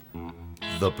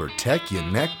The Protect Your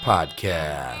Neck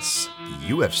Podcast,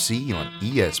 UFC on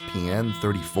ESPN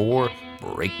 34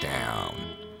 breakdown,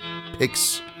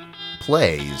 picks,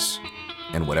 plays,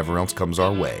 and whatever else comes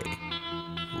our way.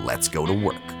 Let's go to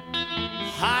work.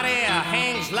 Hot air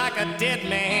hangs like a dead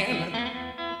man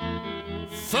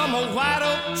from a white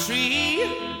oak tree.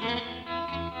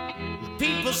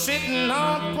 People sitting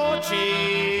on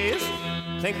porches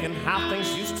thinking how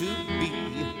things used to be.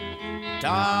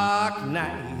 Dark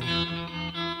night.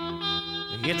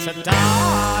 It's a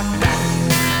dark night.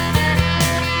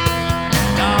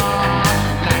 Dark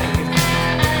night.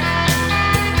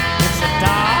 It's a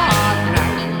dark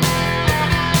night.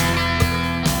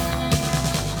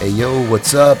 Hey yo,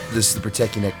 what's up? This is the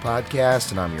Protect Your Neck Podcast,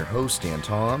 and I'm your host, Dan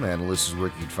Tom, and this is where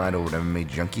you can find over at MMA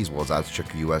Junkie as well as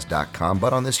OddsCheckerUS.com.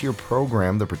 But on this here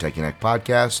program, the Protect Your Neck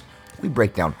Podcast, we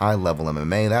break down high-level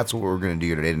MMA. That's what we're going to do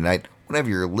here today, tonight. Whenever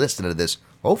you're listening to this,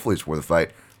 hopefully it's for the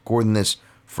fight. Recording this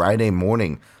Friday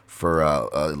morning for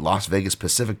Las Vegas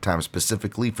Pacific time,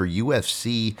 specifically for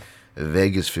UFC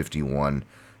Vegas 51.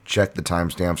 Check the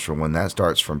timestamps for when that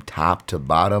starts from top to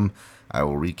bottom. I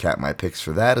will recap my picks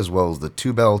for that, as well as the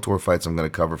two Bellator fights I'm going to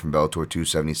cover from Bellator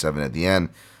 277 at the end.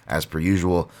 As per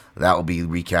usual, that will be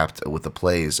recapped with the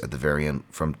plays at the very end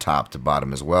from top to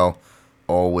bottom as well.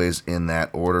 Always in that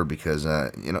order because,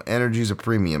 energy is a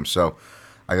premium, so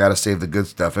I got to save the good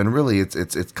stuff. And really,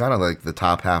 it's kind of like the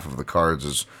top half of the cards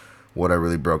is what I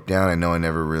really broke down. I know I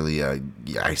never really, I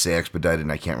say expedited,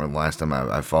 and I can't remember the last time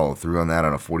I followed through on that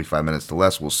on a 45 minutes to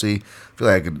less. We'll see. I feel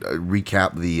like I could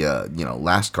recap the,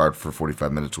 last card for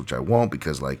 45 minutes, which I won't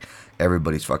because,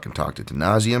 everybody's fucking talked it to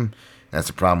nauseum. That's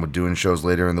the problem with doing shows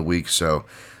later in the week. So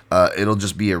it'll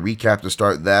just be a recap to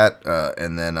start that,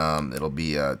 and then it'll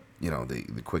be, the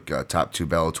quick top two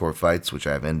Bellator fights, which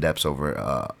I have in-depths over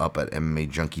up at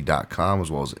MMAJunkie.com,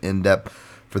 as well as in-depth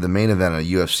for the main event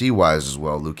UFC-wise as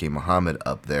well. Luque Muhammad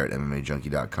up there at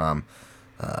MMAJunkie.com.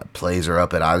 Plays are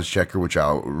up at OddsChecker, which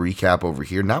I'll recap over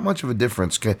here. Not much of a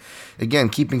difference. Again,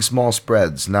 keeping small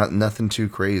spreads, nothing too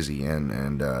crazy,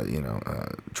 and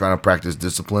trying to practice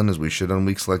discipline as we should on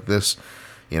weeks like this.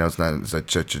 It's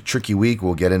a tricky week.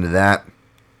 We'll get into that,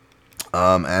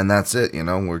 and that's it.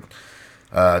 We're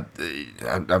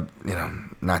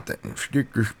not that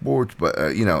particular sports, but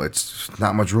it's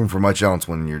not much room for much else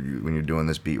when you're doing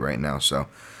this beat right now. So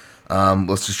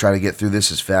let's just try to get through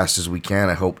this as fast as we can.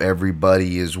 I hope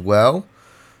everybody is well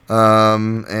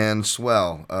and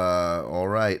swell. All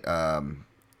right.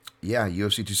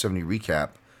 UFC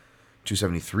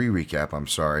 273 recap. I'm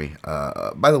sorry.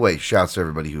 By the way, shouts to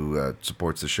everybody who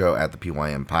supports the show at the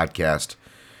PYM podcast.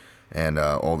 And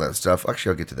all that stuff.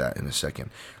 Actually, I'll get to that in a second.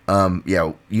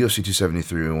 UFC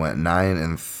 273, we went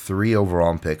 9-3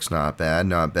 overall in picks. Not bad.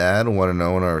 1-0 in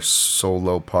our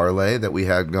solo parlay that we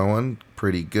had going.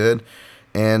 Pretty good.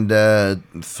 And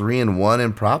 3-1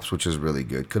 in props, which is really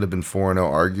good. Could have been 4-0,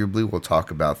 arguably. We'll talk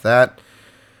about that.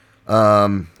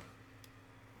 Let's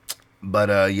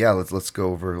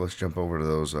jump over to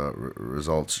those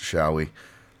results, shall we?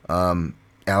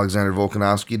 Alexander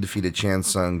Volkanovski defeated Chan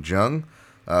Sung Jung.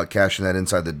 Cashing that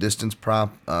inside the distance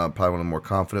prop, probably one of the more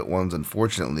confident ones.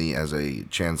 Unfortunately, as a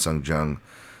Chan Sung Jung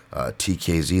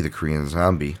TKZ, the Korean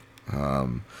Zombie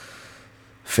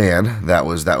fan, that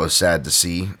was sad to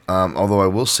see. Although I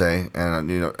will say, and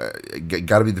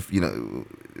got to be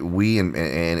we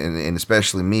and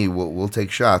especially me will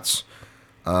take shots.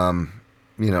 At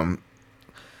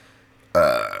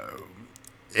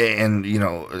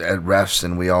refs,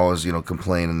 and we always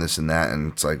complain and this and that,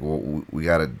 and it's like, well, we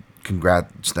got to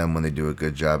congrats them when they do a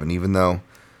good job. And even though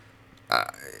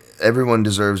everyone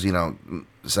deserves,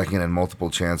 second and multiple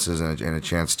chances and a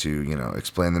chance to,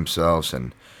 explain themselves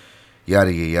and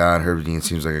yada, yada, yada. And Herb Dean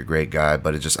seems like a great guy,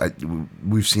 but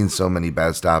we've seen so many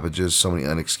bad stoppages, so many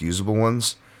unexcusable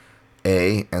ones,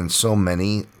 and so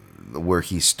many where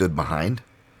he stood behind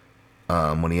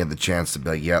when he had the chance to be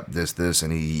like, yep, this,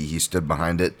 and he stood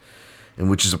behind it, and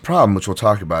which is a problem, which we'll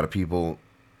talk about, of people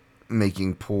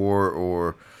making poor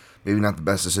or maybe not the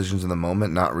best decisions in the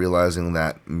moment, not realizing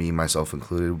that, me, myself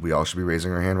included, we all should be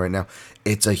raising our hand right now.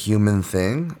 It's a human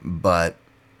thing, but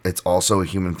it's also a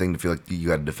human thing to feel like you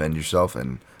got to defend yourself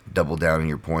and double down on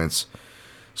your points.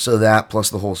 So that,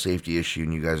 plus the whole safety issue,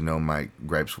 and you guys know my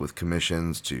gripes with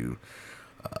commissions to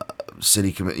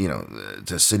city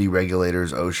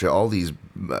regulators, OSHA, all these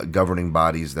governing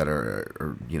bodies that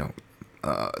are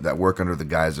that work under the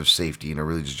guise of safety and are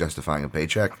really just justifying a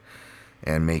paycheck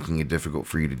and making it difficult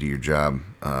for you to do your job.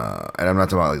 And I'm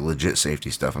not talking about legit safety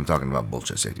stuff. I'm talking about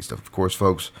bullshit safety stuff. Of course,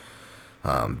 folks,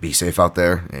 be safe out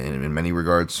there in many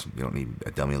regards. You don't need a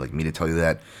dummy like me to tell you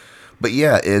that. But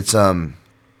yeah, it's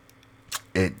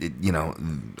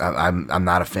I'm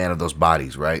not a fan of those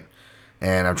bodies, right?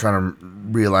 And I'm trying to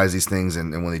realize these things,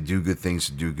 and when they do good things,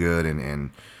 to do good, and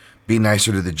be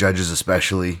nicer to the judges,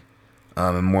 especially,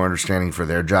 and more understanding for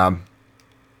their job,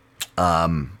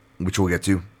 which we'll get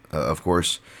to, of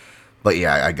course. But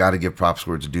yeah, I got to give props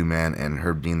where it's due, man. And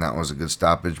Herb Dean, that was a good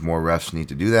stoppage. More refs need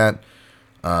to do that.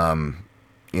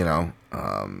 You know,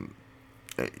 um,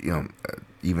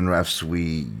 even refs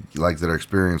we like that are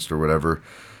experienced or whatever,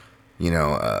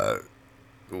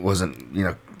 wasn't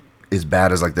as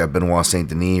bad as like that Benoit Saint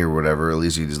Denis or whatever. At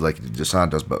least he just like Dos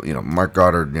Santos, but Mark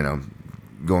Goddard,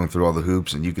 going through all the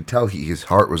hoops, and you could tell his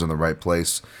heart was in the right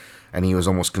place, and he was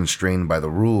almost constrained by the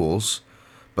rules.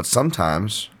 But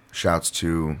sometimes, shouts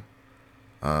to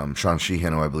Sean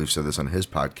Sheehan, who I believe said this on his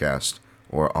podcast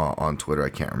or on Twitter, I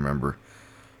can't remember.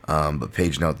 But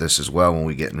page note this as well when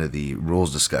we get into the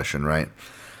rules discussion, right?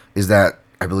 Is that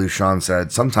I believe Sean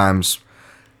said sometimes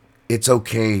it's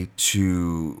okay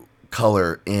to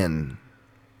color in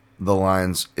the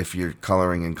lines if you're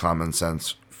coloring in common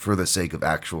sense for the sake of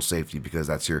actual safety, because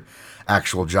that's your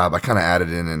actual job. I kind of added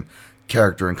in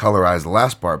character and colorized the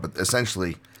last part, but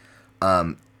essentially,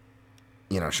 Sean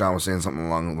was saying something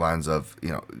along the lines of,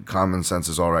 common sense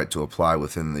is all right to apply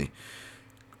within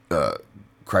the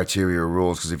criteria or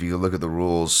rules, because if you look at the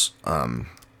rules,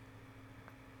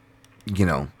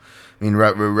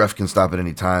 ref can stop at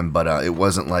any time, but it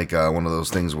wasn't like one of those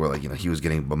things where he was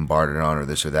getting bombarded on or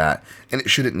this or that, and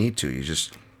it shouldn't need to. He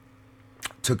just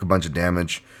took a bunch of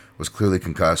damage, was clearly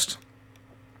concussed.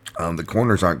 The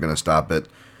corners aren't going to stop it,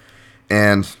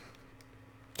 and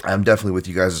I'm definitely with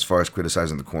you guys as far as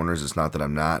criticizing the corners. It's not that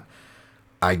I'm not.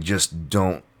 I just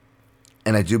don't,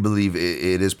 and I do believe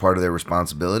it is part of their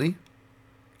responsibility.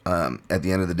 At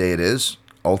the end of the day, it is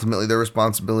ultimately their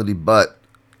responsibility, but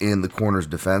in the corner's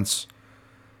defense,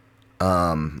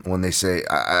 when they say,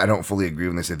 I don't fully agree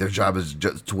when they say their job is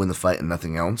just to win the fight and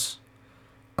nothing else.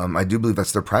 I do believe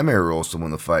that's their primary role, is to win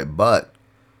the fight, but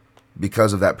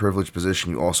because of that privileged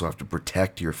position, you also have to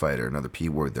protect your fighter. Another P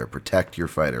word there, protect your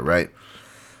fighter, right?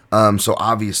 So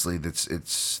obviously,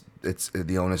 it's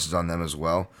the onus is on them as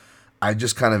well. I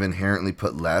just kind of inherently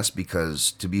put less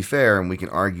because, to be fair, and we can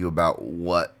argue about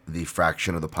what the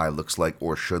fraction of the pie looks like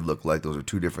or should look like. Those are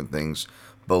two different things,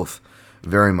 both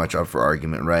very much up for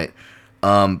argument, right?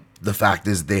 The fact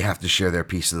is they have to share their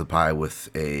piece of the pie with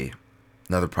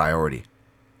another priority.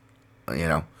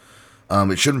 It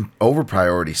shouldn't over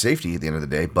priority safety at the end of the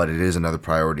day, but it is another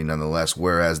priority nonetheless.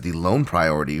 Whereas the lone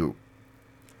priority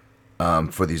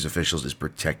for these officials is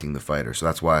protecting the fighter. So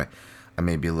that's why I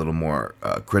may be a little more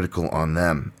critical on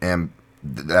them. And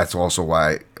that's also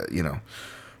why,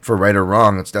 for right or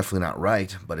wrong, it's definitely not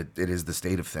right, but it is the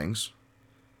state of things.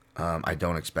 I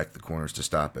don't expect the corners to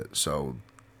stop it. So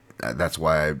that's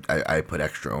why I put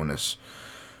extra onus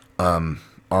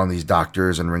on these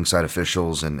doctors and ringside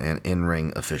officials and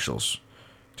in-ring officials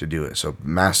to do it. So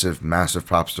massive, massive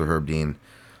props to Herb Dean.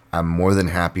 I'm more than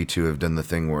happy to have done the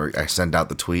thing where I send out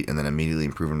the tweet and then immediately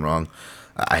am proven wrong.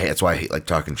 That's why I hate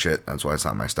talking shit. That's why it's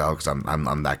not my style, because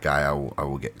I'm that guy. I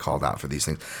will get called out for these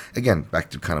things. Again, back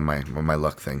to kind of my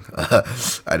luck thing.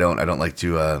 I don't like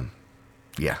to.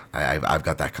 I've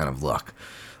got that kind of luck.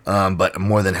 But I'm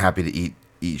more than happy to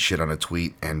eat shit on a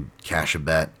tweet and cash a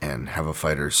bet and have a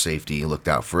fighter's safety looked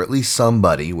out for at least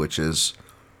somebody, which is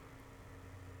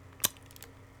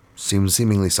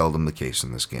seemingly seldom the case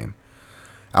in this game.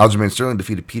 Aljamain Sterling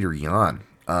defeated Peter Yan.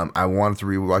 I wanted to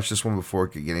rewatch this one before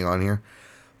getting on here,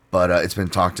 but it's been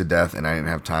talked to death, and I didn't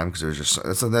have time because there's just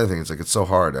that's another thing. It's so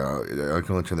hard. I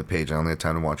can only turn the page. I only had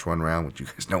time to watch one round, which you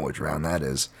guys know which round that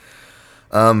is.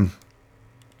 I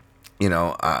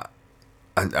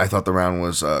thought the round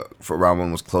was for round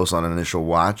one was close on initial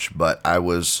watch, but I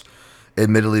was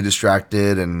admittedly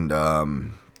distracted and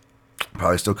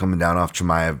probably still coming down off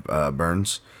Chimaev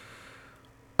Burns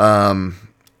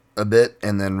a bit.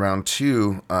 And then round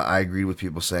two, I agreed with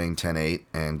people saying 10-8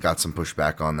 and got some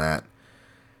pushback on that.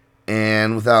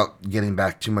 And without getting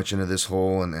back too much into this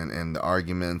whole and the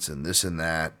arguments and this and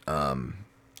that,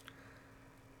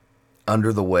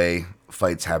 under the way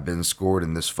fights have been scored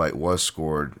and this fight was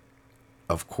scored,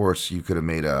 of course you could have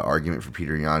made an argument for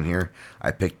Peter Yan here.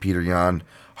 I picked Peter Yan.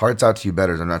 Hearts out to you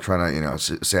bettors. I'm not trying to,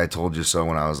 say I told you so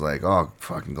when I was like, oh,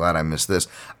 fucking glad I missed this.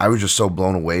 I was just so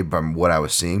blown away by what I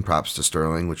was seeing. Props to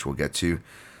Sterling, which we'll get to.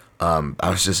 I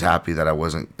was just happy that I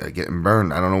wasn't getting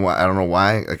burned. I don't know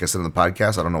why. Like I said in the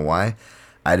podcast, I don't know why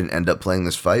I didn't end up playing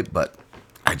this fight, but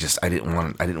I didn't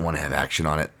want to have action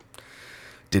on it.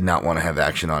 Did not want to have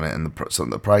action on it, and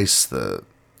the price,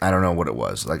 I don't know what it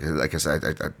was. Like I said,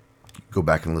 I go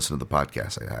back and listen to the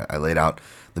podcast. I laid out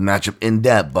the matchup in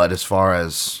depth, but as far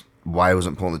as why I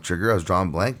wasn't pulling the trigger, I was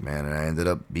drawing blank, man, and I ended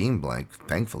up being blank,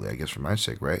 thankfully, I guess, for my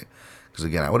sake, right? Because,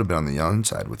 again, I would have been on the young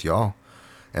side with y'all,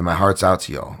 and my heart's out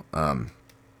to y'all.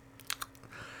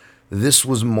 This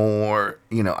was more,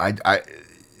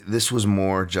 this was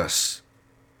more just,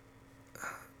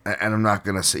 and I'm not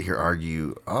going to sit here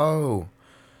argue,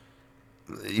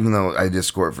 even though I did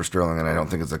score it for Sterling, and I don't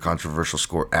think it's a controversial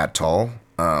score at all.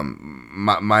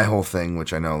 My whole thing,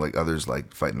 which I know like others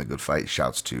like fighting the good fight,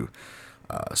 shouts to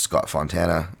Scott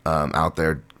Fontana out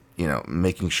there,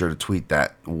 making sure to tweet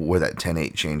that where that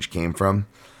 10-8 change came from.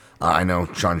 I know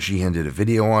Sean Sheehan did a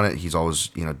video on it. He's always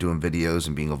doing videos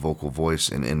and being a vocal voice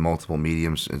in multiple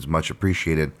mediums is much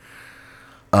appreciated.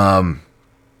 And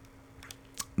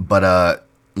I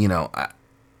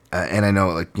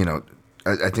know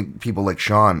I think people like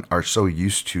Sean are so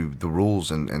used to the rules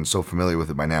and so familiar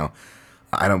with it by now.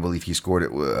 I don't believe he scored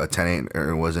it a 10-8 or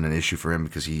it wasn't an issue for him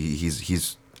because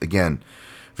he's again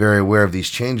very aware of these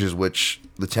changes, which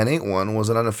the 10-8 one was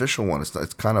an unofficial one.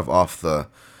 It's kind of off the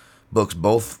books.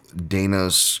 Both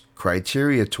Dana's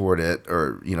criteria toward it,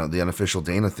 or the unofficial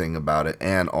Dana thing about it,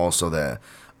 and also the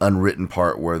unwritten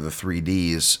part where the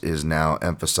 3Ds is now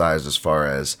emphasized as far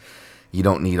as you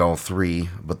don't need all three,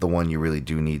 but the one you really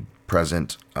do need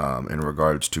present in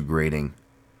regards to grading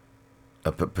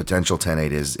a potential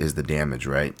 10-8 is the damage,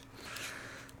 right?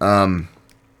 And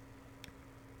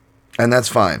that's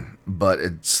fine, but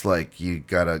it's like you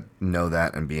gotta know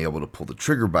that and be able to pull the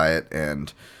trigger by it.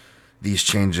 And these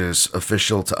changes,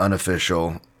 official to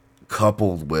unofficial,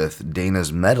 coupled with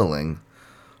Dana's meddling,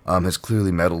 has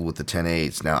clearly meddled with the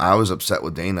 10-8s. Now, I was upset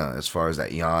with Dana as far as that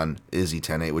Jan Izzy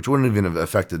 10-8, which wouldn't even have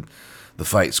affected the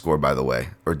fight score, by the way,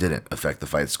 or didn't affect the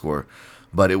fight score,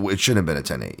 but it shouldn't have been a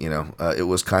 10-8. It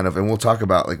was kind of, and we'll talk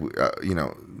about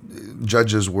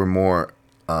judges were more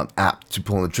apt to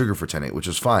pulling the trigger for 10-8, which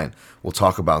is fine. We'll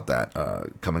talk about that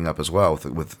coming up as well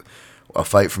with a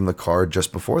fight from the card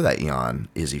just before that Jan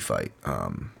Izzy fight.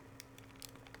 From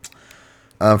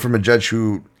a judge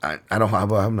who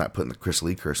I'm not putting the Chris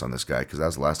Lee curse on this guy, because that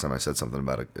was the last time I said something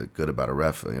good about a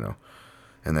ref,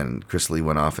 and then Chris Lee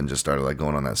went off and just started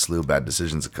going on that slew of bad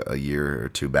decisions a year or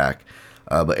two back.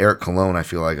 But Eric Colon, I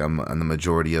feel like I'm on the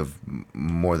majority of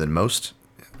more than most.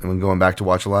 And when going back to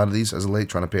watch a lot of these as of late,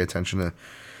 trying to pay attention to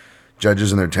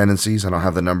judges and their tendencies. I don't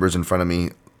have the numbers in front of me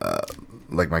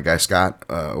like my guy Scott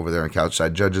over there on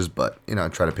Couchside Judges, but I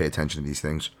try to pay attention to these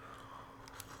things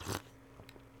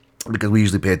because we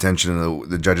usually pay attention to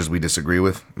the judges we disagree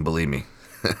with. And believe me,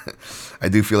 I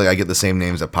do feel like I get the same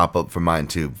names that pop up for mine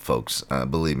too, folks.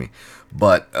 Believe me.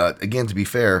 But again, to be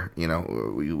fair,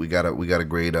 we gotta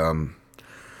grade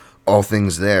all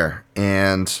things there.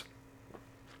 And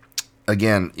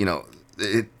again,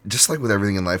 it just like with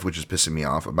everything in life, which is pissing me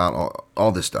off about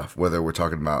all this stuff, whether we're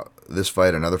talking about this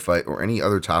fight, another fight, or any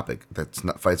other topic that's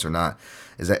not fights or not,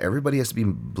 is that everybody has to be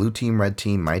blue team, red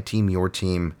team, my team, your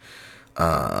team.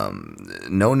 No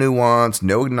nuance,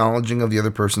 no acknowledging of the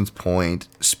other person's point,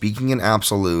 speaking in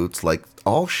absolutes, like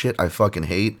all shit I fucking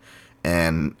hate.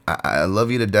 And I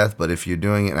love you to death, but if you're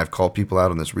doing it, and I've called people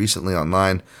out on this recently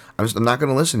online, I'm not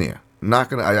going to listen to you.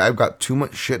 I've got too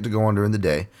much shit to go on during the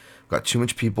day. I've got too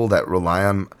much people that rely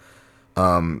on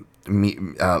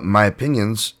my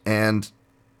opinions, and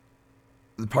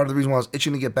part of the reason why I was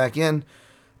itching to get back in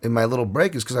my little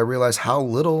break is because I realized how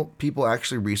little people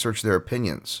actually research their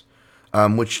opinions.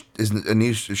 Which is a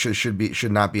news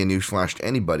should not be a news flash to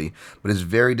anybody, but it's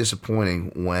very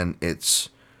disappointing when it's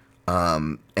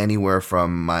anywhere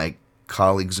from my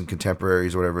colleagues and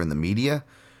contemporaries or whatever in the media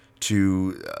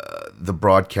to the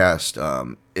broadcast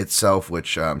itself.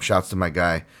 Which shouts to my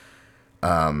guy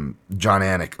John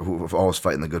Anik, who always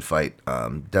fighting the good fight.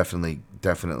 Definitely.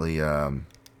 I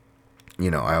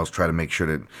always try to make sure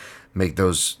to make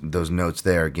those notes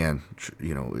there. Again,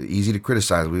 easy to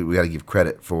criticize. We got to give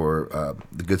credit for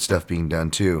the good stuff being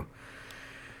done too.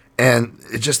 And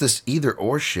it's just this either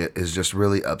or shit is just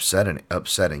really upsetting.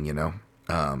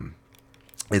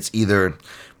 It's either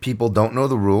people don't know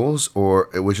the rules, or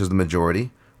which is the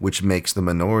majority, which makes the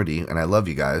minority. And I love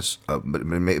you guys, but it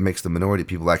makes the minority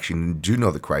people actually do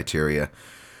know the criteria,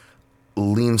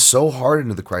 lean so hard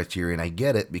into the criteria. And I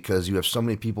get it, because you have so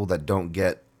many people that don't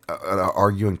get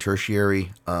arguing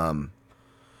tertiary round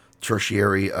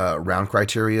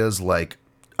criterias like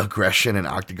aggression and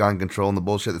octagon control and the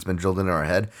bullshit that's been drilled into our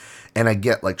head. And I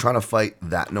get trying to fight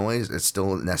that noise. It's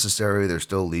still necessary. There's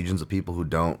still legions of people who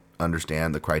don't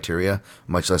understand the criteria,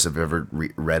 much less have ever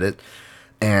read it.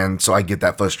 And so I get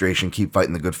that frustration. Keep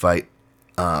fighting the good fight.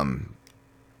 Don't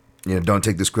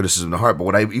take this criticism to heart. But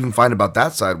what I even find about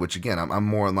that side, which again, I'm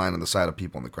more in line on the side of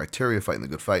people on the criteria fighting the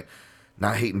good fight.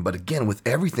 not hating, but again, with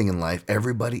everything in life,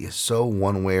 everybody is so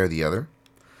one way or the other.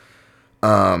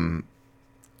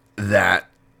 That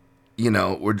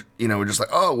we're just like,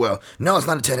 oh well, no, it's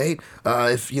not a 10-8.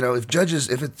 If judges,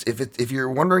 if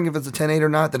you're wondering if it's a 10-8 or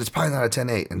not, then it's probably not a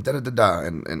 10-8, and da da da da,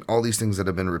 and all these things that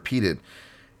have been repeated.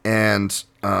 And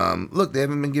look, they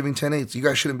haven't been giving 10-8s. You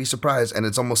guys shouldn't be surprised. And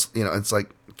it's almost, it's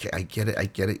like, okay, I get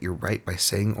it. You're right by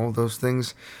saying all those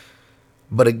things.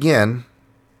 But again,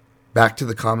 back to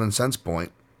the common sense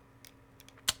point,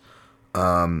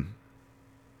 that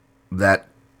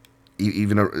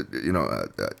even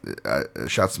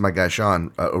shouts to my guy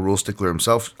Sean, a rule stickler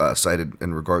himself, cited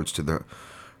in regards to the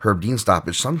Herb Dean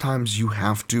stoppage. Sometimes you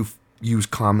have to use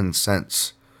common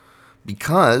sense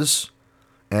because,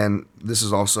 and this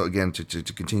is also again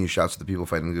to continue shouts to the people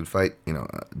fighting the good fight.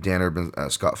 Dan Urban,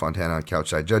 Scott Fontana on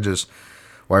Couchside Judges.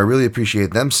 Well, I really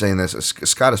appreciate them saying this.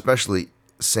 Scott especially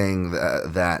saying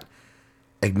that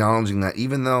acknowledging that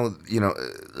even though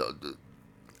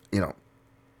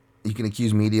you can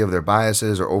accuse media of their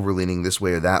biases or overleaning this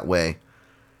way or that way,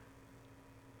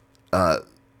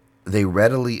 they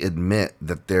readily admit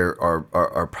that there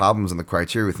are problems in the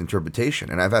criteria with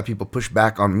interpretation. And I've had people push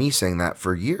back on me saying that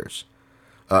for years,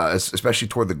 especially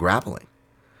toward the grappling.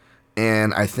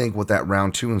 And I think what that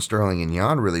round 2 in Sterling and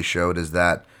Yan really showed is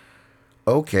that,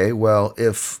 okay, well,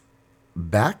 if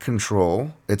back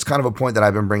control, it's kind of a point that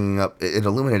I've been bringing up. It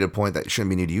illuminated a point that shouldn't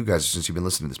be new to you guys since you've been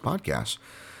listening to this podcast,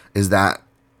 is that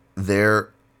they're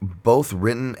both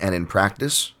written and in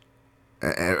practice.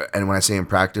 And when I say in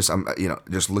practice, I'm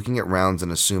just looking at rounds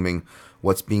and assuming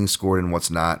what's being scored and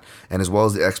what's not, and as well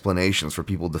as the explanations for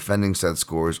people defending said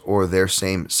scores or their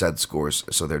same said scores,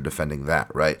 so they're defending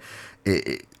that, right?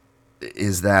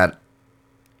 Is that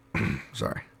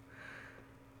sorry,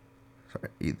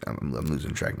 I'm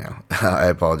losing track now. I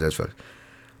apologize, folks.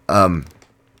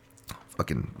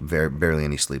 Fucking barely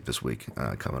any sleep this week,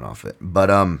 coming off it,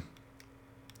 but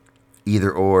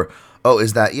either or. Oh,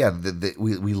 is that, yeah,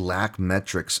 we lack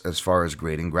metrics as far as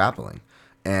grading grappling.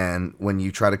 And when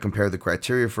you try to compare the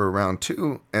criteria for round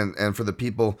 2, and for the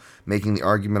people making the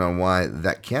argument on why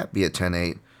that can't be a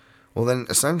 10-8, well, then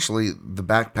essentially the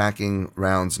backpacking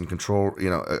rounds and control,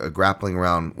 a grappling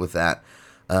round with that,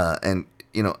 and,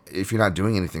 if you're not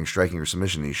doing anything, striking or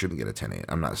submission, you shouldn't get a 10-8.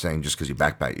 I'm not saying just because you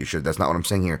backpack, you should. That's not what I'm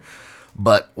saying here.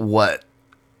 But what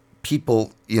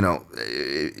people,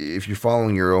 if you're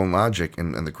following your own logic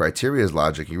and the criteria's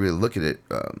logic, you really look at it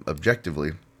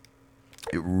objectively,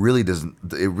 it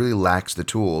really lacks the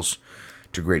tools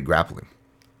to grade grappling.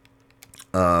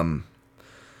 And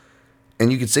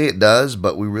you could say it does,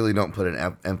 but we really don't put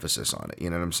an emphasis on it.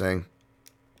 You know what I'm saying?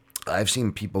 I've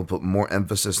seen people put more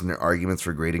emphasis in their arguments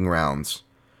for grading rounds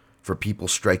for people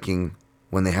striking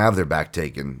when they have their back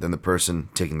taken than the person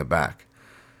taking the back,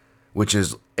 which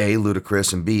is A,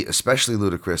 ludicrous, and B, especially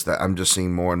ludicrous that I'm just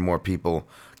seeing more and more people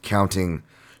counting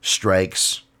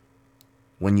strikes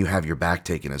when you have your back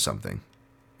taken as something.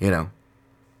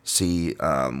 See,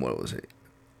 what was it?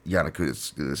 Yannick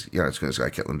I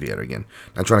Ketlin Vieira again.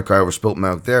 Not trying to cry over spilt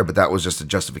milk there, but that was just a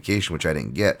justification, which I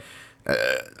didn't get.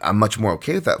 I'm much more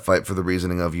okay with that fight for the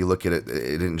reasoning of, you look at it,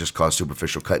 it didn't just cause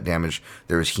superficial cut damage.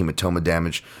 There was hematoma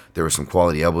damage. There were some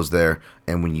quality elbows there.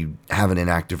 And when you have an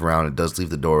inactive round, it does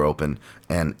leave the door open.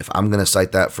 And if I'm going to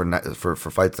cite that for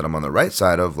fights that I'm on the right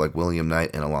side of, like William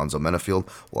Knight and Alonzo Menafield,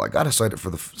 well, I got to cite it for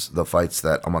the fights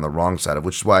that I'm on the wrong side of,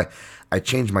 which is why I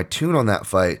changed my tune on that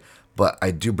fight. But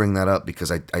I do bring that up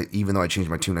because I even though I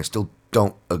changed my tune, I still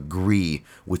don't agree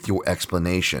with your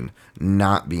explanation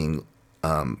not being,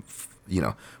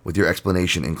 with your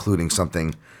explanation including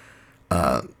something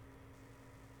as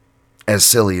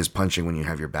silly as punching when you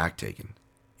have your back taken.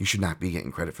 You should not be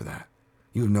getting credit for that.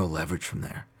 You have no leverage from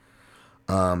there.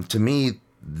 To me,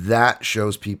 that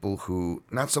shows people who,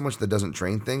 not so much the doesn't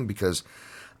train thing, because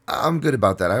I'm good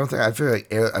about that. I feel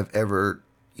like I've ever,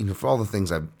 for all the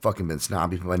things I've fucking been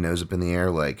snobby, put my nose up in the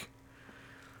air, like,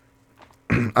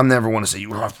 I'm never want to say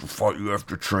you have to fight, you have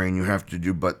to train, you have to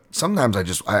do, but sometimes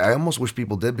I almost wish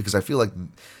people did, because I feel like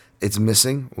it's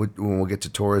missing when we'll get to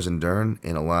Torres and Dern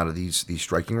in a lot of these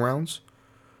striking rounds.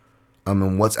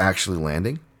 And what's actually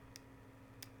landing.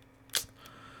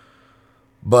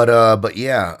 But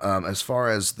yeah, as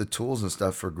far as the tools and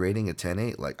stuff for grading a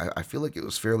 10-8, like I feel like it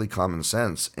was fairly common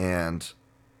sense. And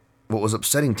what was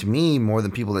upsetting to me more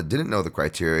than people that didn't know the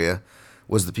criteria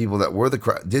was the people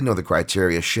that did know the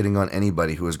criteria shitting on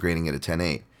anybody who was grading it a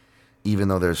 10-8, even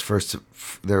though there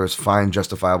was fine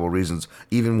justifiable reasons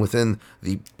even within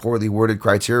the poorly worded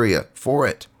criteria for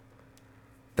it.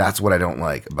 That's what I don't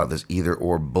like about this either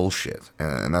or bullshit,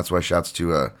 and that's why shouts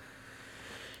to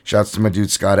my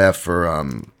dude Scott F for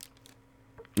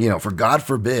for God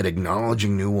forbid,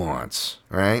 acknowledging nuance,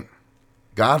 right?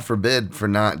 God forbid for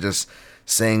not just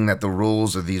saying that the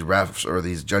rules of these refs or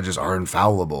these judges are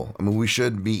infallible. I mean, we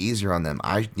should be easier on them.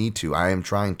 I need to. I am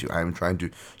trying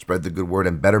to spread the good word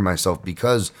and better myself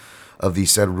because of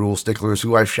these said rule sticklers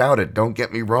who I've shouted. Don't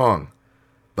get me wrong.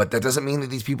 But that doesn't mean that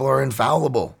these people are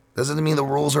infallible. Doesn't mean the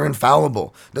rules are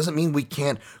infallible. Doesn't mean we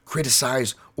can't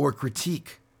criticize or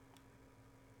critique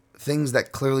things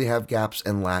that clearly have gaps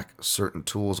and lack certain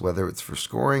tools, whether it's for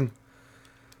scoring,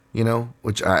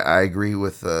 which I agree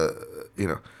with, the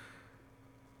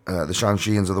Sean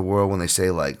Sheehans of the world when they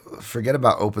say, like, forget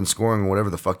about open scoring or whatever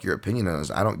the fuck your opinion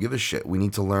is. I don't give a shit. We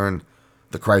need to learn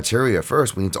the criteria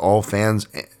first. We need to all fans,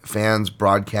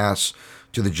 broadcasts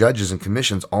to the judges and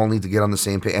commissions all need to get on the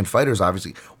same page. And fighters,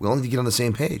 obviously, we all need to get on the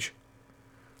same page.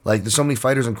 Like, there's so many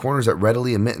fighters and corners that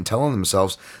readily admit and tell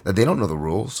themselves that they don't know the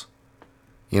rules.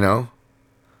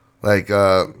 Like,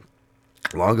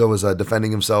 Longo was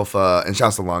defending himself, and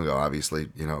shouts to Longo, obviously,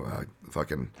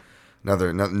 fucking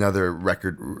another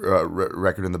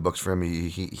record in the books for him.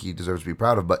 He deserves to be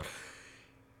proud of. But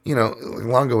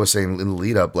Longo was saying in the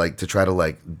lead up, like, to try to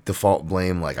like default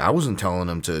blame, like, I wasn't telling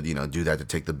him to do that to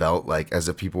take the belt, like, as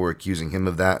if people were accusing him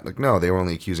of that. Like, no, they were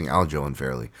only accusing Aljo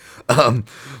unfairly.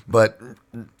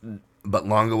 But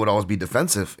Longo would always be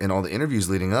defensive in all the interviews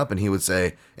leading up, and he would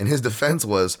say, and his defense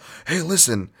was, "Hey,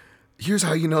 listen, here's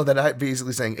how you know that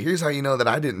here's how you know that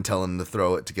I didn't tell him to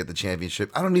throw it to get the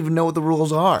championship. I don't even know what the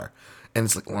rules are." And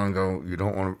it's like, Longo, I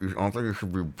don't think you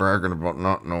should be bragging about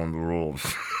not knowing the rules.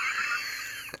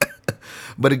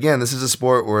 But again, this is a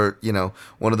sport where,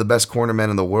 one of the best cornermen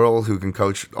in the world who can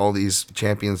coach all these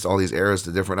champions, all these eras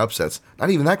to different upsets. Not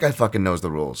even that guy fucking knows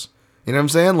the rules. You know what I'm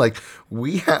saying? Like,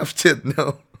 we have to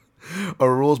know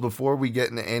our rules before we get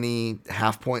into any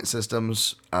half-point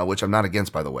systems, which I'm not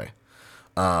against, by the way.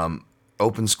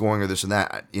 Open scoring or this and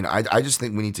that. I just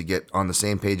think we need to get on the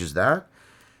same page as that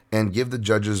and give the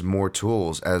judges more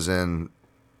tools, as in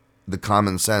the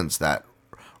common sense that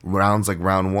rounds like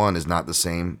round 1 is not the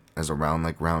same as a round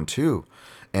like round 2.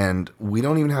 And we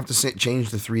don't even have to change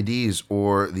the 3Ds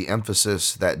or the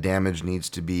emphasis that damage needs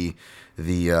to be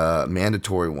the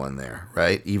mandatory one there,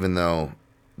 right? Even though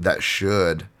that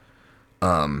should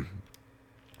be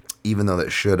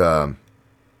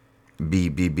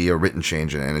a written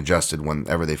change and adjusted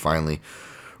whenever they finally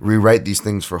rewrite these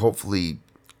things for, hopefully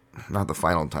not the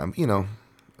final time,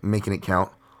 making it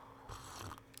count.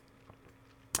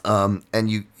 I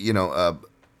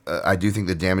do think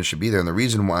the damage should be there. And the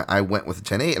reason why I went with a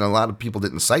 10-8, and a lot of people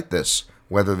didn't cite this,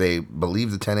 whether they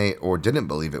believed the 10-8 or didn't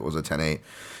believe it was a 10-8. And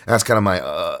that's kind of my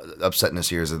upsetness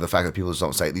here, is the fact that people just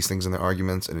don't cite these things in their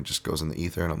arguments, and it just goes in the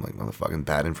ether, and I'm like, motherfucking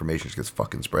bad information just gets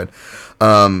fucking spread.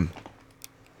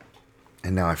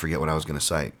 And now I forget what I was going to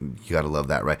cite. You got to love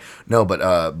that, right? No,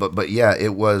 but yeah,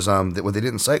 it was, what they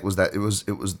didn't cite was that it was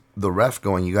the ref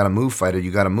going, you got to move, fighter,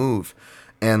 you got to move.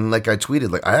 And like I tweeted,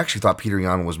 like, I actually thought Peter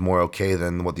Yan was more okay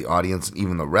than what the audience and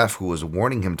even the ref who was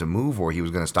warning him to move or he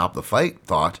was going to stop the fight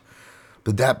thought.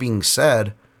 But that being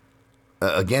said,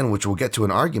 again, which we'll get to an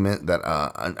argument that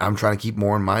I'm trying to keep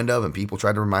more in mind of and people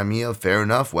try to remind me of, fair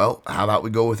enough. Well, how about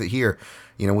we go with it here?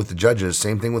 With the judges,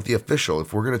 same thing with the official.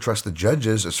 If we're going to trust the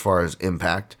judges as far as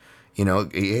impact,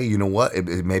 hey, you know what?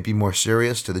 It may be more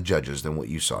serious to the judges than what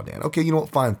you saw, Dan. Okay, you know what?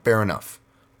 Fine, fair enough.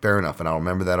 And I'll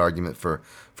remember that argument for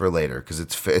later, because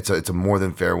it's a more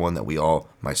than fair one that we all,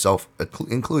 myself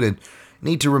included,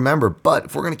 need to remember. But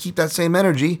if we're going to keep that same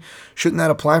energy, shouldn't that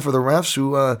apply for the refs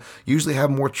who usually have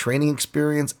more training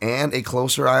experience and a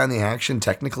closer eye on the action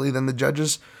technically than the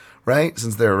judges, right?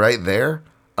 Since they're right there.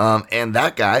 And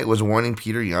that guy was warning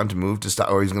Peter Yan to move to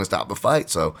stop, or he's going to stop the fight.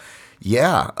 So,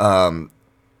 yeah,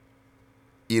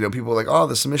 people are like, oh,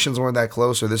 the submissions weren't that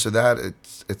close or this or that.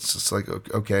 It's just like,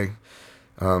 okay.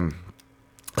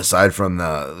 Aside from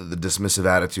the dismissive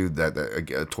attitude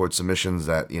that towards submissions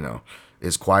that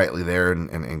is quietly there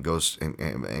and goes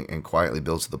and quietly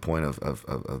builds to the point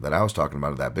of that I was talking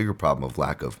about, of that bigger problem of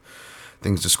lack of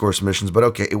things to score submissions. But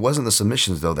okay, it wasn't the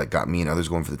submissions though that got me and others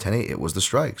going for the 10-8. It was the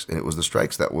strikes, and it was the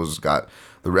strikes that got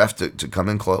the ref to come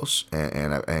in close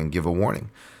and give a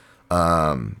warning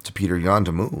to Peter Yan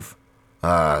to move.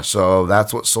 So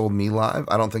that's what sold me live.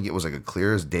 I don't think it was like a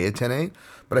clear as day at 10-8,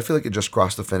 but I feel like it just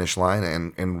crossed the finish line,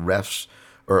 and refs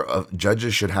or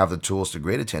judges should have the tools to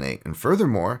grade a 10-8. And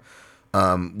furthermore,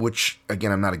 which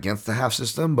again, I'm not against the half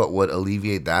system, but would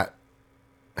alleviate that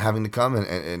having to come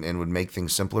and would make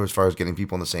things simpler as far as getting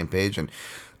people on the same page. And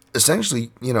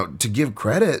essentially, to give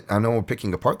credit, I know we're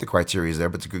picking apart the criteria there,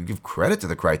 but to give credit to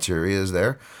the criteria is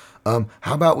there. How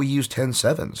about we use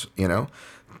 10-7s,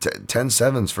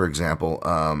 10-7s, for example,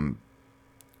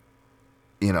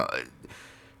 you know,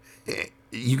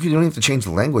 you don't have to change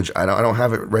the language. I don't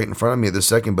have it right in front of me at this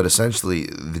second, but essentially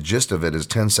the gist of it is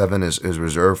 10-7 is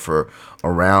reserved for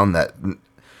a round that,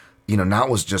 not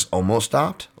was just almost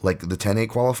stopped, like the 10-8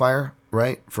 qualifier,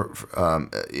 right?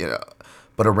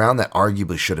 But a round that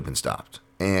arguably should have been stopped.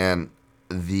 And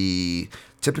the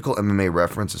typical MMA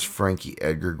reference is Frankie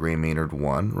Edgar, Gray Maynard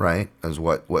 1, right? As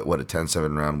what a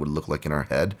 10-7 round would look like in our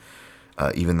head.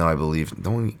 Even though I believe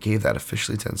no one gave that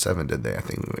officially 10-7, did they? I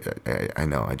think I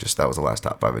know. That was the last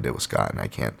top 5 I did with Scott, and I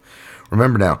can't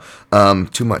remember now.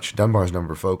 Too much. Dunbar's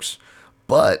number, folks.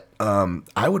 But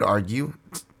I would argue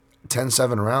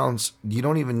 10-7 rounds, you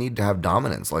don't even need to have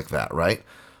dominance like that, right?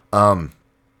 Or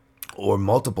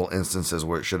multiple instances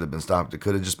where it should have been stopped. It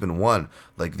could have just been one,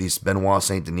 like these Benoit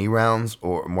Saint Denis rounds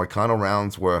or Moicano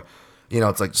rounds where,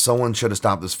 it's like someone should have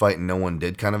stopped this fight and no one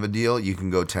did kind of a deal. You can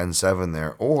go 10-7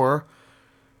 there. Or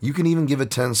you can even give it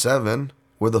 10-7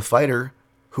 where the fighter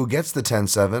who gets the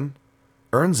 10-7,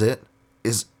 earns it,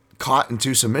 is caught in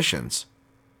 2 submissions.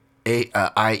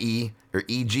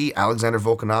 E.g. Alexander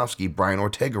Volkanovski, Brian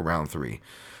Ortega round 3.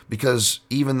 Because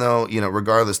even though,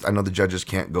 regardless, I know the judges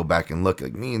can't go back and look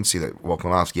like me and see that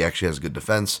Volkanovski actually has good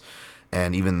defense.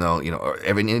 And even though,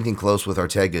 anything close with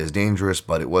Ortega is dangerous,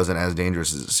 but it wasn't as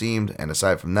dangerous as it seemed. And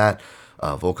aside from that,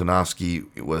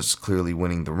 Volkanovski was clearly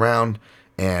winning the round.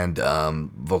 And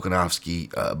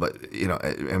Volkanovski,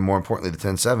 and more importantly, the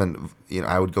 10-7,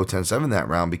 I would go 10-7 that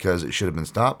round because it should have been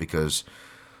stopped because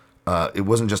it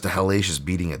wasn't just a hellacious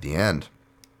beating at the end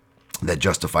that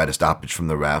justified a stoppage from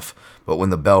the ref. But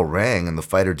when the bell rang and the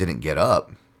fighter didn't get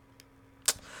up,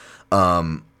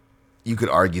 you could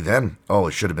argue then,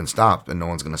 it should have been stopped and no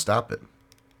one's going to stop it.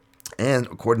 And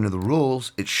according to the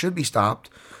rules, it should be stopped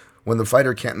when the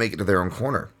fighter can't make it to their own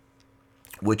corner,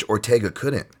 which Ortega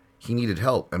couldn't. He needed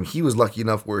help. I mean, he was lucky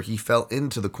enough where he fell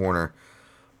into the corner.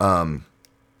 He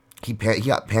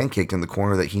got pancaked in the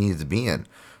corner that he needed to be in.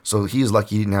 So he's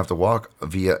lucky he didn't have to walk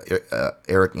via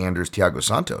Eric Anders, Thiago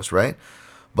Santos, right?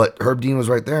 But Herb Dean was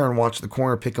right there and watched the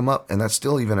corner pick him up, and that's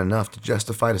still even enough to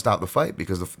justify to stop the fight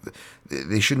because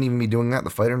they shouldn't even be doing that.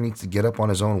 The fighter needs to get up on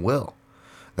his own will.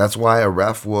 That's why a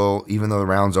ref will, even though the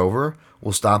round's over,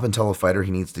 will stop and tell a fighter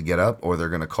he needs to get up, or they're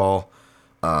going to call,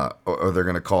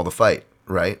 the fight.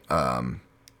 Right, like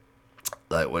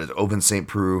what is it, Open St.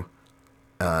 Preux,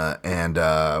 and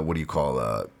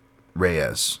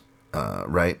Reyes,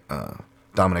 right?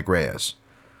 Dominic Reyes.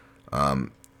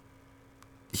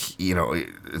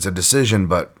 It's a decision,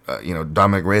 but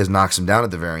Dominic Reyes knocks him down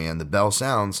at the very end. The bell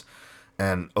sounds,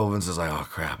 and Ovens is like, "Oh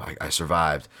crap, I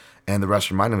survived." And the rest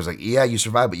remind him, is like, "Yeah, you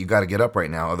survived, but you got to get up right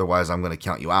now, otherwise I'm going to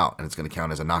count you out, and it's going to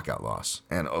count as a knockout loss."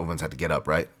 And Ovens had to get up,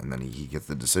 right, and then he gets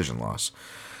the decision loss.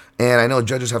 And I know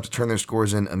judges have to turn their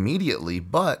scores in immediately,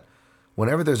 but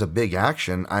whenever there's a big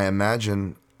action, I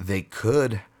imagine they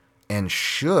could and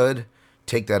should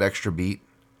take that extra beat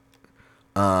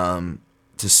to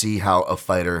see how a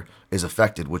fighter is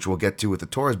affected, which we'll get to with the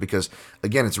Torres, because,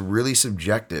 again, it's really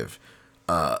subjective,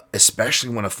 especially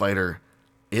when a fighter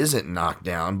isn't knocked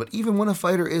down, but even when a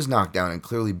fighter is knocked down and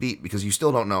clearly beat, because you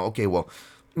still don't know, okay, well,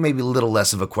 maybe a little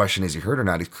less of a question, is he hurt or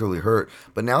not? He's clearly hurt,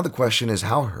 but now the question is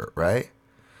how hurt, right?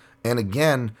 And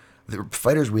again, the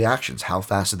fighters' reactions, how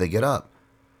fast did they get up?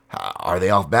 Are they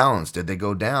off balance? Did they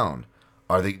go down?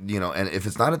 Are they, and if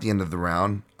it's not at the end of the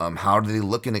round, how do they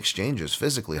look in exchanges?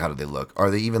 Physically, how do they look?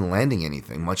 Are they even landing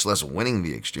anything, much less winning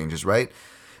the exchanges, right?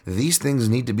 These things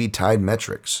need to be tied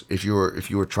metrics if you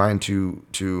were trying to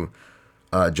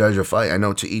judge a fight. I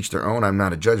know to each their own, I'm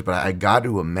not a judge, but I got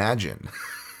to imagine,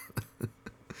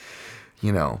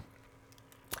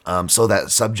 so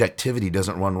that subjectivity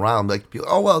doesn't run wild. Like,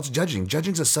 people, it's judging.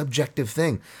 Judging's a subjective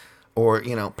thing. Or,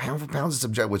 pound for pound is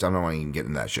subjective, which I don't want to even get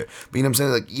into that shit. But you know what I'm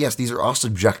saying? Like, yes, these are all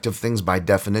subjective things by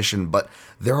definition, but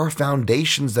there are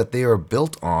foundations that they are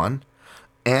built on.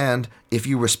 And if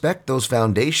you respect those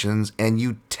foundations and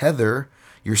you tether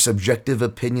your subjective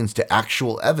opinions to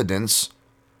actual evidence,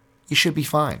 you should be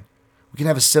fine. We can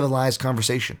have a civilized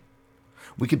conversation.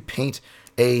 We could paint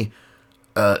a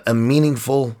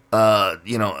meaningful,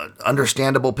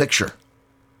 understandable picture.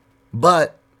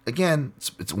 But again,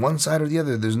 it's one side or the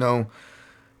other. There's no,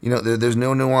 there's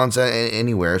no nuance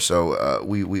anywhere. So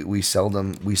we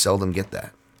seldom get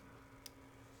that.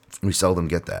 We seldom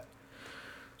get that.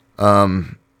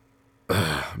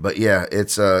 But yeah,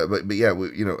 it's but yeah,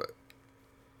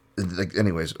 like,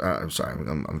 anyways, I'm sorry,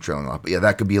 I'm trailing off. But yeah,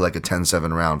 that could be like a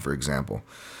 10-7 round, for example.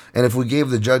 And if we gave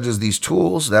the judges these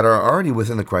tools that are already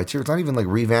within the criteria, it's not even like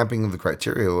revamping of the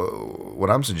criteria, what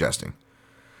I'm suggesting.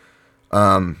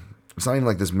 It's not even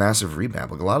like this massive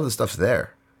revamp. Like, a lot of the stuff's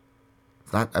there.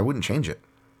 It's not, I wouldn't change it.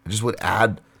 I just would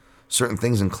add certain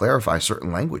things and clarify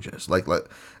certain languages, like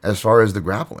as far as the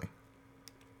grappling.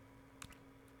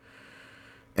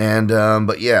 And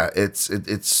but yeah, it's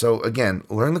so again,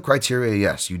 learn the criteria.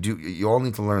 Yes, you all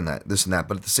need to learn that, this and that,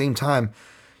 but at the same time,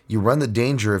 you run the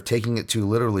danger of taking it too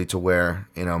literally to where,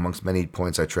 amongst many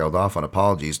points I trailed off on,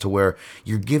 apologies, to where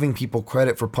you're giving people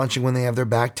credit for punching when they have their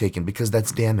back taken, because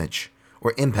that's damage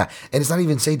or impact. And it's not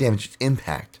even say damage, it's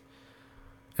impact.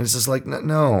 And it's just like,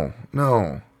 no.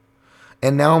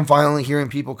 And now I'm finally hearing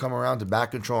people come around to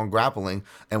back control and grappling.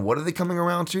 And what are they coming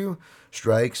around to?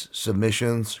 Strikes,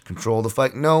 submissions, control of the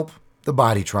fight. Nope, the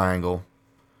body triangle.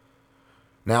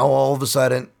 Now all of a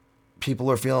sudden,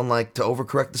 people are feeling like, to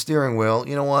overcorrect the steering wheel,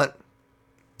 you know what?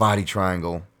 Body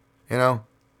triangle, Reminds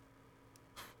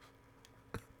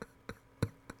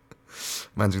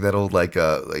me of that old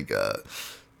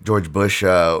George Bush,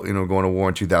 going to war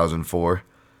in 2004.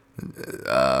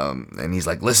 And he's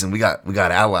like, listen, we got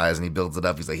allies, and he builds it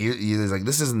up. He's like, he's like,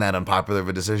 this isn't that unpopular of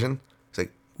a decision. He's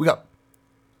like, we got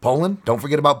Poland. Don't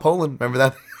forget about Poland. Remember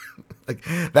that? Like,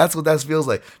 that's what that feels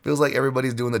like. Feels like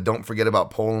everybody's doing the don't forget about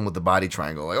Poland with the body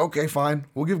triangle. Like, okay, fine.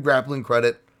 We'll give grappling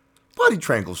credit. Body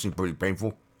triangles seem pretty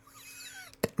painful.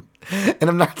 And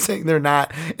I'm not saying they're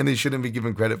not and they shouldn't be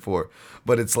given credit for.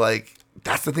 But it's like,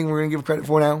 that's the thing we're going to give credit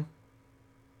for now?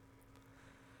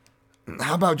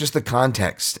 How about just the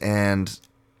context and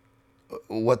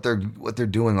what they're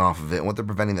doing off of it and what they're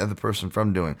preventing the other person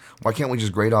from doing? Why can't we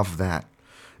just grade off of that?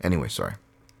 Anyway, sorry.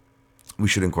 We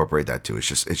should incorporate that too. It's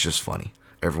just funny.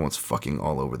 Everyone's fucking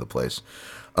all over the place.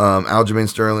 Aljamain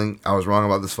Sterling, I was wrong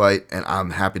about this fight, and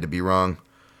I'm happy to be wrong.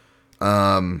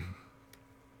 No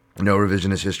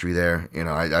revisionist history there.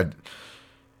 It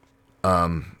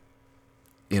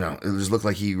just looked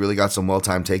like he really got some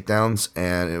well-timed takedowns,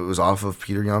 and it was off of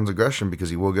Petr Yan's aggression, because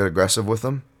he will get aggressive with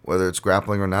him, whether it's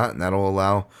grappling or not, and that'll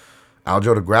allow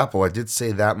Aljo to grapple. I did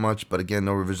say that much, but again,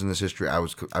 no revisionist history. I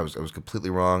was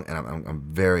completely wrong, and I'm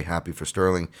very happy for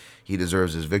Sterling. He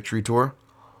deserves his victory tour.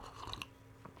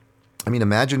 I mean,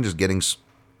 imagine getting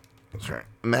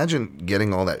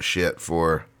all that shit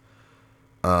for,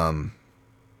 imagine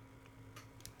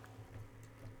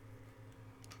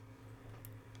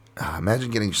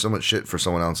getting so much shit for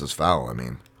someone else's foul. I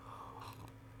mean,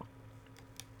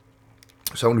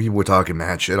 so many people were talking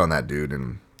mad shit on that dude,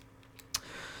 and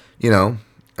you don't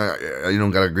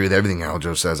gotta agree with everything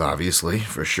Aljo says, obviously,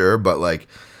 for sure, but like,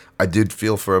 I did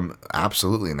feel for him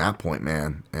absolutely in that point,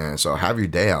 man. And so have your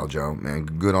day, Aljo, man.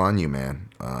 Good on you, man.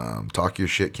 Talk your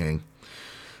shit, King.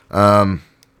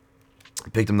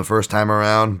 Picked him the first time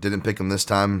around, didn't pick him this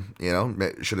time.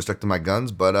 Should have stuck to my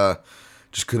guns, but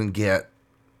just couldn't get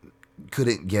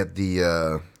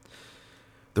the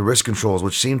wrist controls,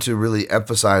 which seemed to really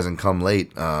emphasize and come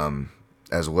late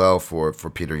as well for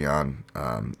Petr Yan.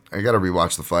 I got to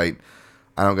rewatch the fight.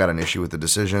 I don't got an issue with the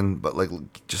decision, but like,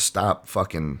 just stop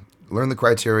fucking learn the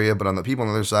criteria. But on the people on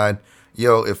the other side,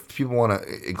 if people want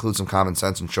to include some common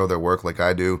sense and show their work like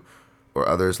I do or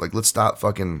others, like, let's stop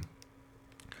fucking,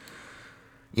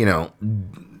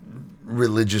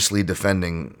 religiously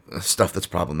defending stuff that's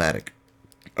problematic.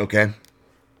 Okay?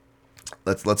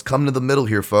 Let's come to the middle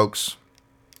here, folks,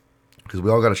 because we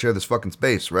all got to share this fucking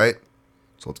space, right?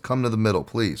 So let's come to the middle,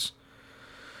 please.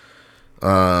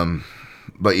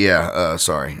 But yeah,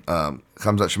 sorry. Khamzat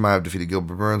Chimaev defeated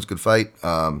Gilbert Burns. Good fight.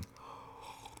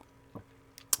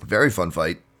 Very fun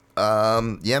fight.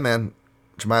 Yeah, man.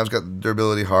 Chimaev's got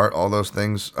durability, heart, all those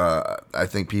things. I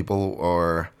think people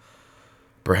are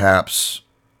perhaps,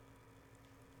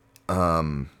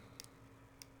 I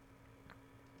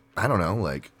don't know,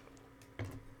 like,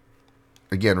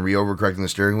 again, re-overcorrecting the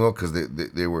steering wheel, because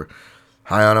they were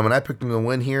high on him, and I picked him to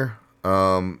win here.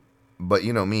 But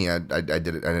me, I did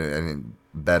it. I didn't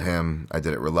bet him. I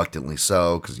did it reluctantly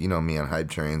so, because me on hype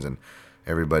trains and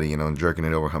everybody, jerking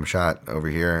it over Khamzat over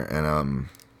here. And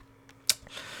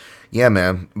yeah,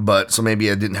 man. But so maybe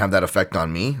it didn't have that effect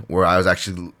on me, where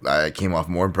I came off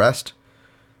more impressed.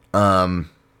 I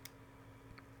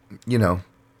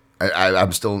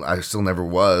still never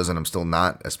was, and I'm still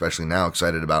not, especially now,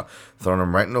 excited about throwing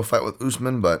him right into a fight with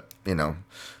Usman. But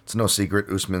it's no secret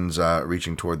Usman's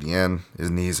reaching toward the end. His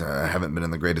knees haven't been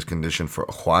in the greatest condition for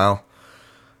a while,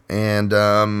 and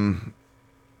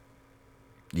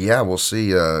yeah, we'll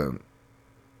see.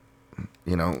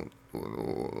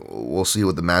 We'll see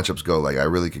what the matchups go like. I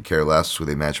really could care less who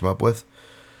they match him up with.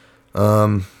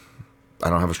 I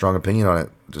don't have a strong opinion on it.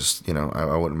 Just,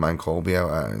 I wouldn't mind Colby.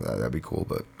 That'd be cool,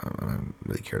 but I don't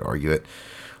really care to argue it.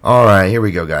 All right, here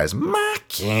we go, guys.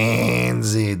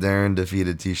 Mackenzie Dern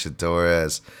defeated Tisha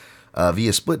Torres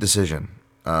via split decision.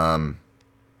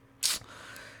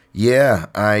 Yeah,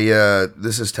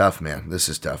 this is tough, man. This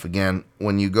is tough. Again,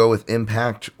 when you go with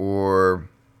impact or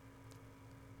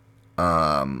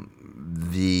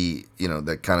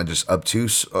that kind of just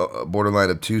obtuse, borderline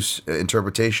obtuse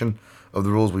interpretation of the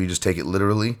rules where you just take it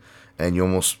literally and you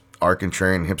almost are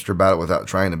contrarian hipster about it without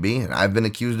trying to be. And I've been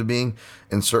accused of being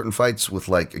in certain fights with,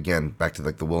 like, again, back to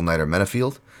like the Will Knight or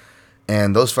Menafield.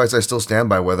 And those fights I still stand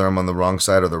by, whether I'm on the wrong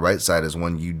side or the right side, is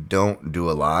when you don't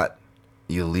do a lot,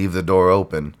 you leave the door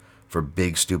open for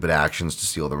big stupid actions to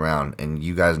steal the round. And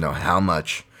you guys know how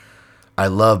much I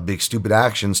love big stupid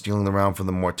action stealing the round from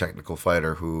the more technical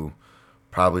fighter who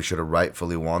probably should have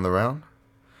rightfully won the round.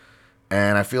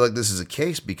 And I feel like this is a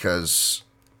case because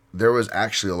there was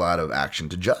actually a lot of action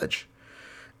to judge.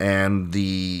 And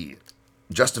the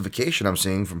justification I'm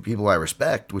seeing from people I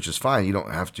respect, which is fine. You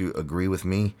don't have to agree with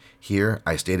me here.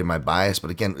 I stated my bias,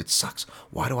 but again, it sucks.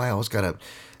 Why do I always gotta...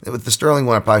 With the Sterling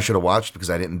one, I probably should have watched because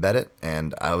I didn't bet it,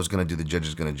 and I was gonna do the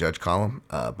judges gonna judge column,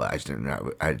 but I just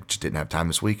didn't have time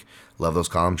this week. Love those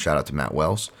columns. Shout out to Matt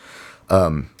Wells.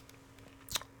 And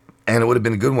it would have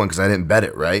been a good one because I didn't bet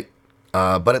it, right?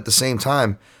 But at the same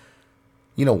time,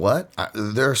 you know what?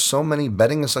 There are so many...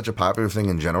 Betting is such a popular thing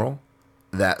in general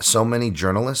that so many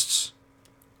journalists...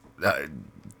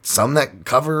 some that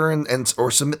cover and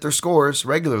or submit their scores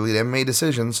regularly to MMA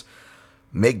decisions,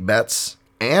 make bets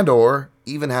and or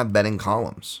even have betting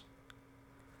columns.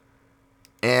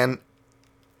 And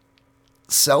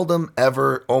seldom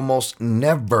ever, almost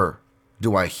never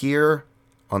do I hear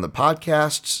on the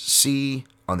podcasts, see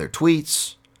on their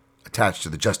tweets, attached to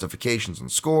the justifications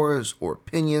and scores or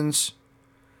opinions,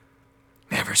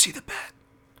 never see the bet.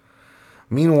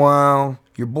 Meanwhile,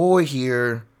 your boy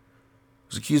here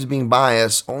was accused of being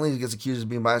biased, only gets accused of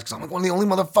being biased because I'm like one of the only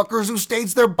motherfuckers who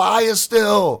states they're biased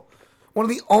still. One of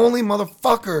the only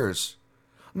motherfuckers.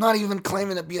 I'm not even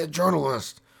claiming to be a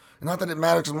journalist. And not that it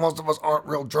matters because most of us aren't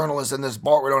real journalists in this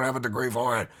bar. We don't have a degree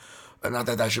for it. And not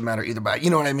that that should matter either, but you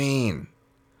know what I mean.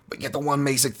 But yet the one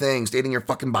basic thing, stating your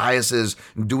fucking biases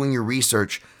and doing your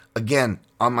research. Again,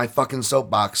 on my fucking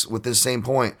soapbox with this same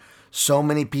point. So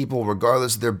many people,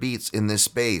 regardless of their beats in this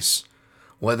space,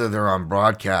 whether they're on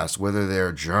broadcast, whether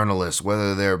they're journalists,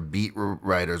 whether they're beat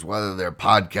writers, whether they're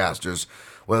podcasters,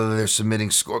 whether they're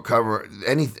submitting score cover,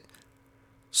 anything.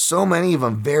 So many of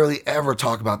them barely ever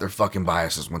talk about their fucking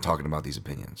biases when talking about these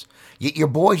opinions. Yet your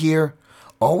boy here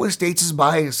always states his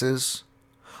biases,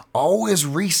 always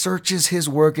researches his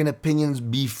work and opinions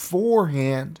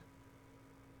beforehand,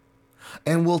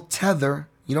 and will tether,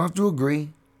 you don't have to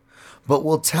agree, but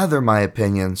will tether my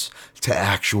opinions to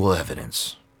actual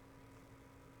evidence.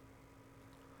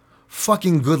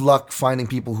 Fucking good luck finding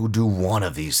people who do one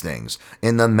of these things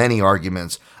in the many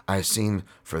arguments I've seen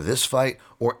for this fight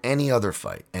or any other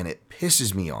fight, and it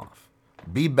pisses me off.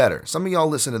 Be better. Some of y'all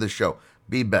listen to this show.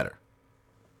 Be better.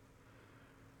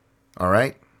 All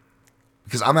right?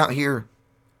 Because I'm out here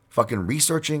fucking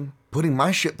researching, putting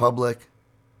my shit public,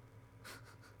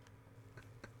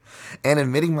 and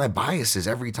admitting my biases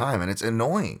every time, and it's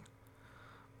annoying.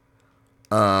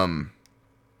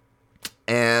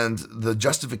 And the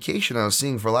justification I was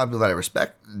seeing for a lot of people that I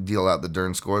respect deal out the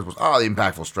Dern scores was, the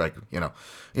impactful strike,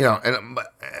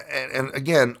 and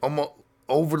again, almost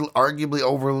arguably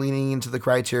overleaning into the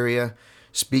criteria,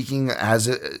 speaking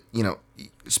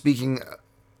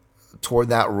toward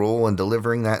that rule and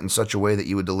delivering that in such a way that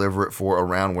you would deliver it for a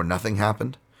round where nothing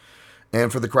happened. And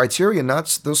for the criteria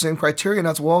nuts, those same criteria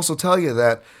nuts will also tell you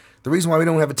that the reason why we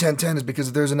don't have a 10-10 is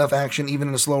because there's enough action even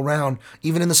in a slow round,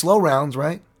 even in the slow rounds,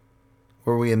 right?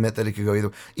 Where we admit that it could go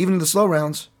either. Even in the slow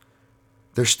rounds,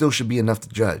 there still should be enough to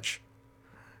judge.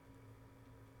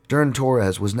 Dern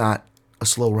Torres was not a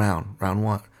slow round, round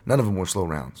one. None of them were slow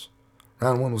rounds.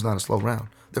 Round one was not a slow round.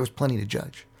 There was plenty to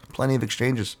judge. Plenty of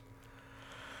exchanges.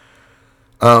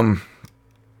 And,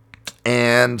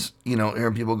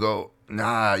 hearing people go,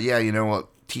 you know what,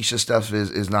 Tisha's stuff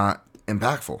is not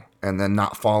impactful. And then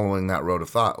not following that road of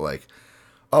thought, like,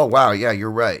 oh, wow, yeah,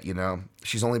 you're right,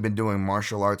 She's only been doing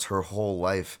martial arts her whole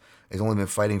life. Has only been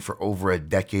fighting for over a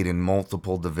decade in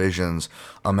multiple divisions.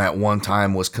 At one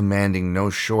time was commanding no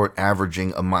short,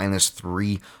 averaging a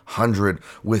 -300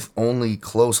 with only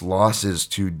close losses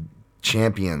to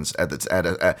champions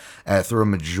through a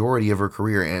majority of her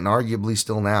career, and arguably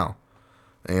still now.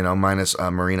 Minus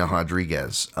Marina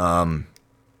Rodriguez.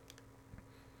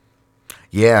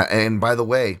 Yeah, and by the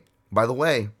way,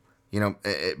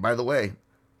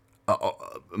 a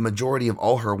majority of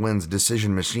all her wins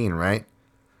decision machine, right?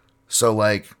 So,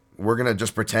 like, we're going to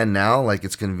just pretend now, like,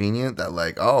 it's convenient that,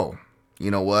 like, oh,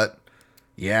 you know what?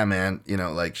 Yeah, man,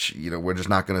 we're just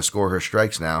not going to score her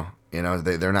strikes now.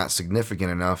 They're not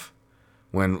significant enough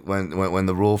When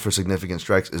the rule for significant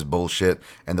strikes is bullshit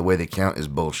and the way they count is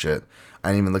bullshit. I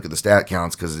didn't even look at the stat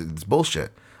counts because it's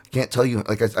bullshit. I can't tell you,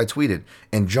 like I tweeted,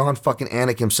 and John fucking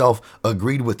Anik himself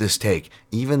agreed with this take.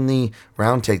 Even the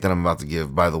round take that I'm about to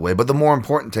give, by the way. But the more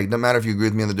important take, no matter if you agree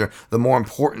with me on the more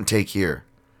important take here.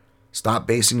 Stop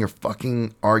basing your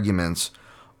fucking arguments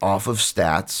off of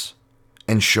stats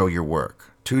and show your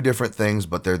work. Two different things,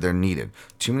 but they're needed.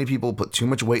 Too many people put too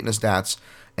much weight in the stats,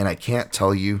 and I can't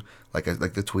tell you, like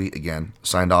the tweet again,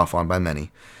 signed off on by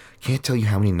many, can't tell you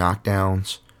how many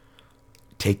knockdowns,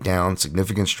 takedowns,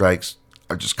 significant strikes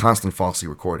are just constantly falsely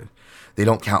recorded. They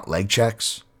don't count leg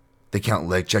checks. They count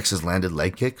leg checks as landed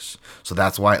leg kicks. So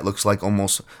that's why it looks like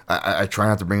almost, I try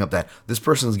not to bring up that this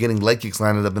person is getting leg kicks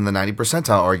landed up in the 90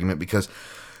 percentile argument because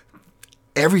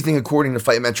everything according to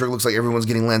Fight Metric looks like everyone's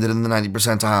getting landed in the 90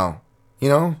 percentile. You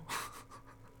know?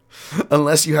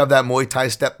 Unless you have that Muay Thai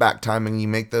step back timing, you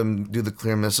make them do the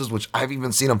clear misses, which I've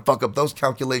even seen them fuck up those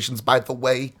calculations, by the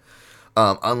way.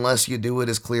 Unless you do it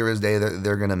as clear as day,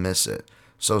 they're going to miss it.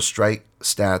 So strike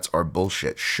stats are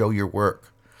bullshit. Show your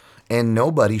work. And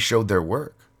nobody showed their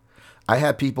work. I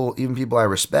had people, even people I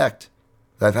respect,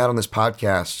 that I've had on this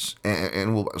podcast,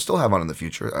 and will still have on in the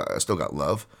future. I still got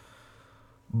love.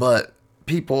 But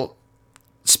people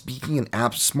speaking in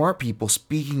smart people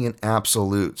speaking in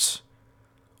absolutes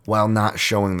while not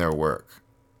showing their work.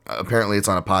 Apparently it's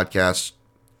on a podcast.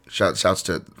 Shouts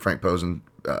to Frank Posen,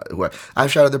 who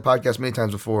I've shouted their podcast many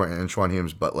times before, and Schwan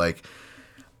Humes, but like,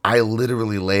 I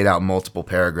literally laid out multiple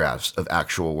paragraphs of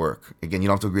actual work. Again, you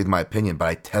don't have to agree with my opinion, but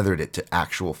I tethered it to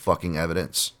actual fucking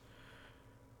evidence.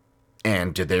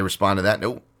 And did they respond to that?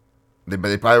 Nope. They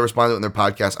probably responded in their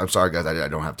podcast. I'm sorry, guys, I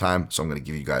don't have time, so I'm going to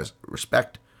give you guys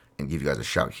respect and give you guys a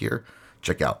shout here.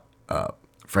 Check out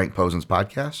Frank Posen's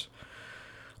podcast.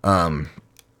 But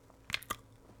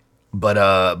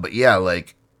yeah,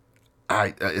 like,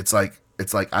 it's like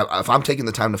if I'm taking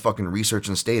the time to fucking research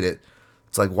and state it,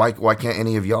 it's like, why can't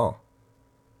any of y'all?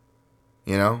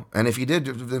 You know? And if you did,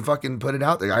 then fucking put it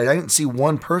out there. I didn't see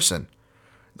one person.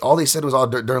 All they said was,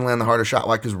 Dernland the harder shot.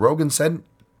 Why? Because Rogan said,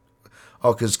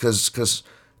 because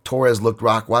Torres looked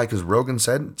rock. Why? Because Rogan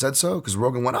said so? Because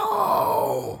Rogan went,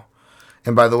 oh.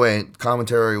 And by the way,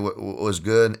 commentary was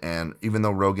good. And even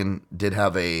though Rogan did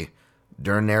have a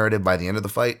Dern narrative by the end of the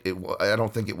fight, I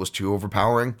don't think it was too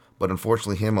overpowering. But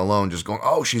unfortunately, him alone just going,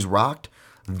 oh, she's rocked.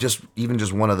 Just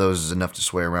one of those is enough to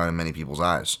sway around in many people's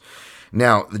eyes.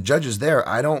 Now, the judges there,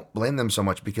 I don't blame them so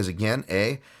much because, again,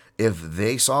 if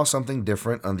they saw something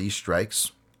different on these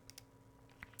strikes,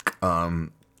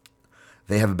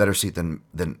 they have a better seat than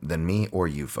me or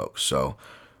you folks. So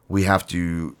we have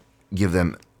to give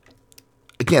them,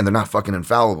 again, they're not fucking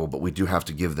infallible, but we do have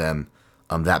to give them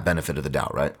that benefit of the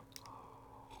doubt, right?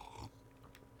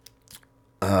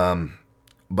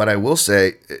 But I will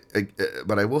say,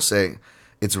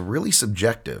 it's really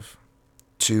subjective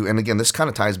to, and again, this kind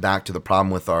of ties back to the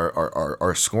problem with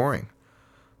our scoring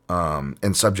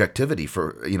and subjectivity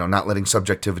for, not letting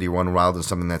subjectivity run wild in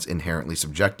something that's inherently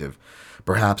subjective.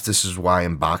 Perhaps this is why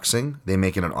in boxing, they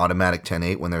make it an automatic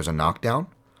 10-8 when there's a knockdown,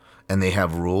 and they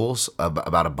have rules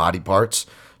about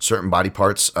certain body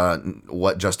parts,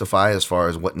 what justify as far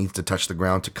as what needs to touch the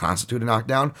ground to constitute a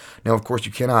knockdown. Now, of course,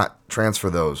 you cannot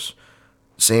transfer those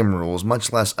same rules,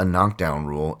 much less a knockdown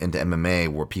rule, into MMA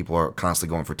where people are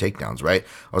constantly going for takedowns, right?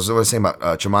 I was saying about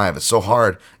Chimaev. It's so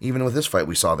hard, even with this fight,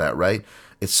 we saw that, right?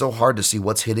 It's so hard to see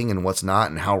what's hitting and what's not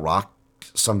and how rocked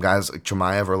some guys like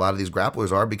Chimaev or a lot of these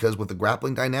grapplers are, because with the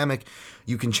grappling dynamic,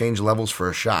 you can change levels for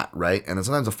a shot, right? And then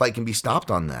sometimes a fight can be stopped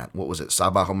on that. What was it?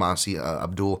 Sabah Homasi,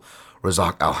 Abdul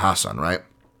Razak Al Hassan, right?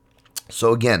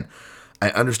 So again, I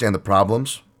understand the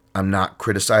problems. I'm not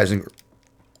criticizing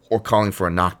or calling for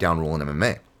a knockdown rule in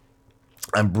MMA.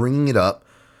 I'm bringing it up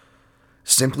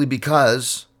simply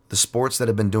because the sports that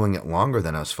have been doing it longer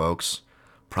than us, folks,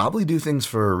 probably do things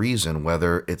for a reason,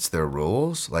 whether it's their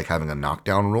rules, like having a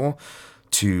knockdown rule,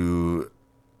 to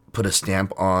put a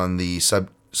stamp on the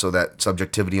so that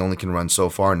subjectivity only can run so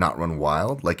far, not run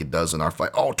wild, like it does in our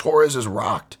fight. Oh, Torres is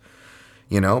rocked.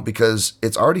 Because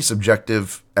it's already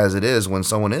subjective as it is when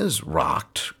someone is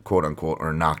rocked, quote unquote,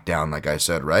 or knocked down, like I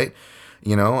said, right?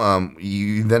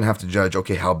 You then have to judge,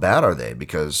 okay, how bad are they?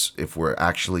 Because if we're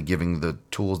actually giving the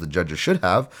tools the judges should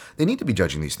have, they need to be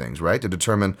judging these things, right? To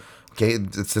determine, okay,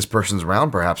 it's this person's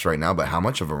round perhaps right now, but how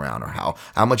much of a round, or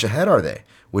how much ahead are they?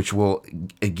 Which will,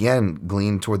 again,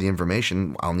 glean toward the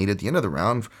information I'll need at the end of the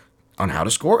round on how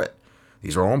to score it.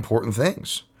 These are all important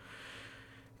things.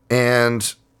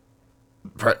 And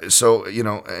so,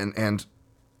 and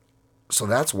so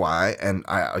that's why, and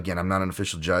I'm not an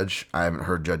official judge. I haven't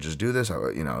heard judges do this.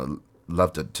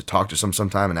 love to talk to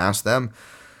sometime and ask them,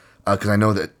 because I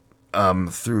know that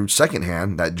through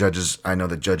secondhand that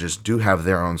judges do have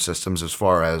their own systems as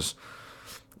far as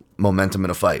momentum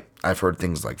in a fight. I've heard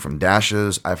things like from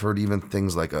dashes. I've heard even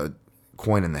things like a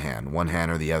coin in the hand, one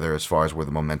hand or the other, as far as where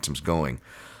the momentum's going.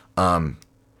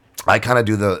 I kind of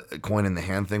do the coin in the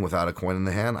hand thing without a coin in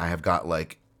the hand. I have got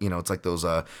like, it's like those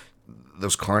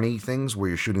carny things where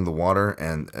you're shooting the water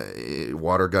and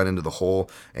water gun into the hole,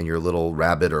 and your little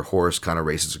rabbit or horse kind of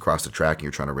races across the track, and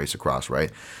you're trying to race across,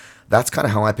 right? That's kind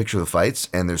of how I picture the fights.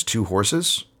 And there's two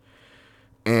horses,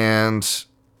 and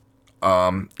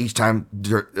each time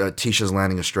Tisha's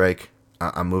landing a strike,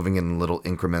 I'm moving in little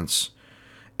increments.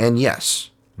 And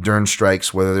yes, Dern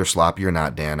strikes, whether they're sloppy or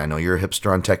not, Dan. I know you're a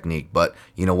hipster on technique, but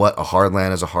you know what? A hard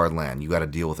land is a hard land. You got to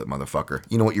deal with it, motherfucker.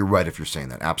 You know what? You're right if you're saying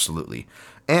that. Absolutely.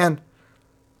 And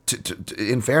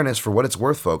in fairness, for what it's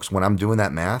worth, folks, when I'm doing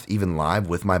that math, even live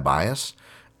with my bias,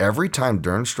 every time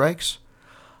Dern strikes,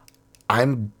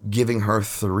 I'm giving her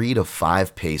 3 to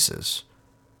 5 paces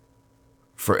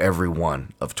for every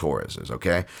one of Torres's,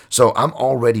 okay? So I'm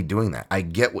already doing that. I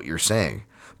get what you're saying.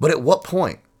 But at what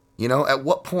point? At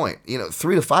what point?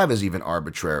 3 to 5 is even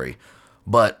arbitrary.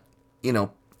 But,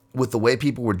 with the way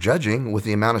people were judging, with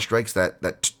the amount of strikes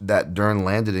that Dern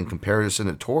landed in comparison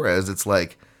to Torres, it's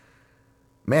like,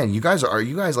 man, are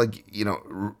you guys like,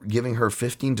 giving her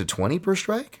 15 to 20 per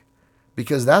strike?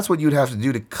 Because that's what you'd have to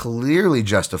do to clearly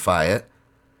justify it.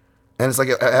 And it's like,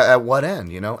 at what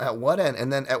end, At what end?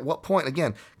 And then at what point,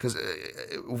 again, because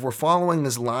if we're following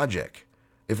this logic,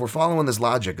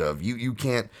 of you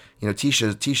can't,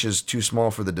 Tisha's too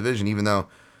small for the division, even though,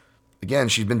 again,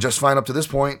 she's been just fine up to this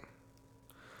point.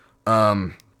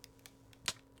 Even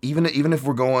if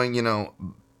we're going,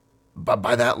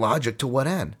 by that logic, to what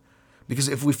end? Because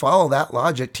if we follow that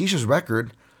logic, Tisha's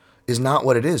record is not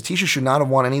what it is. Tisha should not have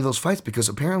won any of those fights because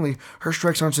apparently her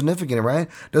strikes aren't significant, right?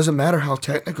 Doesn't matter how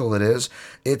technical it is.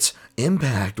 It's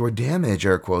impact or damage,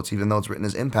 air quotes, even though it's written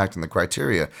as impact in the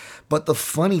criteria. But the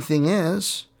funny thing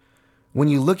is, when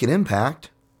you look at impact,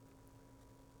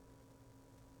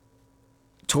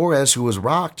 Torres, who was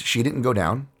rocked, she didn't go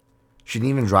down. She didn't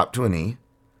even drop to a knee.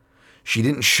 She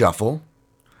didn't shuffle.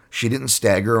 She didn't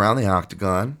stagger around the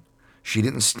octagon. She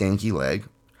didn't stanky leg.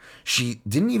 She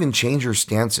didn't even change her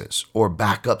stances or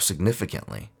back up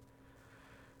significantly.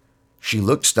 She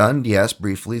looked stunned, yes,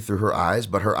 briefly through her eyes,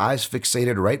 but her eyes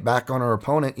fixated right back on her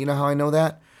opponent. You know how I know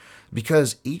that?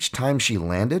 Because each time she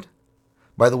landed,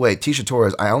 by the way, Tisha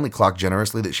Torres, I only clock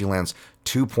generously that she lands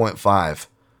 2.5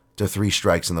 to 3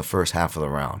 strikes in the first half of the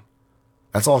round.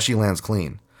 That's all she lands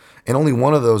clean. And only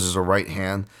one of those is a right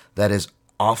hand that is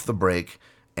off the break,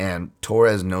 and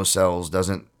Torres no sells,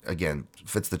 doesn't, again,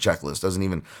 fits the checklist,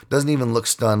 doesn't even look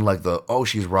stunned like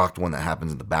she's rocked one that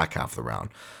happens in the back half of the round.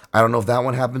 I don't know if that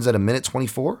one happens at a minute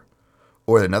 24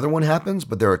 or another one happens,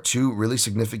 but there are 2 really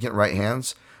significant right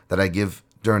hands that I give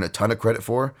Dern a ton of credit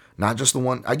for, not just the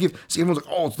one. Everyone's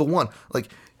like, it's the one. Like,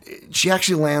 she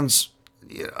actually lands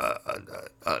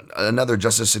another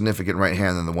just as significant right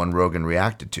hand than the one Rogan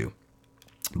reacted to.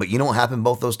 But you know what happened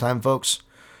both those times, folks?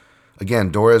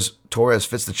 Again, Torres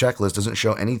fits the checklist, doesn't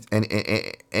show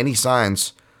any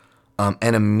signs,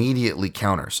 and immediately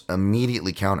counters.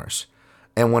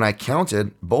 And when I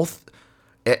counted,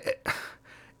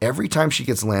 every time she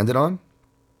gets landed on,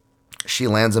 she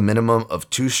lands a minimum of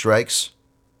 2 strikes.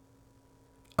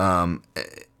 At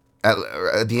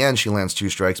the end, she lands 2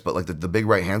 strikes, but like the big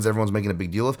right hands everyone's making a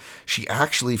big deal of, she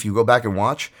actually, if you go back and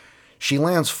watch, she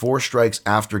lands 4 strikes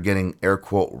after getting, air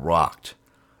quote, rocked.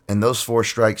 And those 4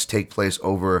 strikes take place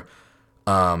over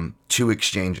 2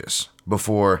 exchanges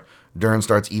before Dern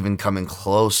starts even coming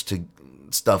close to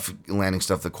landing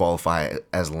stuff that qualify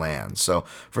as lands. So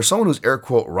for someone who's, air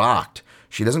quote, rocked,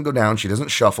 she doesn't go down, she doesn't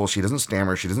shuffle, she doesn't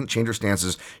stammer, she doesn't change her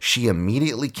stances. She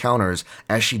immediately counters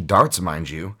as she darts, mind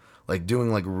you, like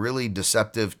doing like really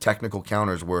deceptive technical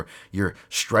counters where you're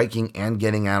striking and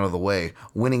getting out of the way,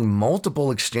 winning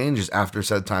multiple exchanges after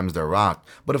said times they're rocked.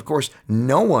 But of course,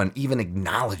 no one even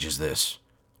acknowledges this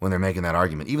when they're making that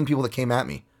argument. Even people that came at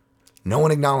me, no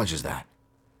one acknowledges that,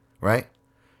 right?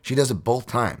 She does it both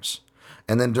times.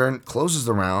 And then Dern closes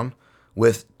the round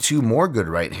with 2 more good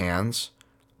right hands,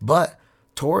 but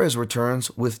Torres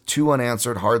returns with 2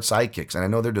 unanswered hard side kicks. And I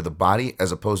know they're to the body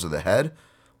as opposed to the head,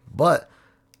 but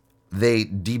they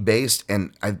debased,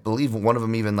 and I believe one of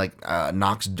them even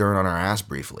knocks Dern on her ass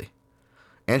briefly.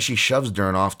 And she shoves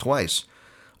Dern off twice.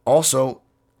 Also,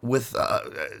 with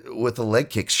the leg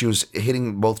kicks, she was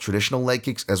hitting both traditional leg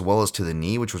kicks as well as to the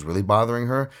knee, which was really bothering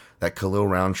her. That Khalil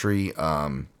Roundtree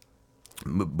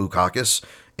Bukakis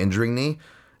injuring knee.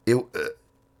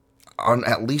 on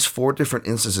at least 4 different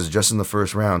instances just in the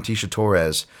first round, Tecia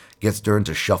Torres gets Dern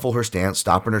to shuffle her stance,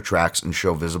 stop in her tracks, and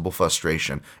show visible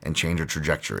frustration and change her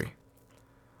trajectory.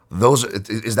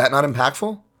 Is that not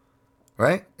impactful?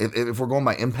 Right? If we're going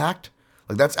by impact,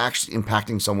 like that's actually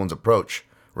impacting someone's approach,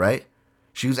 right?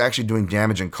 She was actually doing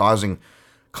damage and causing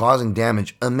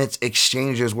damage amidst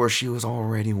exchanges where she was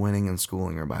already winning and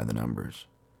schooling her by the numbers.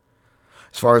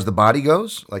 As far as the body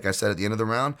goes, like I said at the end of the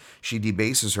round, she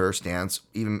debases her stance,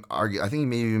 I think he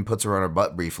maybe even puts her on her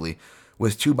butt briefly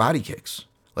with 2 body kicks,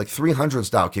 like 300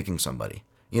 style kicking somebody.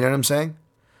 You know what I'm saying?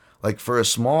 Like for a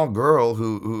small girl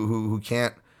who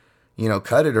can't,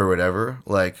 cut it or whatever,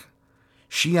 like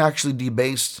she actually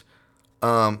debased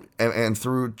and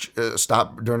threw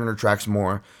stopped Dern in her tracks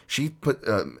more. She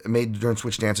made Dern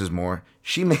switch stances more.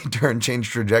 She made Dern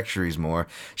change trajectories more.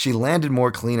 She landed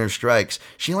more cleaner strikes.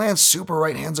 She lands super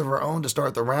right hands of her own to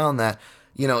start the round that,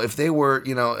 if they were,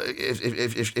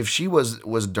 if she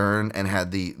was Dern and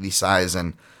had the size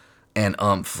and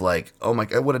like, oh my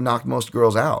God, it would have knocked most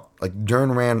girls out. Like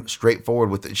Dern ran straight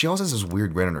forward with it. She also has this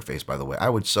weird grin on her face, by the way. I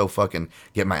would so fucking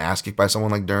get my ass kicked by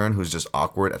someone like Dern, who's just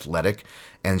awkward, athletic,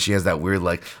 and she has that weird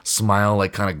like smile,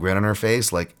 like kind of grin on her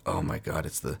face. Like, oh my God,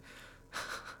 it's the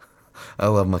I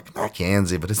love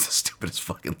Mackenzie, but it's the stupidest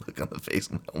fucking look on the face.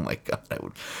 Oh my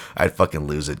God, I'd fucking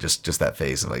lose it. Just that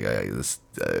face, like it's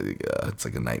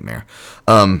like a nightmare.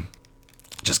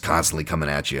 Just constantly coming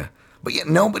at you. But yet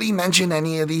nobody mentioned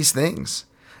any of these things.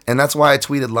 And that's why I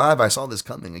tweeted live. I saw this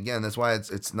coming. Again, that's why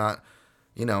it's not,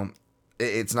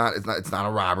 it's not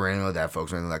a robbery or anything like that,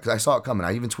 folks, or anything like that. Because I saw it coming.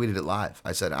 I even tweeted it live.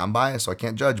 I said, I'm biased, so I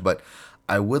can't judge. But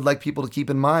I would like people to keep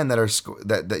in mind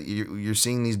that you're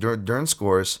seeing these Dern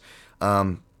scores.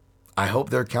 I hope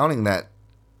they're counting that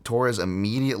Torres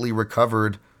immediately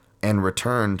recovered and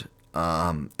returned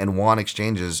and won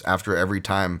exchanges after every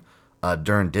time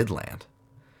Dern did land.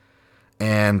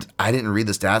 And I didn't read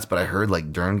the stats, but I heard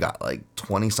like Dern got like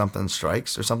 20-something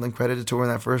strikes or something credited to her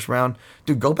in that first round.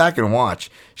 Dude, go back and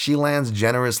watch. She lands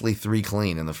generously 3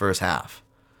 clean in the first half.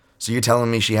 So you're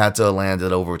telling me she had to land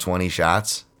at over 20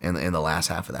 shots in the last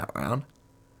half of that round?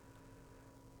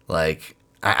 Like,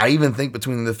 I even think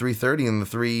between the 3:30 and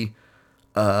the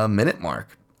 3-minute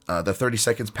mark, the 30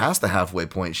 seconds past the halfway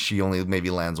point, she only maybe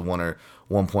lands 1 or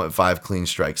 1.5 clean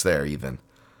strikes there even.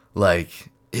 Like,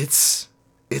 it's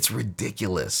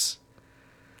ridiculous.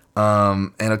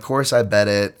 And of course I bet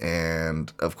it,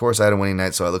 and of course I had a winning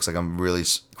night, so it looks like I'm really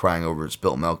crying over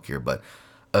spilt milk here. But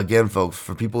again, folks,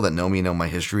 for people that know me, know my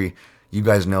history, you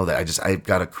guys know that I've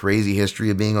got a crazy history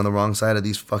of being on the wrong side of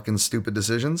these fucking stupid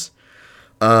decisions.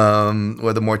 With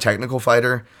a more technical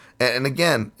fighter. And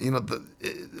again,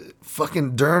 the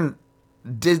fucking Dern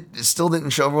still didn't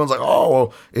show. Everyone's like, oh,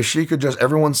 well, if she could just,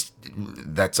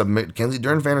 that's a Mackenzie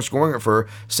Dern fan is scoring it for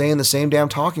saying the same damn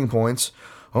talking points.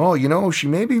 Oh,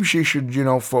 maybe she should,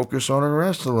 focus on her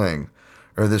wrestling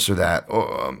or this or that.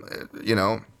 Or,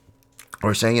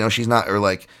 or saying, she's not, or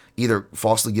like either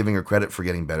falsely giving her credit for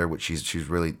getting better, which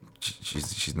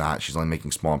she's not. She's only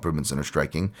making small improvements in her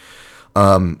striking.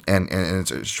 And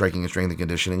it's striking and strength and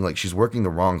conditioning. Like she's working the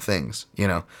wrong things,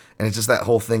 and it's just that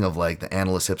whole thing of like the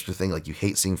analyst hipster thing. Like you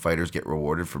hate seeing fighters get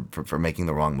rewarded for making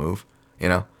the wrong move,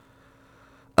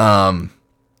 and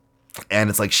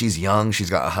it's like she's young, she's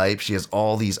got hype, she has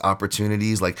all these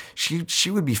opportunities. Like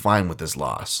she would be fine with this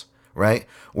loss, right?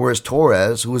 Whereas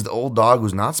Torres, who is the old dog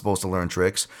who's not supposed to learn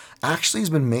tricks, actually has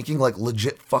been making like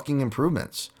legit fucking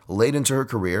improvements late into her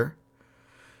career.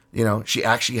 She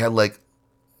actually had like,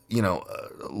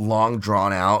 long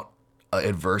drawn out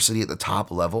adversity at the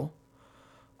top level.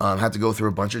 Had to go through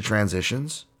a bunch of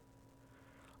transitions.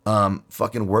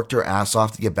 Fucking worked her ass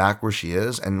off to get back where she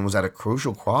is, and was at a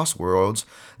crucial crossroads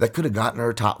that could have gotten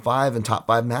her top 5 and top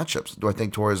 5 matchups. Do I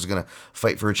think Torres is going to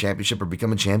fight for a championship or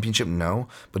become a championship? No.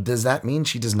 But does that mean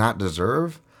she does not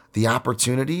deserve the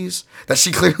opportunities that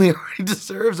she clearly already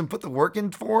deserves and put the work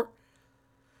in for?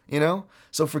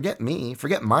 So forget me,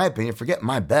 forget my opinion, forget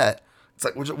my bet. It's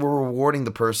like we're rewarding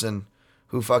the person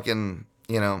who fucking,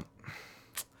 I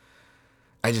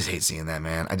just hate seeing that,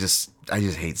 man. I just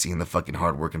hate seeing the fucking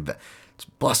hardworking vet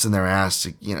just busting their ass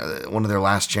to, one of their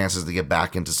last chances to get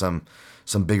back into some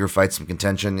bigger fights, some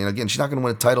contention. Again, she's not going to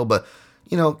win a title, but,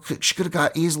 she could have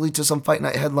got easily to some fight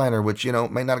night headliner, which,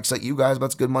 might not excite you guys, but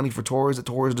it's good money for Torres that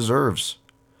Torres deserves.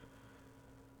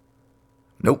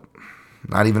 Nope.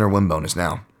 Not even her win bonus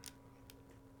now.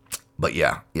 But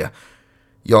yeah.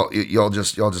 Y'all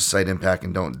just cite impact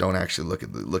and don't actually look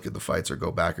at the fights or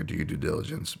go back or do your due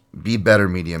diligence. Be better,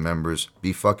 media members.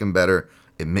 Be fucking better.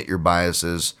 Admit your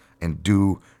biases and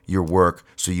do your work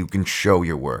so you can show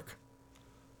your work.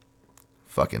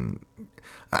 Fucking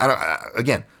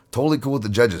Again, totally cool with the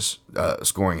judges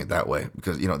scoring it that way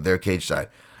because, their cage side.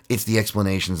 It's the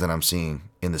explanations that I'm seeing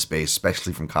in the space,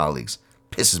 especially from colleagues.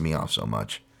 Pisses me off so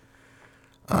much.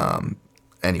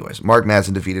 Anyways, Mark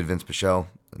Madsen defeated Vince Pichel.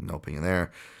 No opinion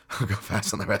there. I'll go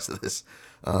fast on the rest of this.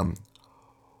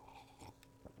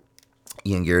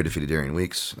 Ian Garrett defeated Darian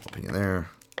Weeks. No opinion there.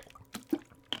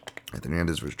 Anthony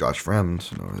Hernandez versus Josh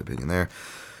Fremd. No opinion there.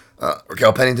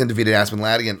 Raquel Pennington defeated Aspen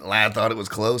Ladd again. Ladd thought it was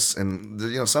close,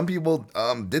 and some people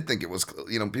did think it was.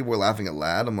 People were laughing at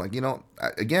Ladd. I'm like,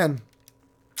 again,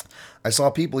 I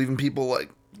saw even people like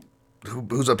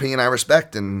whose opinion I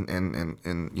respect, and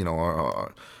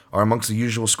are amongst the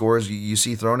usual scores you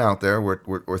see thrown out there.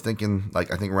 We're thinking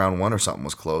like I think round 1 or something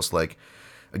was close. Like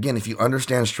again, if you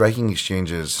understand striking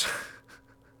exchanges.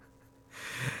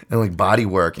 And like body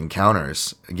work and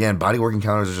counters. Again, body work and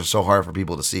counters are just so hard for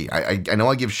people to see. I know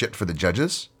I give shit for the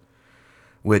judges,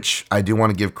 which I do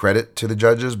want to give credit to the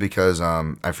judges because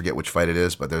I forget which fight it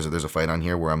is, but there's a fight on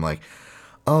here where I'm like,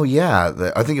 oh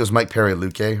yeah, I think it was Mike Perry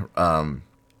Luque.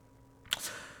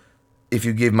 If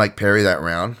you give Mike Perry that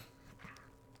round,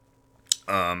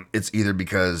 it's either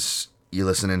because you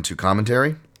listen into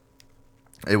commentary.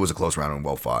 It was a close round and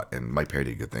well fought, and Mike Perry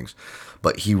did good things.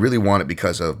 But he really won it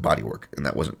because of body work, and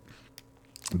that wasn't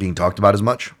being talked about as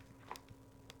much.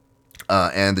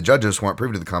 And the judges weren't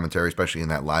privy to the commentary, especially in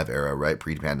that live era, right?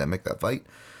 Pre-pandemic, that fight.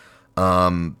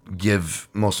 Give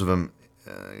most of them,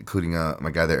 including my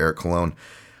guy there, Eric Colon,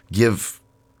 give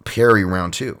Perry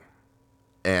round 2.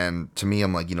 And to me,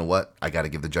 I'm like, you know what? I got to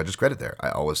give the judges credit there. I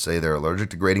always say they're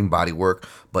allergic to grading body work,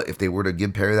 but if they were to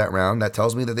give Perry that round, that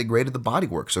tells me that they graded the body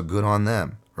work. So good on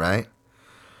them, right?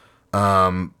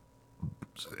 So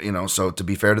to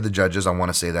be fair to the judges, I want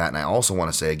to say that. And I also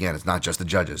want to say, again, it's not just the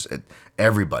judges.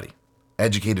 Everybody,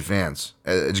 educated fans,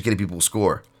 educated people who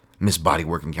score, miss body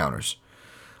work encounters.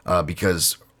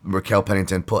 Because Raquel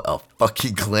Pennington put a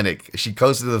fucking clinic. She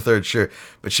coasted to the third, sure,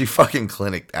 but she fucking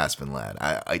clinicked Aspen Ladd.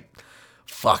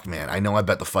 Fuck, man. I know I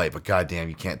bet the fight, but goddamn,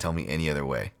 you can't tell me any other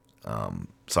way.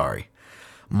 Sorry.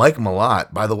 Mike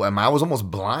Malott, by the way, I was almost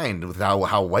blind with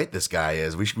how white this guy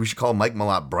is. We should call Mike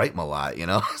Malott Bright Malott,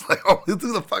 It's like, oh, who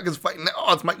the fuck is fighting?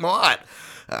 Oh, it's Mike Malott.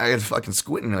 I got fucking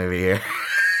squinting over here.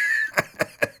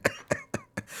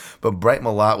 But Bright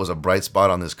Malott was a bright spot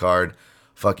on this card.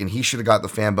 Fucking, he should have got the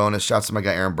fan bonus. Shouts to my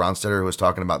guy Aaron Bronstetter, who was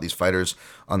talking about these fighters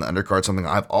on the undercard, something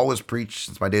I've always preached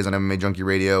since my days on MMA Junkie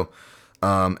Radio.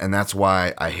 And that's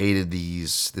why I hated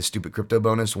this stupid crypto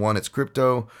bonus. 1, it's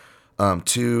crypto.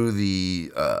 2,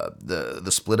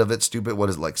 the split of it, stupid. What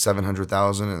is it, like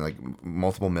 700,000 and like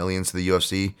multiple millions to the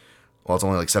UFC? Well, it's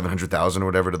only like 700,000 or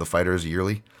whatever to the fighters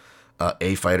yearly.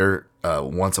 A fighter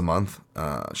once a month.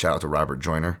 Shout out to Robert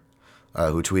Joyner,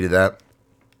 who tweeted that.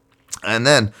 And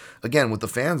then again with the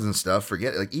fans and stuff,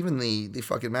 forget like even the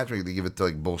fucking matchmaking, they give it to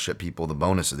like bullshit people, the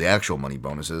bonuses, the actual money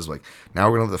bonuses. Like now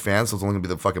we're gonna let the fans, so it's only gonna be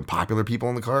the fucking popular people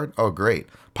on the card. Oh great,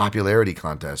 popularity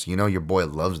contest. Your boy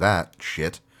loves that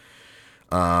shit.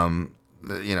 Don't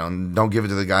give it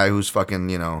to the guy who's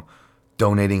fucking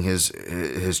donating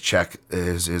his check,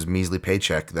 his measly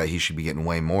paycheck that he should be getting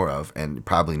way more of and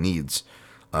probably needs.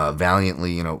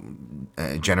 Valiantly,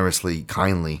 generously,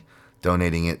 kindly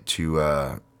donating it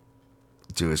to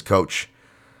his coach.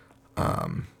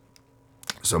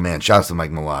 So man, shouts to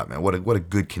Mike Malott, man. What a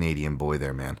good Canadian boy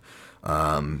there, man.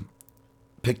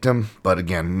 Picked him, but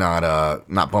again, not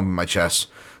bumping my chest.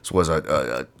 This was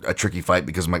a tricky fight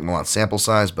because of Mike Malott's sample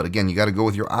size, but again, you got to go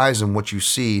with your eyes and what you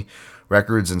see.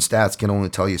 Records and stats can only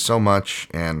tell you so much,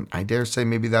 and I dare say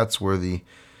maybe that's where I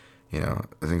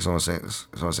think someone's saying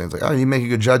it's like, oh, you make a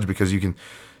good judge because you can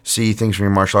see things from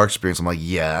your martial arts experience. I'm like,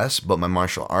 yes, but my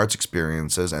martial arts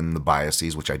experiences and the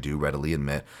biases, which I do readily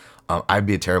admit, I'd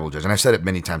be a terrible judge. And I've said it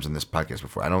many times in this podcast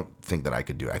before. I don't think that I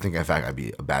could do it. I think, in fact, I'd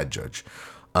be a bad judge.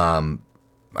 I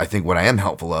think what I am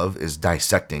helpful of is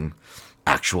dissecting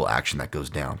actual action that goes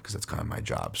down because that's kind of my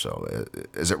job. So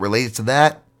as it relates to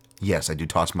that, yes, I do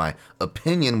toss my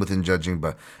opinion within judging,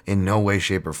 but in no way,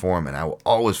 shape, or form. And I will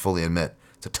always fully admit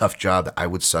it's a tough job that I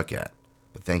would suck at.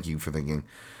 But thank you for thinking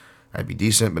I'd be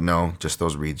decent, but no, just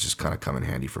those reads just kind of come in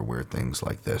handy for weird things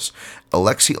like this.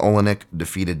 Alexei Olenek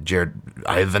defeated Jared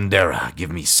Ivandera.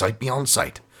 Give me sight beyond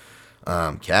sight.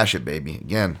 Cash it, baby.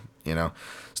 Again,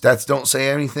 stats don't say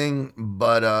anything,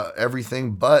 but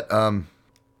everything, but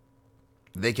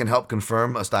they can help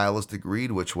confirm a stylistic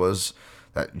read, which was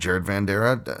that Jared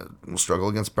Vandera will struggle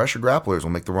against pressure grapplers, will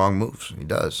make the wrong moves. He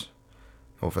does.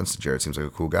 No offense to Jared, seems like a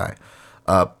cool guy.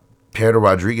 Pedro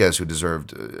Rodriguez, who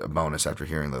deserved a bonus after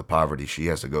hearing the poverty she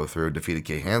has to go through, defeated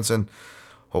Kay Hansen.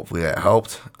 Hopefully that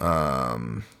helped.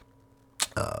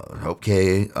 Hope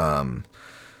Kay,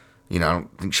 I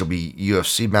don't think she'll be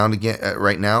UFC bound again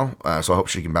right now. So I hope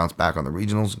she can bounce back on the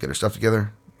regionals and get her stuff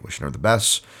together. Wishing her the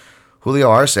best. Julio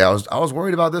Arce, I was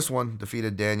worried about this one.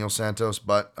 Defeated Daniel Santos,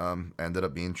 but ended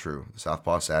up being true. The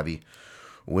Southpaw Savvy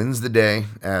wins the day,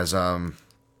 as that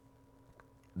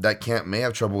camp may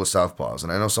have trouble with Southpaws.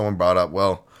 And I know someone brought up,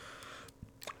 well,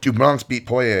 two Bronx beat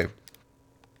Poirier,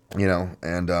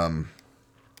 and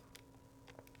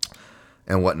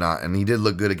whatnot. And he did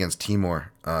look good against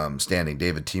Timur,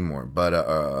 David Timur.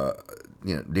 But,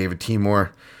 David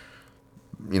Timur,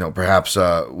 perhaps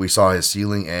we saw his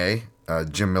ceiling,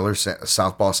 Jim Miller,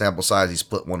 southpaw sample size, he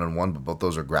split 1-1, but both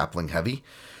those are grappling heavy.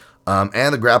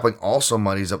 And the grappling also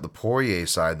muddies up the Poirier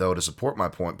side, though. To support my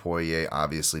point, Poirier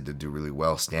obviously did do really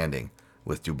well standing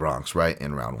with Du Bronx, right,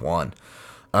 in round 1.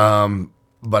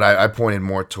 But I pointed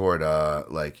more toward,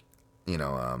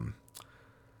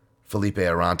 Felipe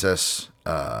Arantes.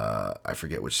 I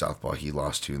forget which southpaw he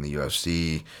lost to in the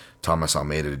UFC. Thomas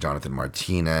Almeida to Jonathan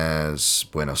Martinez.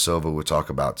 Bueno Silva, we'll talk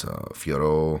about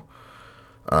Fioro.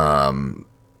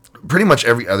 Pretty much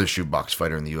every other shootbox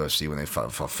fighter in the UFC when they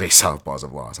face southpaws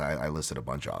have lost. I listed a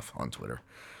bunch off on Twitter.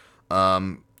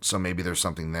 So maybe there's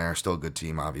something there. Still a good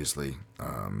team, obviously.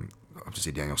 Hope to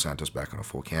see Daniel Santos back on a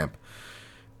full camp.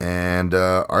 And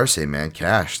Arce, man,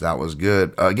 cash. That was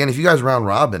good. Again, if you guys round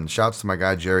robin, shouts to my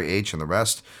guy Jerry H and the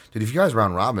rest. Dude, if you guys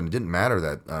round robin, it didn't matter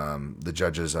that the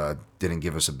judges didn't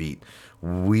give us a beat.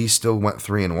 We still went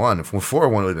 3-1. If we're 4-1,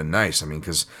 it would have been nice. I mean,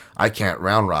 because I can't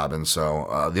round robin,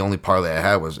 so the only parlay I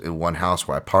had was in one house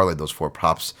where I parlayed those 4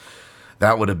 props.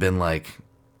 That would have been like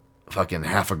fucking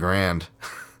 $1,000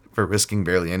 for risking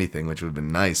barely anything, which would have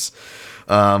been nice.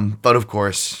 But of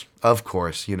course,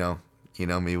 you know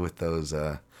me with those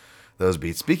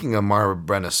beats. Speaking of Mara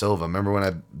Brenda Silva, remember when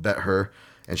I bet her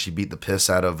and she beat the piss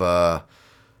out of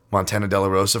Montana De La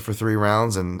Rosa for 3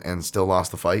 rounds and still lost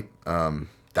the fight?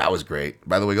 That was great.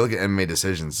 By the way, go look at MMA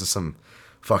decisions. There's some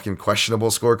fucking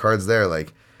questionable scorecards there.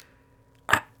 Like,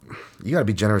 you gotta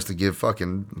be generous to give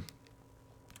you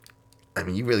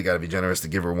really gotta be generous to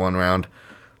give her 1 round.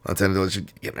 Montana De La Rosa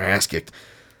getting her ass kicked.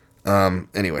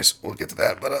 Anyways, we'll get to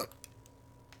that. But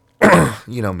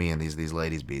you know me and these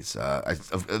ladies beats.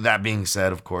 That being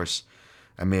said, of course,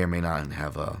 I may or may not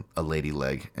have a lady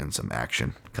leg and some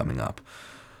action coming up.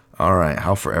 All right,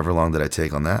 how forever long did I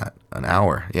take on that? An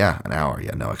hour. Yeah, an hour.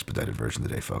 Yeah, no expedited version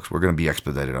today, folks. We're going to be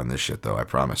expedited on this shit, though, I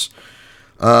promise.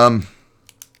 All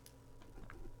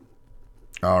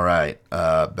right,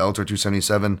 Bellator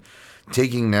 277,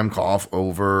 taking Nemkov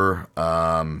over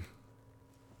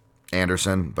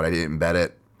Anderson, but I didn't bet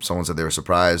it. Someone said they were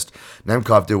surprised.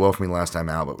 Nemkov did well for me last time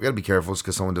out, but we got to be careful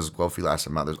because someone does well for you last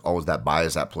time out. There's always that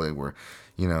bias at play where,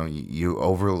 you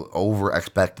over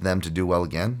expect them to do well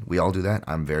again. We all do that.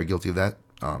 I'm very guilty of that.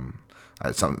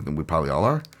 It's something we probably all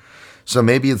are. So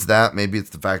maybe it's that. Maybe it's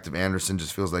the fact that Anderson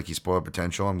just feels like he's spoiled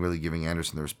potential. I'm really giving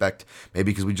Anderson the respect.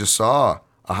 Maybe because we just saw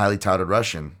a highly touted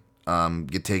Russian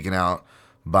get taken out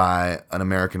by an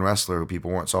American wrestler who people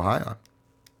weren't so high on.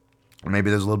 Or maybe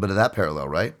there's a little bit of that parallel,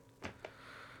 right?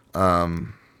 Yeah,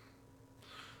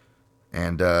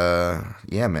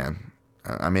 man.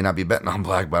 I may not be betting on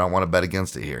black, but I don't want to bet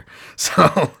against it here.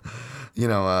 So,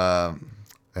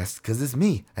 that's because it's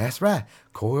me. That's right.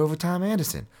 Corey Overtime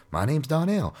Anderson. My name's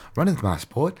Donnell. Running my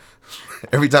sport.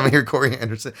 Every time I hear Corey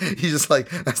Anderson, he's just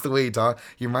like, that's the way he talks.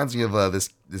 He reminds me of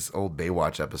this old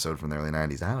Baywatch episode from the early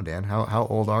 90s. How, Dan? How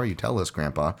old are you? Tell us,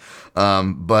 Grandpa.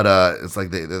 But it's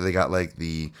like they got like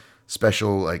the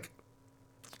special,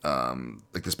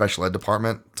 the special ed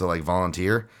department to like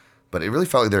volunteer. But it really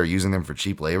felt like they were using them for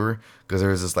cheap labor because there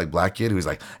was this like black kid who was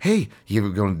like, hey, he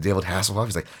would go to David Hasselhoff.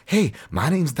 He's like, hey, my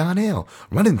name's Donnell.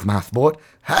 Running my sport.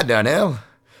 Hi, Donnell.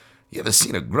 You ever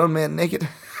seen a grown man naked?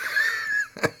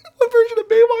 What version of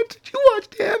Baywatch did you watch,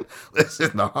 Dan?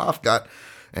 Listen, the Hoff got...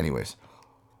 Anyways.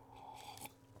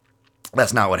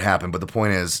 That's not what happened, but the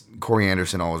point is, Corey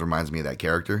Anderson always reminds me of that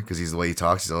character, because he's the way he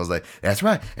talks. He's always like, that's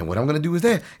right, and what I'm going to do is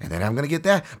that, and then I'm going to get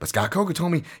that. But Scott Coker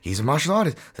told me he's a martial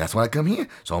artist. That's why I come here.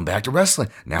 So I'm back to wrestling.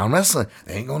 Now I'm wrestling.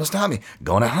 They ain't going to stop me.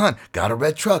 Going to hunt. Got a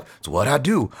red truck. It's what I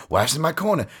do. Wife's in my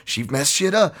corner. She messed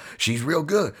shit up. She's real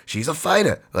good. She's a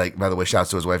fighter. Like, by the way,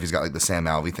 shouts to his wife. He's got, like, the Sam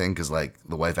Alvey thing, because, like,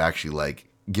 the wife actually, like,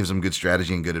 gives him good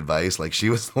strategy and good advice. Like, she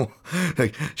was the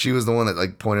one that,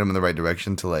 like, pointed him in the right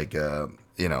direction to, like,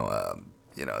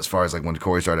 as far as like when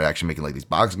Corey started actually making like these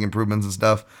boxing improvements and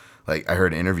stuff, like I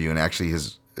heard an interview and actually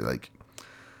his like,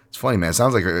 it's funny, man. It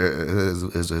sounds like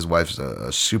his wife's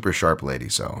a super sharp lady.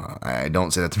 So I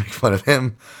don't say that to make fun of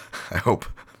him. I hope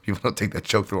people don't take that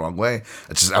joke the wrong way.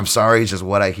 I'm sorry. It's just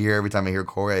what I hear every time I hear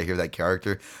Corey. I hear that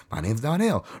character. My name's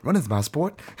Donnell. Running's my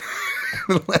sport.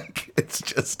 Like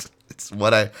it's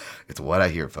it's what I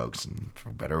hear, folks. And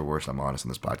for better or worse, I'm honest on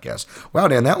this podcast. Wow,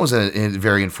 Dan, that was a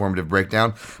very informative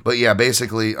breakdown. But yeah,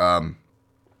 basically,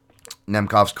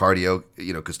 Nemkov's cardio,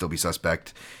 could still be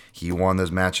suspect. He won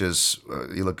those matches.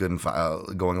 He looked good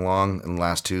going along in the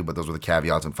last two, but those were the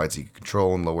caveats in fights he could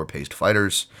control and lower-paced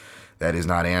fighters. That is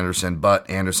not Anderson, but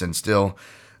Anderson still,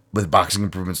 with boxing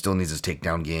improvement, still needs his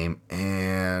takedown game.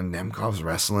 And Nemkov's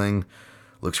wrestling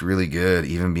looks really good,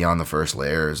 even beyond the first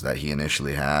layers that he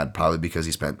initially had, probably because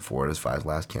he spent 4 of his 5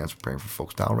 last camps preparing for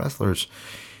folk-style wrestlers.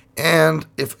 And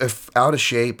if out of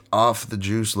shape, off the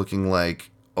juice, looking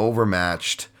like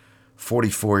overmatched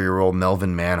 44-year-old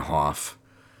Melvin Manhoff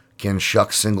can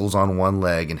shuck singles on one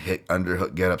leg and hit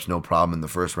underhook get-ups no problem in the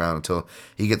first round until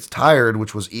he gets tired,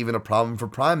 which was even a problem for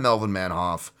prime Melvin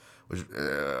Manhoff, which,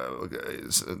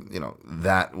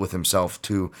 that with himself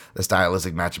too, the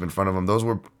stylistic matchup in front of him, those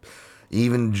were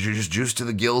even just juice to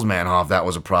the gills Manhoff, that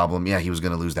was a problem. Yeah, he was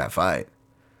going to lose that fight.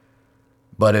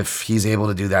 But if he's able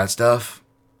to do that stuff,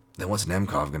 then what's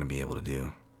Nemkov going to be able to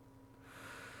do?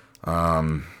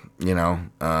 And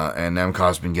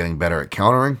Nemkov's been getting better at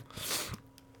countering.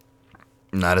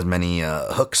 Not as many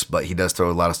hooks, but he does throw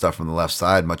a lot of stuff from the left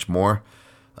side, much more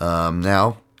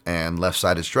now. And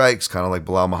left-sided strikes, kind of like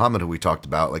Bilal Muhammad, who we talked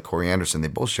about, like Corey Anderson, they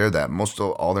both share that. Most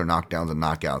of all their knockdowns and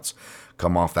knockouts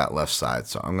come off that left side.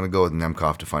 So I'm going to go with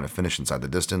Nemkov to find a finish inside the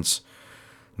distance.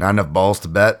 Not enough balls to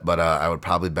bet, but I would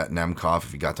probably bet Nemkov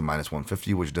if he got to minus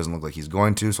 150, which doesn't look like he's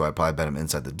going to. So I'd probably bet him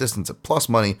inside the distance at plus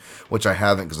money, which I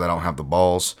haven't because I don't have the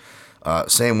balls.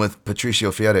 Same with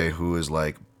Patricio Fiere, who is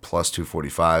like plus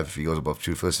 245. If he goes above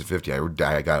 250,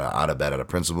 I got an auto bet at a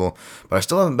principal. But I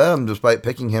still haven't bet him despite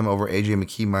picking him over AJ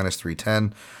McKee minus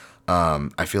 310.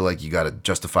 I feel like you got to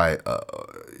justify,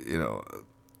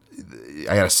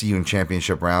 I got to see you in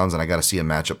championship rounds, and I got to see a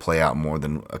matchup play out more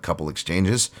than a couple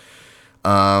exchanges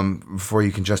before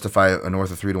you can justify a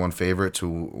north of 3-1 favorite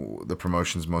to the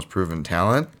promotion's most proven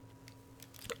talent,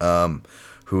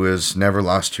 who has never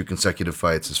lost 2 consecutive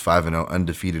fights, is 5-0,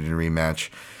 undefeated in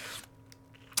rematch,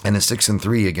 and is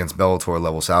 6-3 against Bellator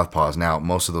level southpaws. Now,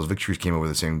 most of those victories came over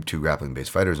the same 2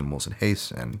 grappling-based fighters in Wilson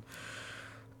Hayes and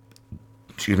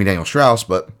Daniel Strauss,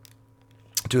 but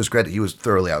to his credit, he was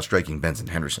thoroughly outstriking Benson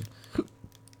Henderson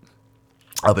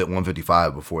up at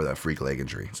 155 before that freak leg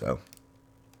injury. So,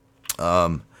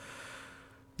 I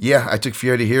took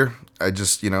Fieri here. I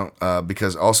just,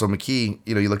 because also McKee,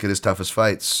 you look at his toughest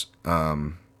fights,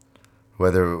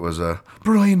 whether it was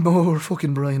Brian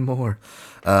Moore,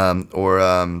 or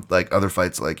like other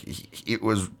fights, like it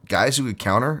was guys who could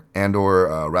counter and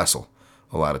or wrestle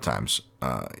a lot of times.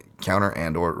 Counter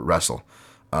and or wrestle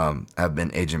have been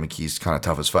AJ McKee's kind of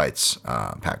toughest fights.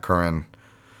 Pat Curran,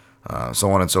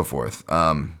 so on and so forth.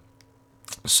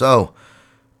 So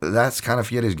that's kind of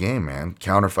Fiere's game, man.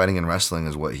 Counter fighting and wrestling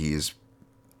is what he's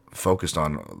focused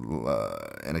on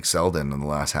and excelled in the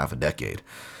last half a decade.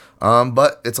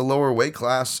 But it's a lower weight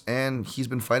class, and he's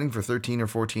been fighting for 13 or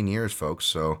 14 years, folks.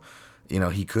 So,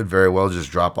 he could very well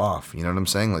just drop off. You know what I'm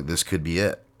saying? Like, this could be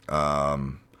it.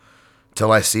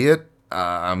 Till I see it,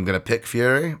 I'm going to pick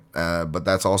Fieri, but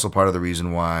that's also part of the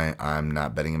reason why I'm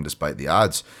not betting him despite the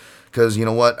odds. Because you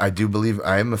know what? I do believe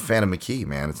I am a fan of McKee,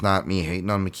 man. It's not me hating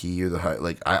on McKee or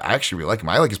I actually really like him.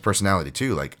 I like his personality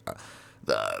too. Like,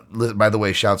 by the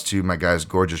way, shouts to my guys,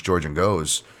 Gorgeous George and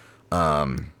Goes.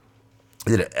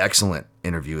 Did an excellent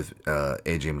interview with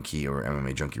AJ McKee over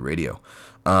MMA Junkie Radio.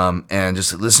 And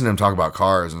just listen to him talk about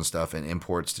cars and stuff and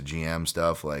imports to GM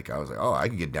stuff. Like, I was like, oh, I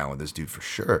could get down with this dude for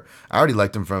sure. I already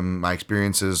liked him from my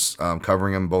experiences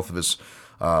covering him, both of his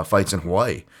fights in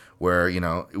Hawaii, where,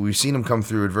 we've seen him come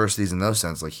through adversities in those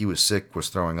sense. Like, he was sick, was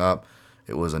throwing up.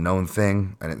 It was a known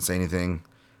thing. I didn't say anything,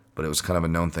 but it was kind of a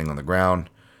known thing on the ground.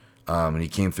 And he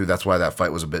came through. That's why that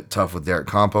fight was a bit tough with Derek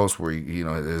Campos, where,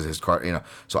 his car,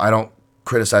 so I don't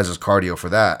criticize his cardio for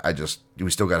that. We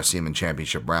still got to see him in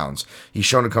championship rounds. He's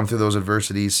shown to come through those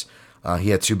adversities. He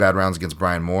had 2 bad rounds against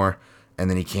Brian Moore, and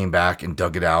then he came back and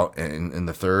dug it out in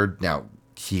the third. Now,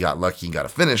 he got lucky and got a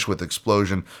finish with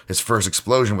explosion, his first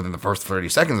explosion within the first 30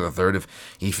 seconds of the third. If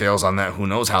he fails on that, who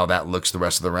knows how that looks the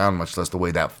rest of the round, much less the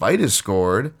way that fight is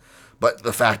scored. But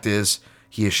the fact is,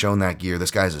 he has shown that gear.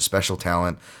 This guy is a special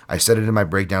talent. I said it in my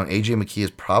breakdown. AJ McKee is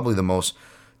probably the most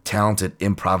talented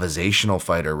improvisational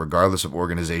fighter, regardless of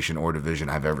organization or division,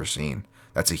 I've ever seen.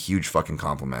 That's a huge fucking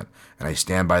compliment, and I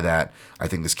stand by that. I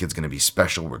think this kid's going to be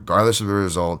special regardless of the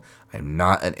result. I'm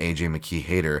not an AJ McKee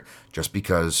hater just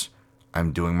because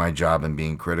I'm doing my job and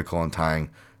being critical and tying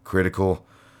critical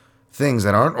things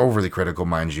that aren't overly critical,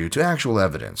 mind you, to actual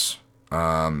evidence,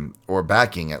 or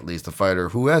backing at least a fighter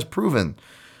who has proven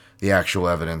the actual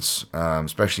evidence,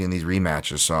 especially in these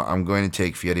rematches. So I'm going to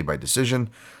take Fieri by decision.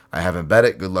 I haven't bet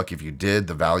it. Good luck if you did.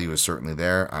 The value is certainly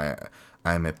there.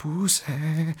 I'm a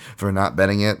pussy for not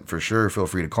betting it, for sure. Feel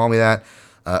free to call me that,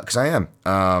 because I am.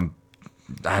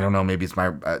 I don't know. Maybe it's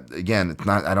my again. It's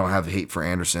not. I don't have hate for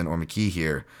Anderson or McKee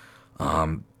here.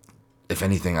 If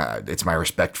anything, it's my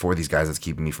respect for these guys that's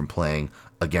keeping me from playing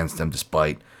against them,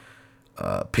 despite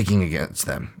picking against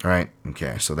them. All right.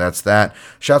 Okay. So that's that.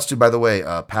 Shouts to, by the way,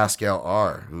 Pascal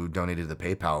R, who donated the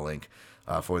PayPal link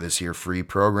for this here free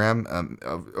program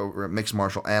over at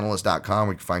mixedmartialanalyst.com.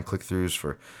 We can find click-throughs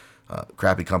for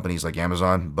crappy companies like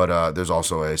Amazon, but there's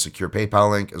also a secure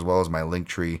PayPal link, as well as my link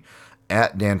tree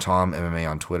at DanTom MMA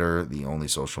on Twitter, the only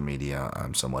social media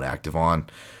I'm somewhat active on.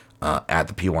 At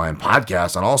the PYN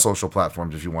Podcast on all social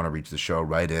platforms. If you want to reach the show,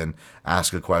 write in,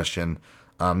 ask a question.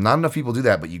 Not enough people do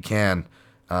that, but you can.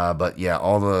 But yeah,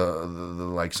 all the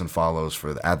likes and follows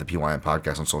for at the PYN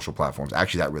Podcast on social platforms.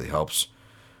 Actually, that really helps.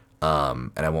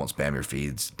 And I won't spam your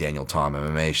feeds. Daniel Tom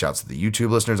MMA. Shouts to the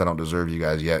YouTube listeners. I don't deserve you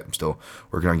guys yet. I'm still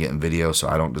working on getting video, so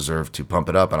I don't deserve to pump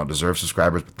it up. I don't deserve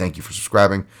subscribers, but thank you for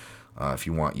subscribing. If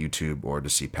you want YouTube or to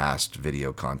see past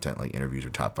video content like interviews or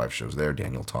top 5 shows there,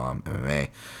 Daniel Tom MMA.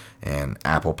 And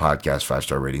Apple Podcast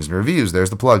 5-star ratings and reviews. There's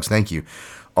the plugs. Thank you.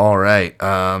 All right.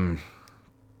 Now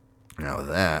with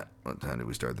that, what time did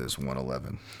we start this?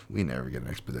 1:11. We never get an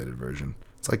expedited version.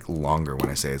 It's like longer when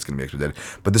I say it's going to be expedited.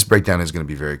 But this breakdown is going to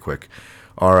be very quick.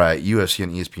 All right. UFC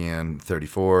and ESPN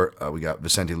 34. We got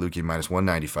Vicente Luque minus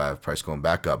 195. Price going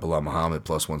back up. Bilal Muhammad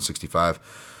plus 165.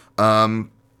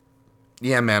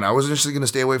 Yeah, man, I was initially going to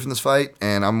stay away from this fight,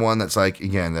 and I'm one that's like,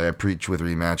 again, that I preach with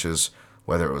rematches,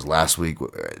 whether it was last week,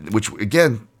 which,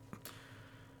 again,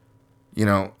 you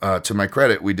know, to my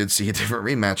credit, we did see a different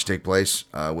rematch take place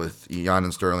with Jan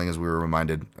and Sterling, as we were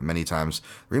reminded many times.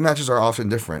 Rematches are often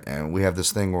different, and we have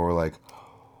this thing where we're like,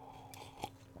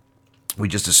 we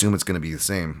just assume it's going to be the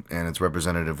same, and it's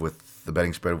representative with the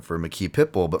betting spread for McKee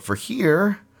Pitbull. But for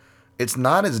here, it's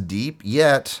not as deep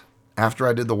yet. After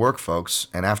I did the work, folks,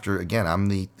 and after, again, I'm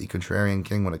the contrarian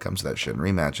king when it comes to that shit in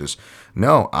rematches.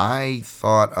 No, I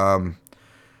thought,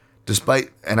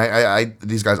 despite, and I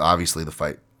these guys, obviously the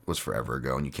fight was forever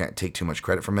ago, and you can't take too much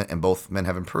credit from it, and both men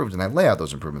have improved, and I lay out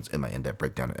those improvements in my in-depth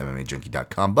breakdown at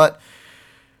MMAJunkie.com, but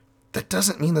that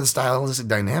doesn't mean that the stylistic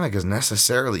dynamic has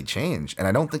necessarily changed, and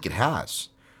I don't think it has.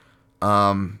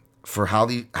 For how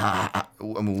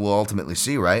we'll ultimately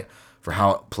see, right, for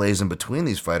how it plays in between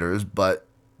these fighters, but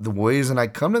the reason I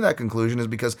come to that conclusion is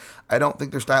because I don't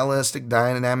think their stylistic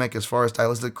dynamic as far as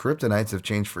stylistic kryptonites have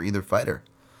changed for either fighter.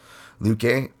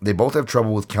 Luque, they both have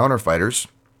trouble with counter fighters,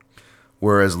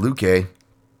 whereas Luque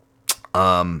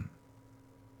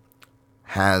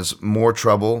has more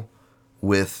trouble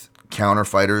with counter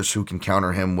fighters who can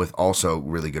counter him with also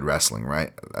really good wrestling,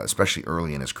 right? Especially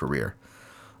early in his career.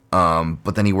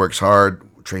 But then he works hard,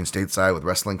 trains stateside with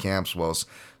wrestling camps, as well as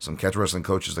some catch wrestling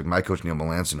coaches like my coach Neil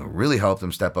Melanson, who really helped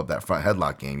him step up that front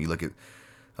headlock game. You look at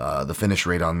the finish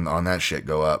rate on that shit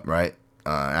go up, right?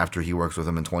 After he works with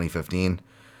him in 2015,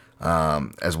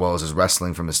 as well as his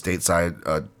wrestling from his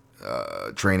stateside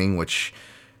training, which,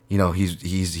 you know,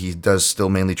 he does still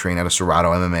mainly train out of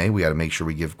Serato MMA. We got to make sure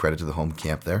we give credit to the home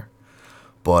camp there.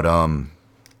 But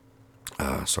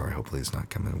sorry, hopefully it's not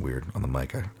coming weird on the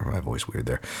mic. My voice weird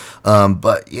there.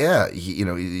 But yeah,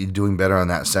 he's doing better on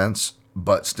that sense.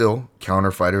 But still,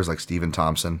 counter fighters like Stephen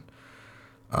Thompson,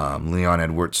 Leon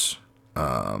Edwards,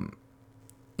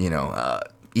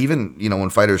 even when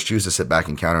fighters choose to sit back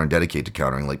and counter and dedicate to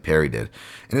countering like Perry did.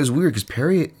 And it was weird because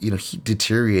Perry, he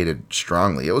deteriorated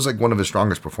strongly. It was like one of his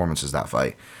strongest performances, that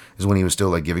fight, is when he was still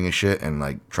like giving a shit and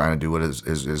like trying to do what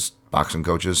his boxing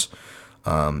coaches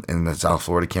in the South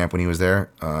Florida camp when he was there.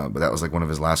 But that was like one of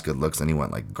his last good looks. Then he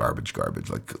went like garbage,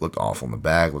 like looked awful in the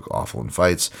bag, looked awful in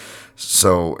fights.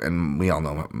 So, and we all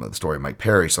know the story of Mike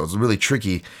Perry. So it's really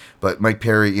tricky. But Mike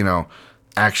Perry,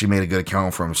 actually made a good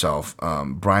account for himself.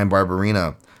 Brian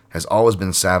Barberina has always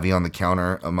been savvy on the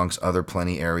counter amongst other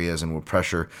plenty areas and will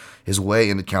pressure his way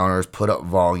into counters, put up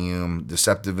volume,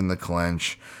 deceptive in the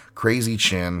clinch, crazy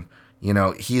chin.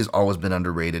 He has always been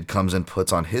underrated, comes in,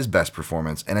 puts on his best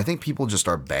performance, and I think people just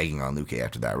start bagging on Luque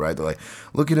after that, right? They're like,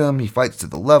 look at him, he fights to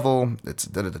the level, it's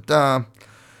da-da-da-da,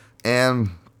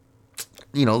 and,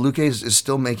 Luque is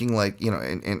still making, like,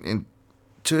 and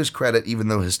to his credit, even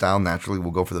though his style naturally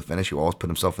will go for the finish, he will always put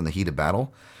himself in the heat of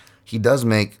battle, he does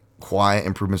make quiet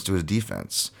improvements to his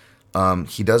defense.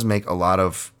 He does make a lot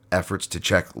of efforts to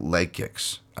check leg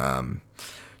kicks.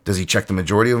 Does he check the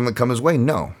majority of them that come his way?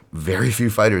 No. Very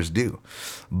few fighters do.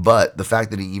 But the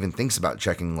fact that he even thinks about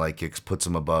checking leg kicks puts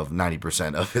him above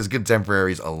 90% of his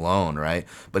contemporaries alone, right?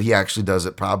 But he actually does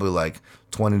it probably like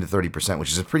 20 to 30%,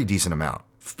 which is a pretty decent amount,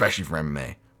 especially for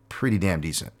MMA. Pretty damn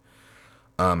decent.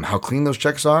 How clean those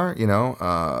checks are,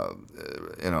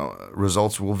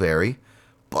 results will vary,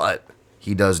 but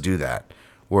he does do that.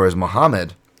 Whereas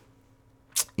Muhammad,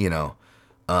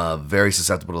 very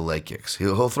susceptible to leg kicks.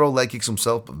 He'll throw leg kicks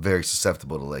himself, but very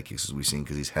susceptible to leg kicks, as we've seen,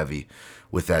 because he's heavy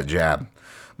with that jab.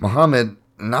 Muhammad,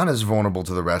 not as vulnerable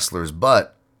to the wrestlers,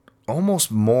 but almost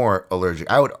more allergic.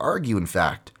 I would argue, in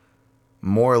fact,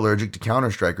 more allergic to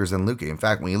counter-strikers than Luque. In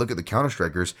fact, when you look at the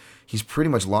counter-strikers, he's pretty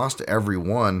much lost to every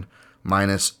one,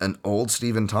 minus an old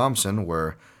Stephen Thompson,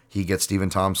 where he gets Stephen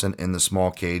Thompson in the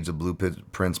small cage, the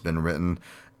blueprint's been written,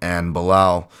 and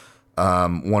Bilal.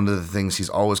 One of the things he's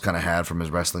always kind of had from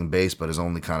his wrestling base, but has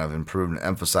only kind of improved and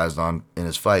emphasized on in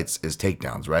his fights, is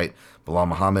takedowns, right? Bilal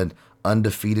Muhammad,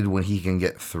 undefeated when he can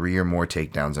get 3 or more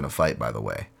takedowns in a fight, by the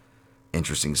way.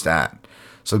 Interesting stat.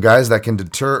 So guys that can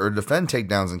deter or defend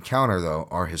takedowns and counter, though,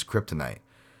 are his kryptonite.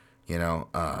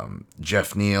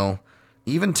 Jeff Neal,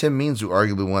 even Tim Means, who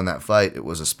arguably won that fight, it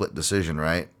was a split decision,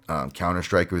 right? Counter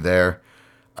striker there.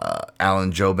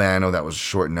 Alan Jobano, that was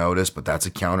short notice, but that's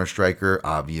a counter striker.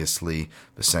 Obviously,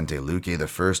 Vicente Luque the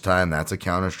first time, that's a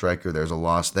counter striker. There's a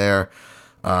loss there.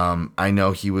 I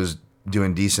know he was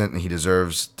doing decent and he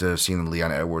deserves to have seen the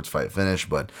Leon Edwards fight finish,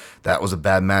 but that was a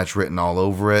bad match written all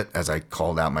over it. As I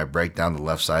called out my breakdown, the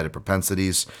left-sided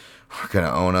propensities are going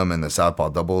to own him in the southpaw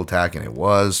double attack, and it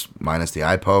was, minus the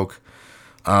eye poke.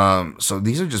 So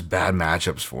these are just bad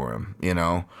matchups for him,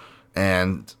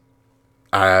 and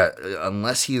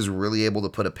unless he is really able to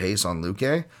put a pace on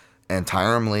Luque and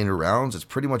tire him later rounds, it's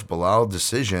pretty much Bilal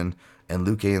decision and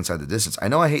Luque inside the distance. I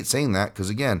know I hate saying that because,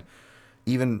 again,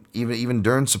 even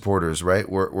Dern supporters, right,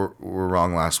 were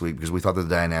wrong last week because we thought the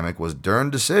dynamic was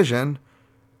Dern decision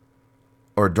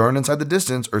or Dern inside the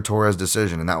distance or Torres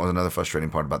decision, and that was another frustrating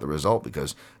part about the result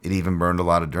because it even burned a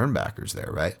lot of Dern backers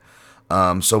there, right?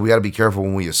 So we got to be careful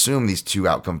when we assume these two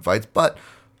outcome fights, but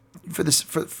for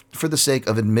the sake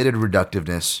of admitted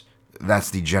reductiveness,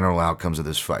 that's the general outcomes of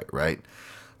this fight, right?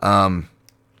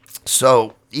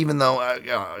 So even though,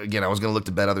 again, I was going to look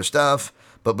to bet other stuff,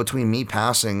 but between me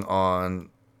passing on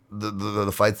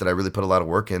the fights that I really put a lot of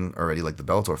work in already, like the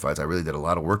Bellator fights, I really did a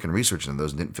lot of work and research into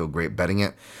those and didn't feel great betting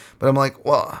it. But I'm like,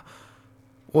 well,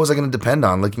 what was I going to depend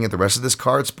on looking at the rest of this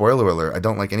card? Spoiler alert, I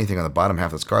don't like anything on the bottom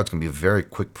half of this card. It's going to be a very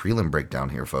quick prelim breakdown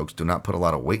here, folks. Do not put a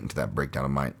lot of weight into that breakdown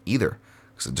of mine either.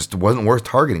 It just wasn't worth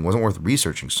targeting, wasn't worth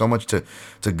researching. So much to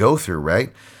go through,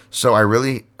 right? So I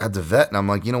really had to vet, and I'm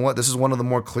like, you know what? This is one of the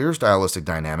more clear stylistic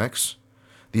dynamics.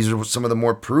 These are some of the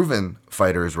more proven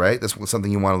fighters, right? That's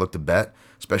something you want to look to bet,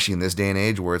 especially in this day and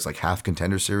age where it's like half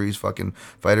contender series fucking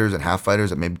fighters and half fighters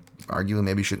that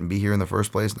maybe shouldn't be here in the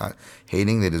first place. Not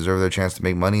hating, they deserve their chance to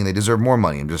make money, and they deserve more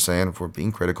money. I'm just saying, if we're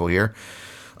being critical here.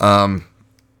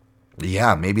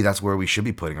 Yeah, maybe that's where we should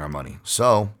be putting our money.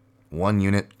 So 1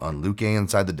 unit on Luque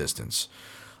inside the distance.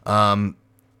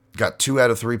 Got 2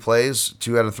 out of 3 plays.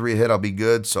 2 out of 3 hit, I'll be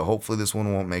good. So hopefully this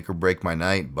one won't make or break my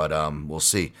night, but we'll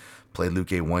see. Played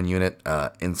Luque 1 unit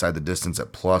inside the distance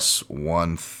at plus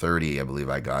 130, I believe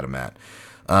I got him at.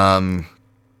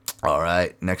 All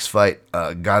right, next fight,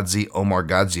 Omar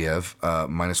Gadziev,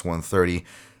 minus 130.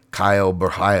 Caio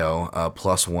Borralho,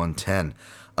 plus 110.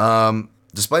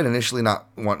 Despite initially not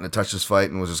wanting to touch this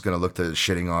fight and was just going to look to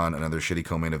shitting on another shitty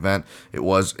co-main event, it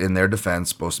was, in their defense,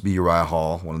 supposed to be Uriah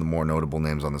Hall, one of the more notable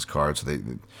names on this card, so they,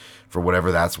 for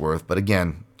whatever that's worth. But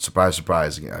again, surprise,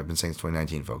 surprise, again, I've been saying it's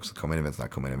 2019, folks. The co-main event's not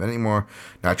co-main event anymore.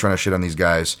 Not trying to shit on these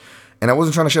guys. And I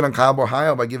wasn't trying to shit on Caio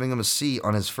Borralho by giving him a C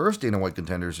on his first Dana White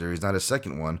Contender Series, not his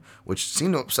second one, which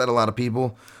seemed to upset a lot of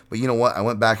people. But you know what? I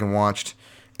went back and watched.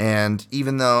 And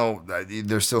even though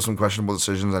there's still some questionable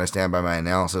decisions, and I stand by my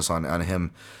analysis on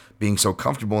him being so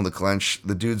comfortable in the clinch,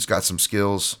 the dude's got some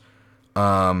skills.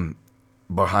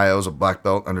 Borralho's a black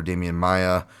belt under Damian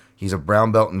Maia. He's a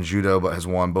brown belt in judo, but has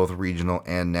won both regional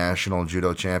and national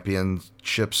judo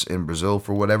championships in Brazil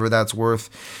for whatever that's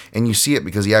worth. And you see it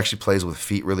because he actually plays with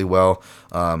feet really well.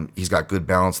 He's got good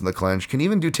balance in the clinch. Can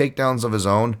even do takedowns of his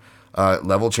own.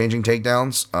 Level-changing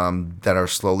takedowns that are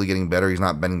slowly getting better. He's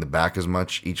not bending the back as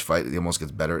much. Each fight, he almost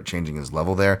gets better at changing his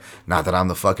level there. Not that I'm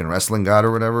the fucking wrestling god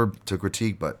or whatever to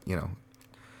critique, but,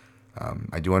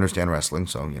 I do understand wrestling,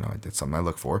 so, it's something I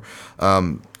look for.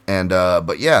 And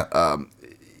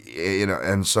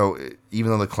so even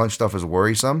though the clinch stuff is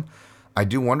worrisome, I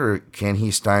do wonder, can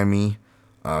he stymie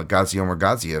Omar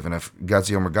Gadziev? And if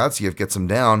Omar Gadziev gets him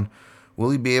down, will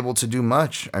he be able to do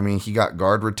much? I mean, he got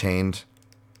guard retained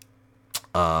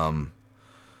by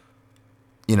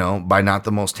not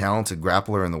the most talented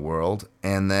grappler in the world,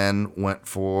 and then went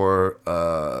for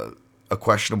a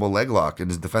questionable leg lock. In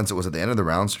his defense, it was at the end of the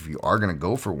round, so if you are going to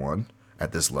go for one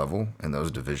at this level in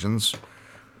those divisions,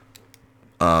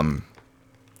 I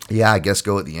guess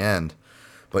go at the end.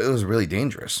 But it was really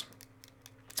dangerous.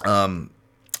 I'll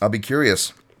be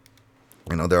curious.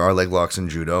 There are leg locks in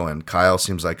judo, and Kyle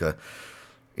seems like I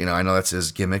know that's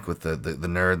his gimmick with the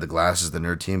nerd, the glasses, the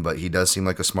nerd team, but he does seem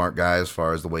like a smart guy as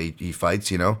far as the way he fights,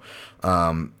 He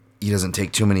doesn't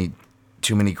take too many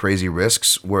crazy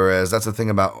risks, whereas that's the thing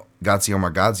about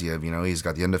Omar Gadzhiev. He's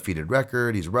got the undefeated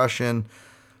record, he's Russian,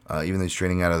 even though he's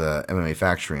training out of the MMA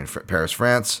factory in Paris,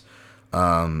 France.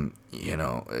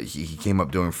 He came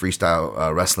up doing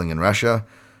freestyle wrestling in Russia,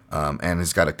 and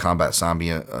he's got a combat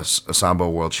sambo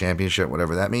world championship,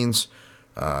 whatever that means.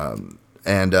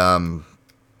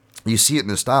 You see it in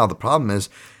his style. The problem is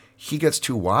he gets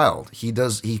too wild.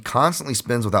 He constantly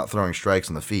spins without throwing strikes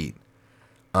on the feet.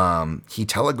 He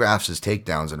telegraphs his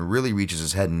takedowns and really reaches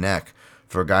his head and neck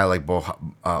for a guy like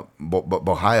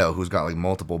Bohayo, who's got like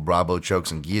multiple Bravo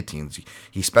chokes and guillotines.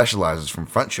 He specializes from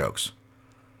front chokes.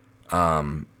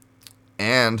 And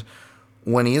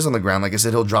when he is on the ground, like I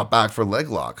said, he'll drop back for leg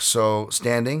locks. So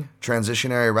standing,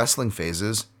 transitionary wrestling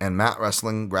phases, and mat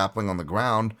wrestling, grappling on the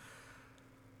ground,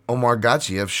 Omar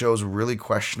Gadzhiev shows really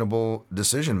questionable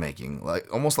decision making,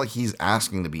 almost like he's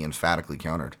asking to be emphatically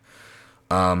countered.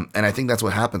 And I think that's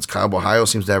what happens. Kyle Bohayo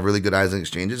seems to have really good eyes and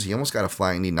exchanges. He almost got a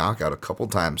flying knee knockout a couple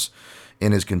times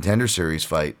in his Contender Series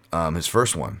fight, his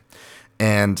first one.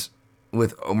 And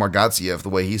with Omar Gadzhiev, the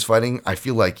way he's fighting, I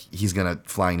feel like he's going to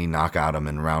flying knee knock out him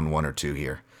in round 1 or 2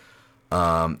 here.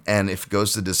 And if it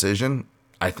goes to decision,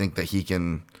 I think that he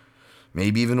can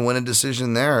maybe even win a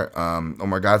decision there.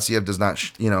 Omar Gadzhiev does not,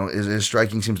 his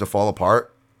striking seems to fall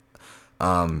apart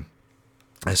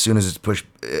as soon as it's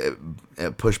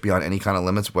pushed beyond any kind of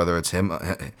limits, whether it's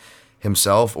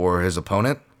himself or his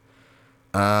opponent.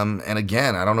 And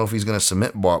again, I don't know if he's going to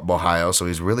submit Bohayo, so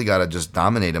he's really got to just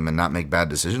dominate him and not make bad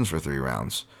decisions for 3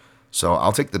 rounds. So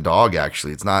I'll take the dog,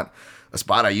 actually. It's not a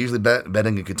spot I usually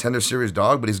betting a Contender Series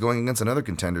dog, but he's going against another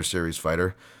Contender Series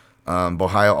fighter.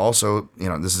 Bohayo also,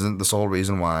 this isn't the sole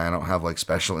reason why I don't have like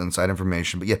special inside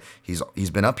information, but yeah, he's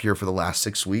been up here for the last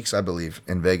 6 weeks, I believe,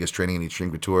 in Vegas training in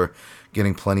Extreme Couture,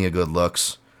 getting plenty of good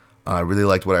looks. I really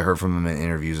liked what I heard from him in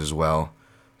interviews as well.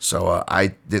 So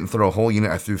I didn't throw a whole unit.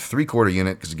 I threw 3/4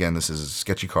 unit because, again, this is a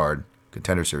sketchy card,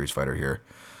 Contender Series fighter here.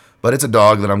 But it's a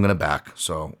dog that I'm going to back.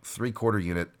 So 3/4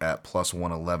 unit at plus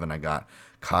 111, I got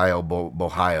Kyle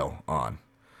Bohayo on.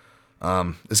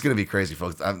 It's going to be crazy,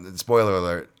 folks. Spoiler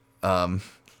alert.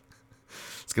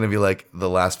 It's going to be like the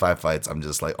last 5 fights. I'm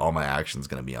just like, all my action's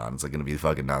going to be on. It's like going to be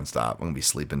fucking nonstop. I'm going to be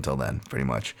sleeping until then, pretty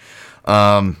much.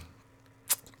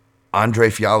 Andre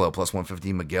Fiallo, plus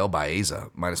 150. Miguel Baeza,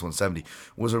 minus 170.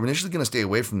 Was initially going to stay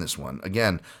away from this one.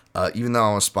 Again, even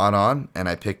though I was spot on and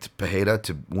I picked Pereira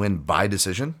to win by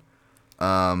decision,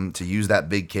 to use that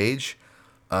big cage,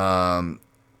 Fiallo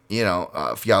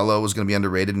was going to be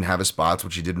underrated and have his spots,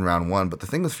 which he did in round 1. But the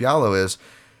thing with Fiallo is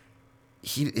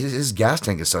his gas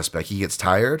tank is suspect. He gets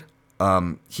tired.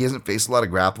 He hasn't faced a lot of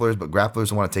grapplers, but grapplers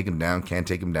who want to take him down can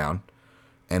take him down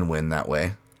and win that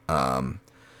way.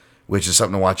 Which is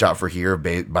something to watch out for here.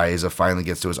 Baeza finally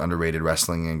gets to his underrated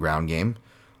wrestling and ground game.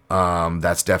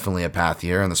 That's definitely a path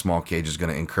here, and the small cage is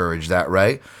going to encourage that,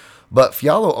 right? But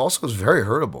Fiallo also is very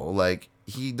hurtable. Like,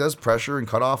 he does pressure and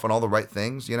cut off on all the right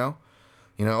things,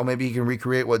 maybe he can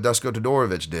recreate what Dusko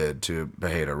Todorovic did to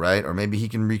Pereira, right? Or maybe he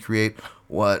can recreate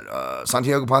what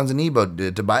Santiago Ponzinibbio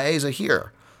did to Baeza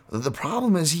here. The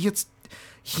problem is he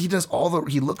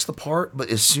looks the part, but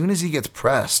as soon as he gets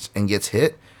pressed and gets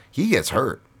hit, he gets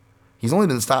hurt. He's only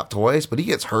been stopped twice, but he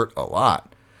gets hurt a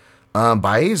lot.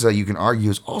 Baeza, you can argue,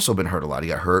 has also been hurt a lot. He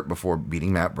got hurt before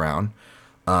beating Matt Brown.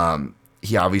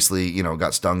 He obviously,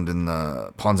 got stung in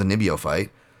the Ponzinibbio fight.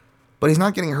 But he's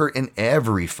not getting hurt in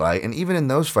every fight. And even in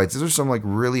those fights, these are some like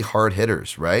really hard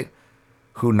hitters, right?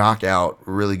 Who knock out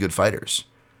really good fighters.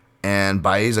 And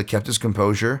Baeza kept his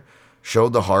composure,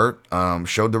 showed the heart,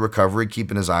 showed the recovery,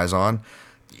 keeping his eyes on.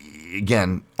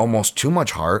 Again, almost too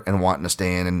much heart and wanting to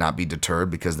stay in and not be deterred,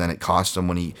 because then it costs him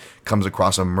when he comes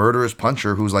across a murderous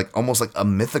puncher who's like almost like a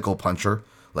mythical puncher,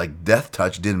 like Death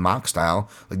Touch Din Mock style.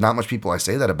 Like, not much people I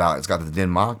say that about. It's got the Din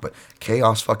Mock, but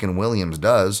Chaos fucking Williams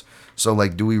does. So,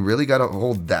 like, do we really got to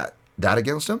hold that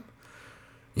against him?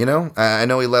 I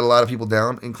know he let a lot of people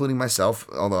down, including myself,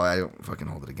 although I don't fucking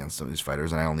hold it against some of these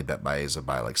fighters, and I only bet Baeza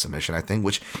by, like, submission, I think,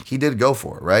 which he did go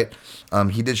for, right?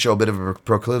 He did show a bit of a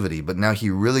proclivity, but now he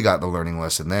really got the learning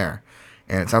lesson there.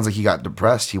 And it sounds like he got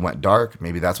depressed. He went dark.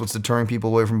 Maybe that's what's deterring people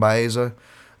away from Baeza.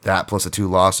 That plus the 2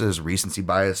 losses, recency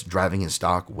bias, driving his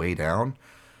stock way down.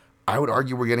 I would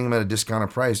argue we're getting him at a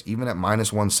discounted price, even at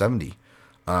minus 170.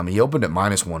 He opened at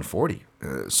minus 140.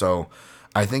 So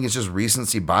I think it's just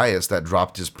recency bias that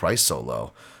dropped his price so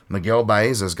low. Miguel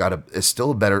Baeza's is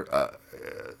still a better,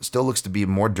 still looks to be a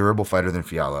more durable fighter than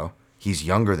Fialho. He's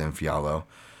younger than Fialho.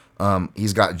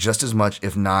 He's got just as much,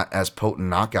 if not as potent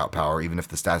knockout power, even if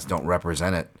the stats don't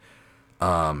represent it.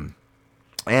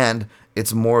 And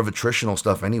it's more of attritional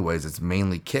stuff anyways. It's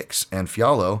mainly kicks. And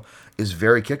Fialho is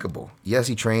very kickable. Yes,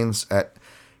 he trains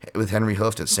with Henry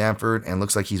Hooft at Sanford and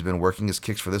looks like he's been working his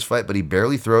kicks for this fight, but he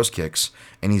barely throws kicks,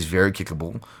 and he's very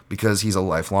kickable because he's a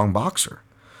lifelong boxer.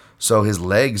 So his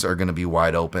legs are going to be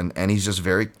wide open, and he's just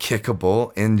very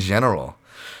kickable in general.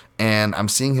 And I'm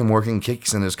seeing him working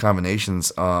kicks in his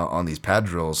combinations on these pad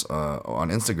drills on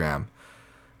Instagram,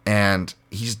 and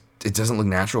it doesn't look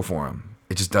natural for him.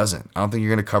 It just doesn't. I don't think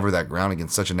you're going to cover that ground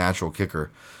against such a natural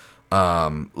kicker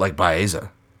like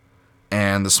Baeza.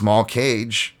 And the small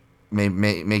cage may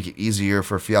make it easier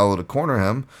for Fialho to corner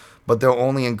him, but they'll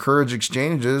only encourage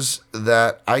exchanges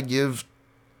that I give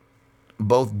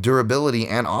both durability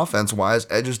and offense-wise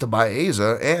edges to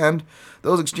Baeza, and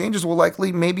those exchanges will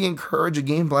likely maybe encourage a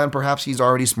game plan perhaps he's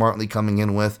already smartly coming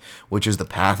in with, which is the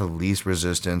path of least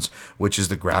resistance, which is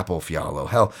the grapple Fialho.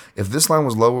 Hell, if this line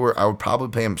was lower, I would probably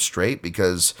pay him straight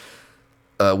because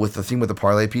with the theme with the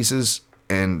parlay pieces,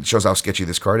 and shows how sketchy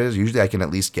this card is, usually I can at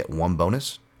least get one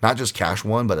bonus. Not just cash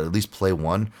one, but at least play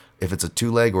one. If it's a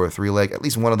 2-leg or a 3-leg, at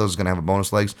least one of those is going to have a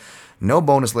bonus legs. No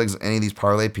bonus legs in any of these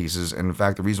parlay pieces. And in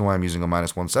fact, the reason why I'm using a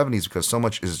minus 170 is because so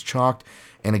much is chalked.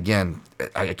 And again,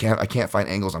 I can't find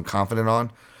angles I'm confident on.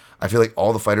 I feel like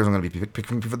all the fighters I'm going to be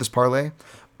picking for this parlay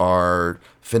are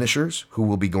finishers who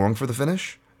will be going for the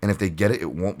finish. And if they get it,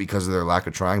 it won't because of their lack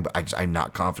of trying. But I'm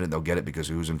not confident they'll get it because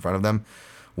who's in front of them.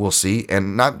 We'll see.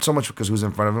 And not so much because who's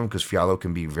in front of him, because Fialho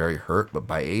can be very hurt. But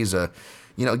Baeza,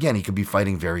 again, he could be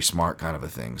fighting very smart kind of a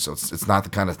thing. So it's not the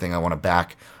kind of thing I want to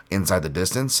back inside the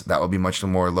distance. That would be much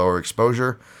more lower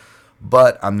exposure.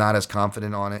 But I'm not as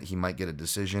confident on it. He might get a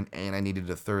decision. And I needed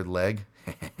a 3rd leg.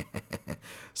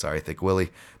 Sorry, Thick Willie.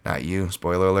 Not you.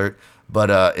 Spoiler alert. But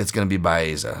it's going to be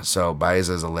Baeza. So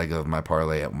Baeza is a leg of my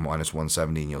parlay at minus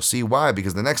 170. And you'll see why.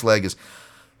 Because the next leg is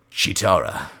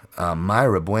Chitara.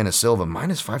 Mayra Buena Silva,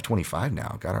 minus 525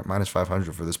 now. Got her minus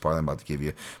 500 for this parlay I'm about to give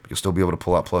you. But you'll still be able to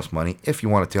pull out plus money if you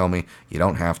want to tell me. You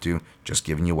don't have to. Just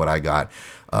giving you what I got.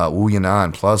 Wu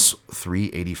Yanan, plus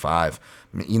 385.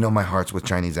 My heart's with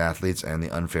Chinese athletes and the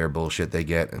unfair bullshit they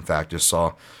get. In fact, just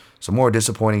saw some more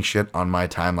disappointing shit on my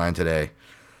timeline today.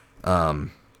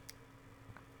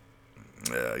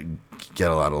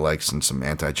 Get a lot of likes and some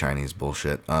anti-Chinese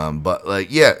bullshit. But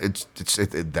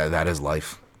that is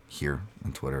life here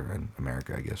on Twitter and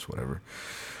America, I guess, whatever.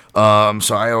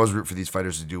 So I always root for these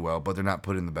fighters to do well, but they're not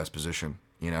put in the best position,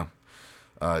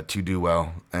 to do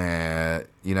well. And,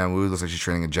 Wu looks like she's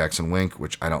training a Jackson Wink,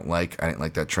 which I don't like. I didn't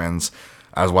like that trends.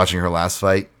 I was watching her last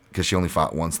fight because she only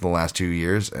fought once in the last 2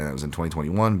 years, and it was in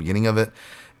 2021, beginning of it.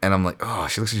 And I'm like, oh,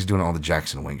 she looks like she's doing all the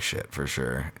Jackson Wink shit for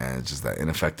sure. And it's just that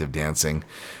ineffective dancing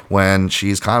when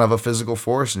she's kind of a physical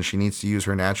force and she needs to use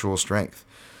her natural strength.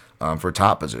 For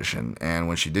top position. And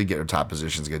when she did get her top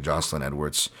positions, get Jocelyn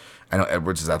Edwards. I know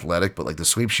Edwards is athletic, but the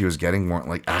sweeps she was getting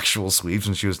weren't actual sweeps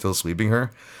and she was still sweeping her.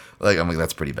 I'm like,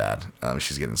 that's pretty bad.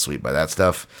 She's getting swept by that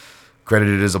stuff.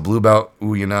 Credited as a blue belt,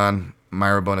 Wu Yanan.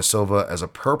 Mayra Buena Silva as a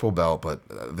purple belt, but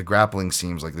the grappling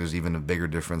seems like there's even a bigger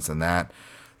difference than that.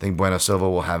 I think Buena Silva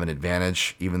will have an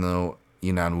advantage, even though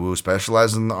Yanan Wu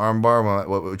specializes in the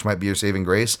armbar, which might be her saving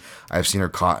grace. I've seen her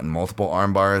caught in multiple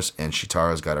armbars, and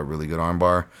Chitara's got a really good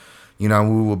armbar. Yanan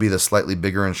Wu will be the slightly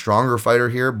bigger and stronger fighter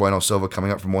here. Bueno Silva coming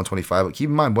up from 125. But keep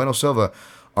in mind, Bueno Silva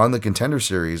on the Contender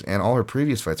Series and all her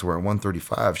previous fights were at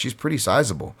 135. She's pretty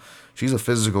sizable. She's a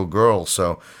physical girl.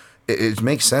 So it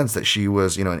makes sense that she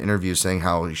was, in interviews saying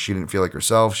how she didn't feel like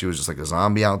herself. She was just like a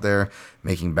zombie out there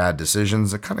making bad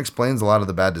decisions. It kind of explains a lot of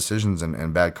the bad decisions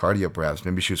and bad cardio, perhaps.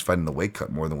 Maybe she was fighting the weight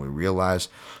cut more than we realize.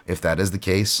 If that is the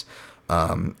case,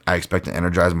 I expect to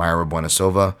energize Mayra Buena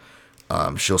Silva.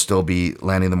 She'll still be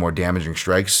landing the more damaging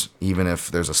strikes, even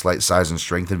if there's a slight size and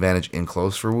strength advantage in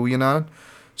close for Wu Yanan.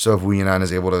 So if Wu Yanan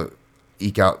is able to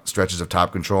eke out stretches of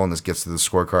top control and this gets to the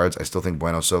scorecards, I still think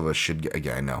Bueno Silva should get,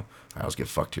 again, I know, I always get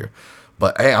fucked here.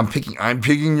 But hey, I'm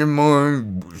picking your more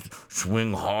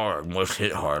swing hard, must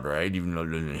hit hard, right? Even though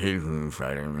it doesn't hit from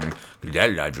fighter, right?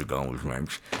 That logic always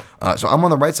makes. So I'm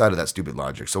on the right side of that stupid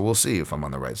logic. So we'll see if I'm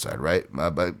on the right side, right?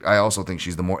 But I also think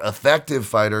she's the more effective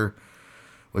fighter,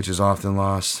 which is often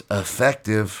lost.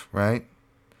 Effective, right?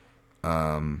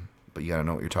 but you got to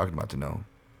know what you're talking about to know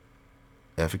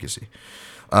efficacy.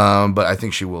 But I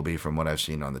think she will be, from what I've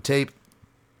seen on the tape.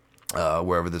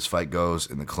 Wherever this fight goes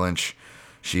in the clinch,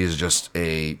 she is just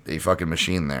a fucking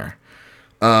machine there.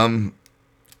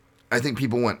 I think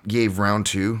people gave round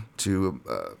 2 to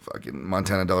fucking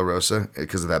Montana De La Rosa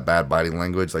because of that bad body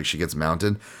language. Like, she gets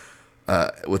mounted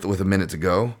with a minute to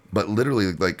go, but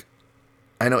literally, like,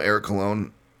 I know Eric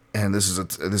Colon, and this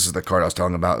is the card I was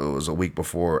talking about. It was a week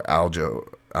before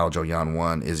Aljo Jan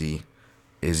won, Izzy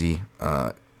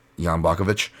Jan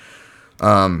Bakovic.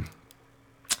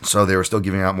 So they were still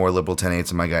giving out more liberal 10-8s,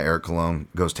 and my guy Eric Colon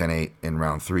goes 10-8 in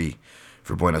round 3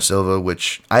 for Bueno Silva,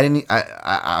 which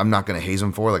I'm not going to haze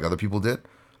him for like other people did.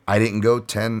 I didn't go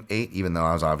 10-8, even though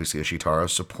I was obviously a Shitara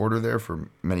supporter there for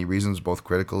many reasons, both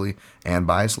critically and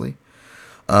biasly.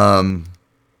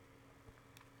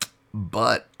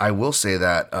 But I will say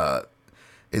that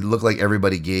it looked like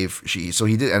everybody gave so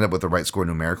he did end up with the right score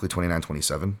numerically,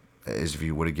 29-27, as if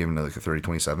you would have given like a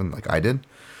 30-27 like I did.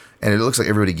 And it looks like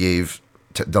everybody gave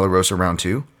De La Rosa round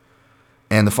 2.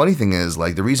 And the funny thing is,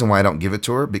 like, the reason why I don't give it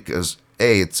to her, because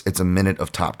it's a minute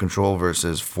of top control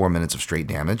versus 4 minutes of straight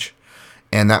damage.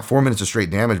 And that 4 minutes of straight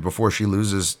damage before she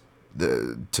loses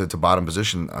to bottom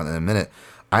position in a minute,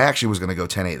 I actually was going to go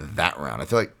 10-8 that round. I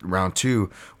feel like round 2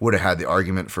 would have had the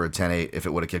argument for a 10-8 if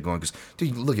it would have kept going. Because,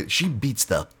 dude, look at, she beats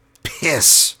the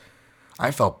piss.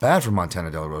 I felt bad for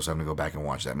Montana De La Rosa having to go back and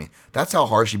watch that. I mean, that's how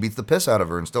hard she beats the piss out of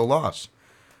her and still lost.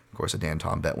 Of course, a Dan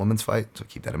Tom bet women's fight, so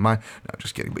keep that in mind. No,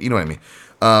 just kidding, but you know what I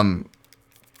mean.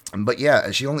 But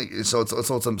yeah, she only it's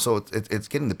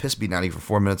getting the piss beaten out of you for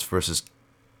 4 minutes versus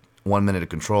 1 minute of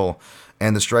control,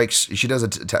 and the strikes she does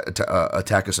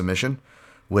attack a submission,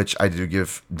 which I do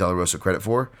give De La Rosa credit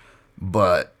for,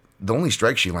 but the only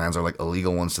strikes she lands are like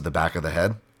illegal ones to the back of the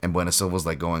head, and Buena Silva's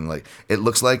like going like, it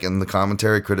looks like in the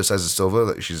commentary criticizes Silva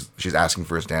that she's asking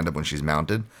for a stand up when she's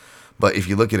mounted, but if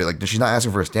you look at it, like, she's not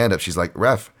asking for a stand up, she's like,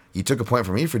 ref, you took a point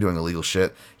from me for doing illegal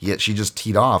shit, yet she just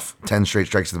teed off 10 straight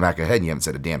strikes to the back of the head and you haven't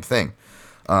said a damn thing.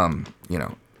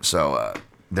 So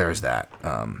there's that.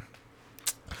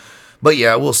 But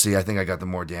yeah, we'll see. I think I got the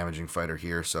more damaging fighter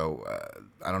here, so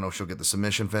I don't know if she'll get the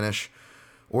submission finish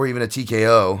or even a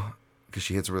TKO because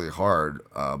she hits really hard,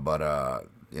 but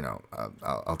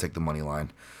I'll take the money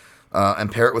line. And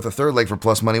pair it with a third leg for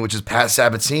plus money, which is Pat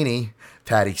Sabatini,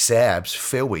 Patty Sabs,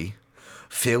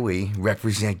 Philly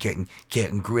represent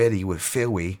getting gritty with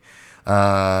Philly.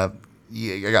 I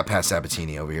got Pat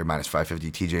Sabatini over here, minus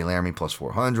 550. TJ Laramie, plus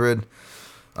 400.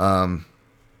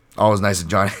 Always nice of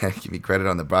John to give me credit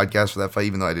on the broadcast for that fight,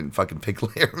 even though I didn't fucking pick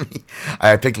Laramie.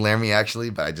 I picked Laramie, actually,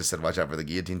 but I just said watch out for the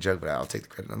guillotine choke, but I'll take the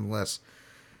credit nonetheless.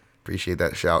 Appreciate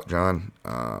that shout, John.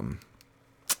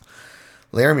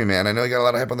 Laramie, man, I know he got a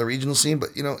lot of hype on the regional scene,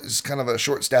 but, it's kind of a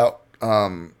short, stout,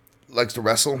 likes to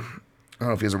wrestle. I don't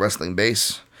know if he has a wrestling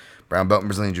base. Brown belt in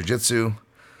Brazilian Jiu-Jitsu.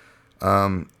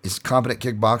 He's a competent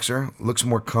kickboxer. Looks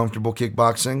more comfortable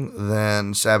kickboxing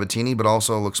than Sabatini, but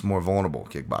also looks more vulnerable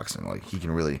kickboxing. Like, he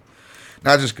can really,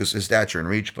 not just because his stature and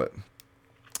reach, but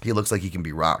he looks like he can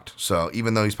be rocked. So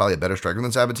even though he's probably a better striker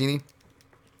than Sabatini,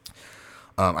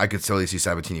 I could totally see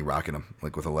Sabatini rocking him,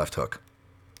 like with a left hook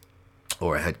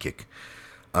or a head kick.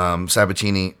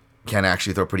 Sabatini can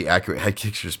actually throw pretty accurate head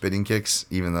kicks or spinning kicks,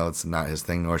 even though it's not his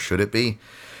thing, nor should it be.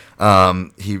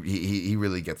 He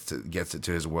really gets it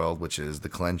to his world, which is the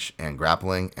clinch and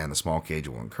grappling, and the small cage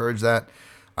will encourage that.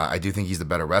 I do think he's the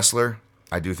better wrestler.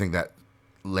 I do think that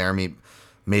Laramie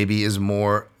maybe is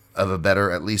more of a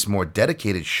better, at least more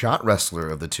dedicated shot wrestler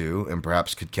of the two, and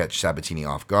perhaps could catch Sabatini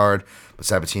off guard. But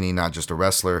Sabatini, not just a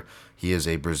wrestler, he is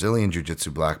a Brazilian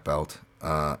Jiu-Jitsu black belt,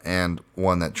 and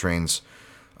one that trains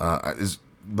is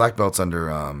black belts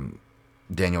under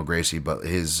Daniel Gracie, but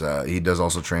he does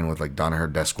also train with like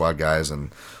Danaher Death Squad guys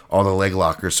and all the leg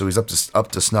lockers, so he's up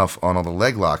to snuff on all the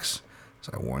leg locks.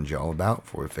 So I warned you all about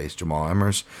before we face Jamal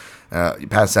Emmers.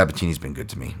 Pat Sabatini's been good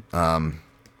to me.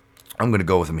 I'm going to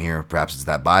go with him here. Perhaps it's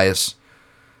that bias.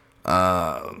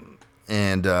 But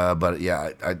yeah,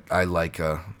 I like.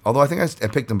 Although I think I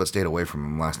picked him but stayed away from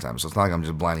him last time, so it's not like I'm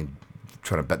just blindly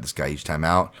trying to bet this guy each time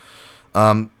out.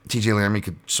 TJ Laramie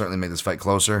could certainly make this fight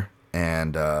closer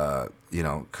and,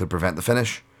 could prevent the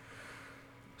finish.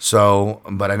 So,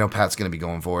 but I know Pat's going to be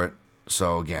going for it.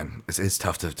 So again, it's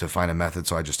tough to find a method.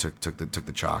 So I just took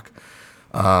the chalk.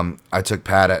 I took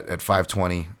Pat at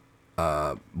 520,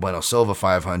 Bueno Silva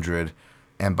 500,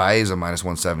 and Baeza minus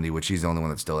 170, which he's the only one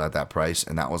that's still at that price.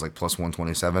 And that was like plus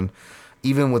 127.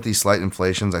 Even with these slight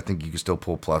inflations, I think you can still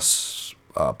pull plus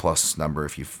number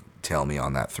if you tail me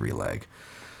on that 3 leg.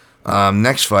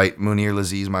 Next fight, Munir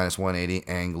Laziz minus 180,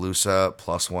 Anguissa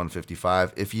plus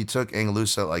 155. If you took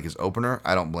Anguissa like his opener,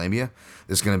 I don't blame you.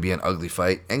 This is going to be an ugly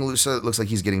fight. Anguissa looks like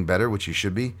he's getting better, which he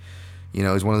should be. You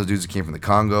know, he's one of the dudes that came from the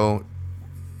Congo.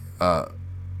 I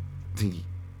think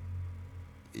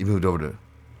he moved over to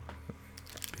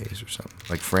Pace or something,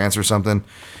 like France or something.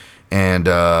 And,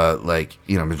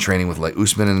 been training with, like,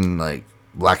 Usman and, like,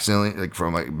 Blackstone, like,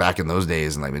 from, like, back in those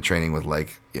days. And, like, been training with,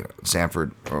 like,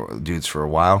 Sanford or dudes for a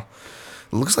while.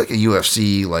 It looks like a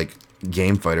UFC, like,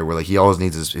 game fighter where, like, he always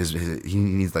needs he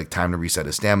needs, like, time to reset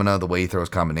his stamina, the way he throws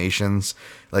combinations.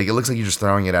 Like, it looks like he's just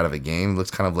throwing it out of a game. It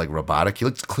looks kind of, like, robotic. He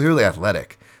looks clearly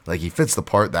athletic. Like, he fits the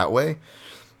part that way.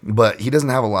 But he doesn't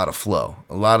have a lot of flow.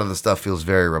 A lot of the stuff feels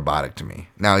very robotic to me.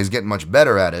 Now, he's getting much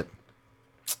better at it.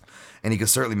 And he could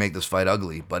certainly make this fight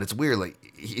ugly, but it's weird. Like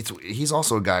he's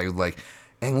also a guy who, like,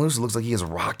 Anguissa looks like he has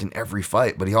rocked in every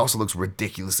fight, but he also looks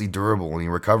ridiculously durable when he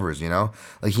recovers. You know,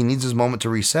 like he needs his moment to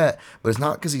reset, but it's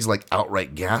not because he's like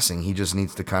outright gassing. He just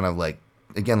needs to kind of like,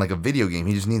 again, like a video game.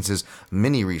 He just needs his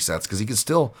mini resets because he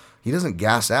doesn't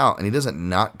gas out and he doesn't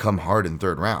not come hard in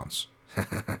third rounds.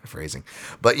 Phrasing,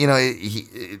 but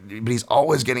but he's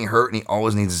always getting hurt and he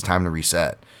always needs his time to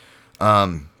reset.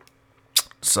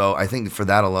 So I think for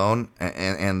that alone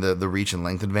and the reach and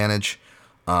length advantage,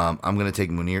 I'm going to take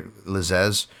Munir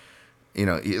Laziz. You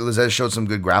know, Laziz showed some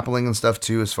good grappling and stuff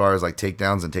too, as far as like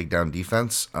takedowns and takedown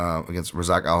defense against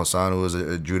Razak Al Hassan, who was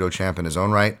a judo champ in his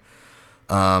own right.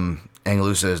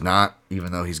 Anguissa is not,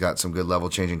 even though he's got some good level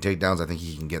changing takedowns. I think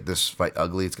he can get this fight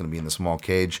ugly. It's going to be in the small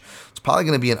cage. It's probably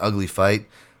going to be an ugly fight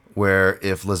where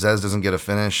if Laziz doesn't get a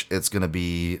finish, it's going to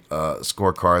be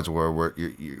scorecards where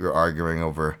you're arguing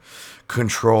over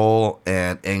control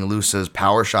and Anguissa's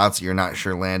power shots that you're not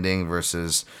sure landing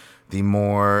versus the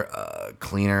more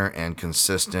cleaner and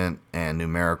consistent and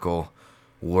numerical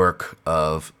work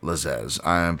of Laziz.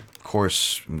 Of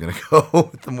course, I'm going to go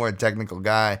with the more technical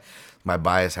guy. My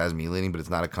bias has me leaning, but it's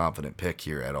not a confident pick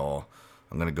here at all.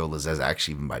 I'm going to go Laziz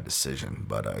actually even by decision,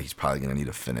 but he's probably going to need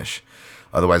a finish.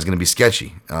 Otherwise, it's going to be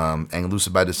sketchy.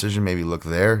 Anguissa by decision, maybe look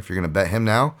there if you're going to bet him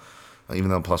now, even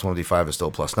though plus 155 is still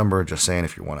a plus number. Just saying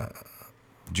if you want to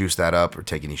juice that up or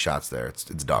take any shots there, it's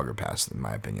dog or pass, in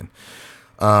my opinion.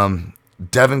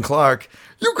 Devin Clark,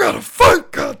 you got to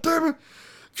fight, goddammit.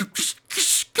 You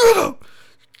just get up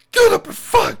and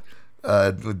fight.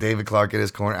 With David Clark in his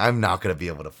corner, I'm not going to be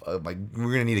able to, we're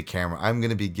going to need a camera. I'm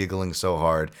going to be giggling so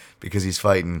hard because he's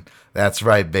fighting, that's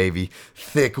right, baby,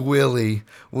 Thick Willie,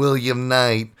 William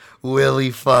Knight, Willie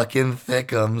fucking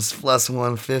Thickums, plus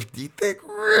 150, Thick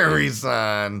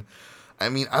Riri-san. I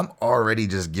mean, I'm already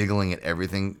just giggling at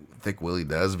everything Thick Willie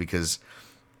does because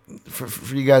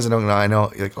for you guys that don't know, I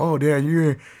know, you're like, oh, Dan,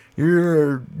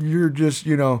 you're just,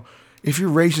 if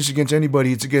you're racist against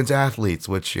anybody, it's against athletes,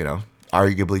 which,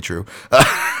 arguably true.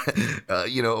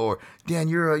 Or Dan,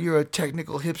 you're a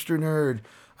technical hipster nerd.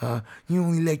 You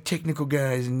only like technical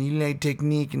guys and you like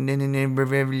technique and then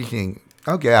everything.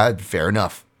 Okay, fair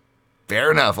enough. Fair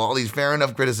enough. All these fair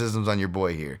enough criticisms on your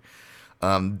boy here.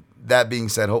 That being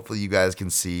said, hopefully you guys can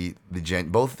see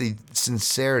both the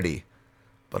sincerity,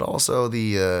 but also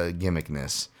the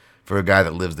gimmickness for a guy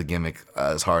that lives the gimmick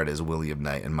as hard as William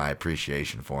Knight, and my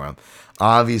appreciation for him.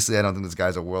 Obviously, I don't think this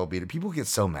guy's a world beater. People get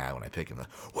so mad when I pick him. Like,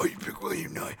 why you pick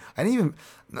William Knight? I didn't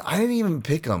even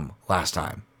pick him last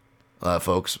time,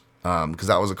 folks, because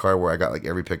that was a card where I got like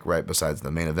every pick right besides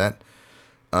the main event.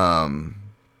 But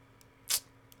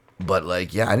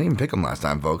like, yeah, I didn't even pick him last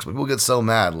time, folks. But people get so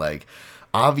mad. Like,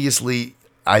 obviously,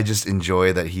 I just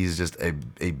enjoy that he's just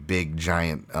a big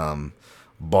giant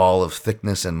ball of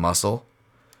thickness and muscle.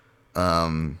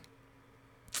 I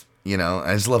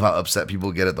just love how upset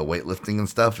people get at the weightlifting and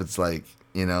stuff. It's like,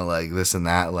 like this and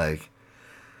that, like,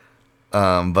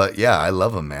 but yeah, I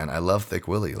love him, man. I love Thick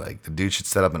Willie. Like, the dude should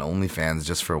set up an OnlyFans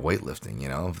just for weightlifting,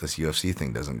 if this UFC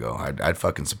thing doesn't go, I'd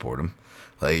fucking support him.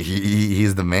 Like,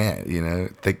 he's the man,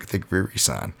 Thick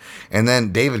Riri-san. And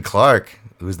then David Clark,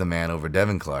 who's the man over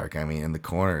Devin Clark. I mean, in the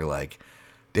corner, like,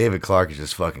 David Clark is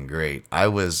just fucking great. I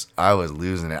was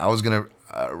losing it. I was gonna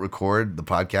record the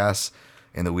podcast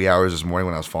in the wee hours this morning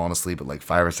when I was falling asleep at like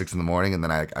 5 or 6 in the morning, and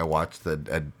then I watched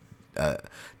the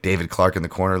David Clark in the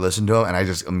corner listen to him, and I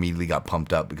just immediately got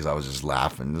pumped up because I was just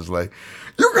laughing, just like,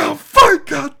 "You gotta fight,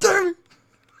 goddammit!"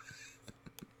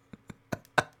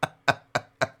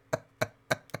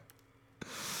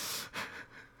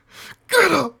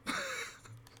 Get up.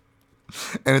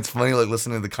 And it's funny, like,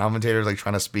 listening to the commentators, like,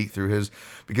 trying to speak through his,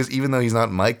 because even though he's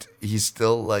not mic'd, he's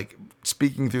still, like,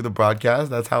 speaking through the broadcast.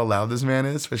 That's how loud this man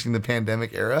is, especially in the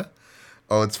pandemic era.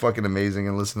 Oh, it's fucking amazing.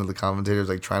 And listen to the commentators,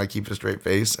 like, trying to keep a straight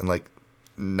face and, like,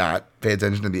 not pay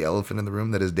attention to the elephant in the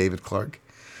room that is David Clark.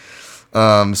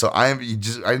 So I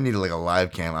need like a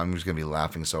live cam. I'm just gonna be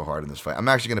laughing so hard in this fight. I'm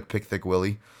actually gonna pick Thick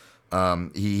Willie.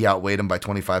 He outweighed him by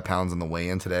 25 pounds on the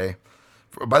weigh-in today.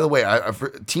 By the way,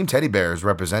 Team Teddy Bear is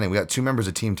representing. We got two members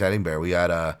of Team Teddy Bear. We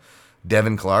got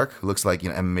Devin Clark, who looks like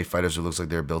MMA fighters who looks like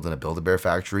they're building a Build-A-Bear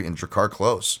factory, and Drakkar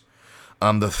Close.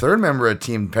 The third member of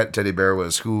Team Teddy Bear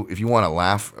was who, if you want to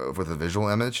laugh with a visual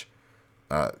image,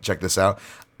 check this out.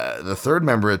 The third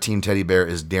member of Team Teddy Bear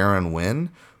is Darren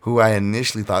Wynn, who I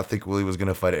initially thought Thick Willie was going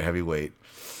to fight at heavyweight.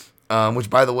 Which,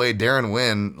 by the way, Darren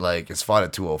Wynn, has fought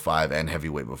at 205 and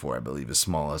heavyweight before, I believe, as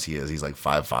small as he is. He's like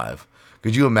 5'5".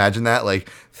 Could you imagine that?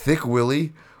 Thick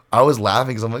Willie, I was laughing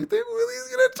because I'm like, Thick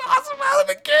Willie's going to toss him out of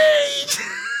the cage.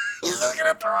 He's just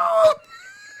going to throw him.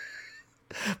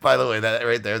 By the way, that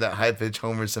right there, that high-pitched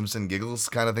Homer Simpson giggles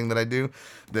kind of thing that I do,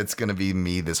 that's going to be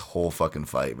me this whole fucking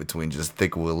fight between just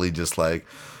Thick Willie just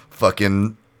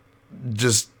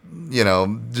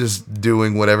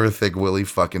doing whatever Thick Willie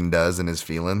fucking does and is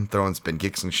feeling, throwing spin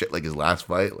kicks and shit like his last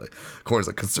fight. Corner's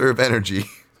conserve energy.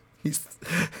 He's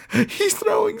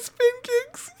throwing spin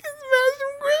kicks. He's massive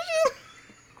aggression.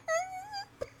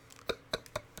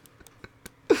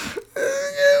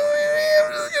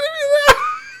 I'm just gonna be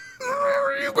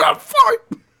there. You got fight.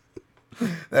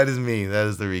 That is me. That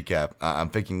is the recap. I'm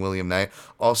picking William Knight.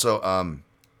 Also,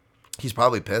 he's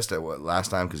probably pissed at what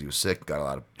last time because he was sick. Got a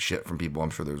lot of shit from people.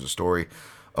 I'm sure there's a story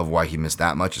of why he missed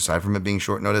that much, aside from it being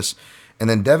short notice. And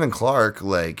then Devin Clark,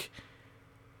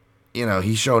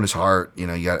 he's showing his heart. He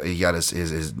got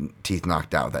his teeth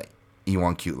knocked out with that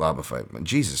E1 cute lava fight.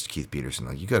 Jesus, Keith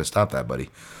Peterson, you got to stop that, buddy.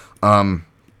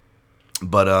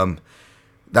 But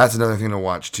that's another thing to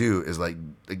watch too. Is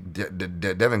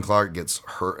Devin Clark gets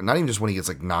hurt, not even just when he gets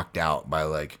knocked out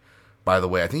by By the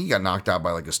way, I think he got knocked out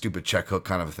by a stupid check hook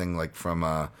kind of a thing,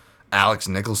 from Alex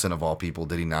Nicholson of all people.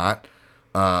 Did he not?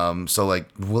 So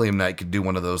William Knight could do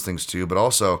one of those things too. But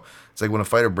also, it's when a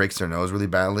fighter breaks their nose really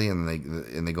badly and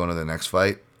they go into the next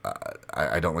fight.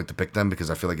 I don't like to pick them because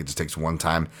I feel like it just takes one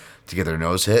time to get their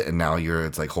nose hit, and now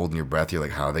it's holding your breath. You're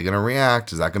how are they gonna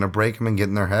react? Is that gonna break them and get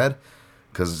in their head?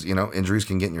 Because injuries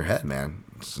can get in your head, man.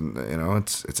 It's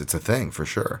a thing for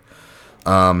sure.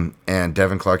 And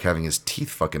Devin Clark having his teeth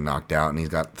fucking knocked out, and he's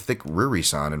got Thick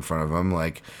Riri-san in front of him.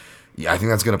 I think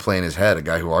that's going to play in his head. A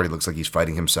guy who already looks like he's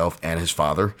fighting himself and his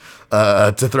father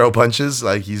to throw punches.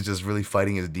 He's just really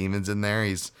fighting his demons in there.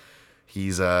 He's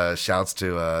shouts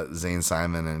to Zane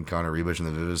Simon and Connor Rebush in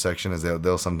the video section, as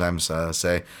they'll sometimes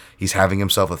say he's having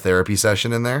himself a therapy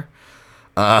session in there.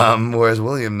 Whereas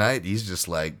William Knight, he's just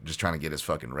trying to get his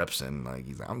fucking reps in.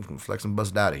 I'm going to flex and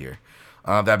bust out of here.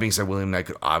 That being said, William Knight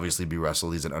could obviously be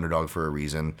wrestled. He's an underdog for a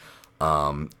reason.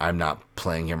 I'm not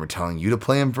playing him or telling you to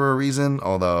play him for a reason,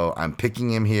 although I'm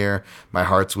picking him here. My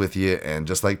heart's with you, and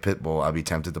just like Pitbull, I'd be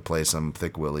tempted to play some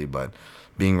Thick Willie, but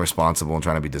being responsible and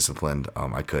trying to be disciplined,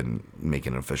 I couldn't make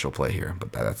an official play here,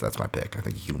 but that's my pick. I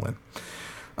think he can win.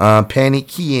 Penny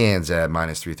Kian's at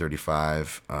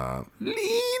 -335.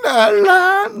 Lena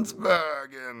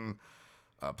Landsbergen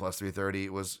plus 330.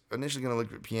 Was initially going to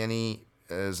look at Penny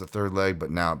as a third leg,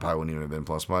 but now it probably wouldn't even have been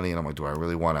plus money. And I'm do I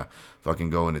really want to fucking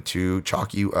go into two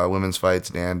chalky women's fights,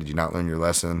 Dan? Did you not learn your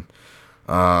lesson?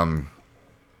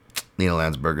 Nina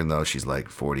Landsbergen, though, she's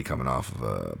 40 coming off of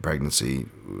a pregnancy.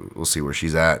 We'll see where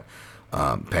she's at.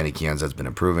 Penny Kian's been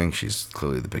improving. She's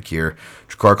clearly the pick here.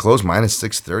 Drakkar Close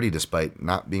 -630 despite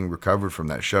not being recovered from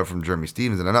that shove from Jeremy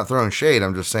Stevens. And I'm not throwing shade.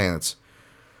 I'm just saying it's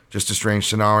just a strange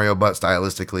scenario, but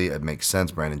stylistically it makes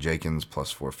sense. Brandon Jenkins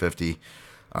plus 450.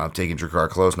 Taking Drakkar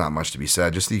Close, not much to be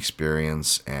said. Just the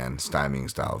experience and stymieing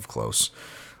style of Close.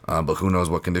 But who knows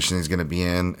what condition he's going to be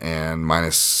in. And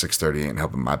 -630 ain't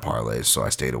helping my parlays, so I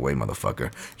stayed away,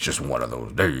 motherfucker. It's just one of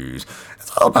those days.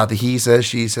 It's all about the he says,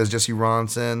 she says. Jesse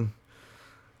Ronson.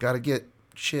 Got to get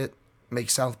shit, make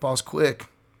southpaws quick.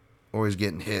 Or he's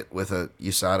getting hit with a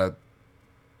USADA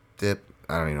dip.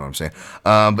 I don't even know what I'm saying.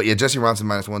 But yeah, Jesse Ronson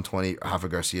 -120, Rafa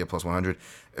Garcia plus 100.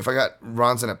 If I got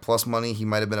Ronson at plus money, he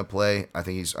might have been a play. I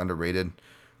think he's underrated.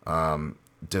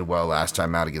 Did well last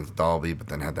time out against Dalby, but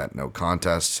then had that no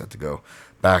contest. Had to go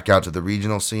back out to the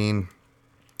regional scene.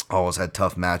 Always had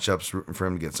tough matchups, rooting for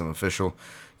him to get some official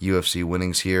UFC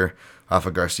winnings here.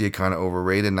 Rafa Garcia kind of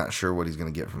overrated. Not sure what he's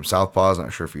going to get from southpaws.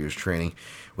 Not sure if he was training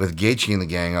with Gaethje and the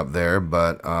gang up there,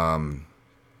 but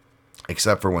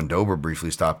except for when Dober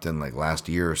briefly stopped in last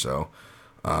year or so,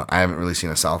 I haven't really seen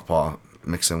a southpaw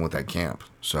mix in with that camp.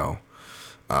 So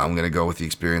I'm going to go with the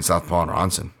experienced southpaw and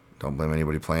Ronson. Don't blame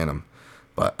anybody playing him.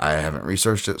 But I haven't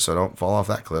researched it, so don't fall off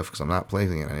that cliff because I'm not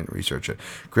playing it. I didn't research it.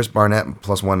 Chris Barnett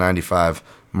plus 195.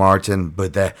 Martin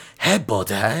Budet. Hey,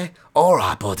 Budet. All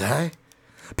right, Budet.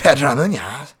 Pedro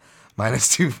Munoz, minus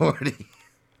 240.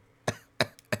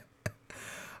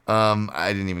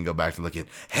 I didn't even go back to look at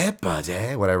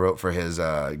what I wrote for his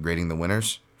grading the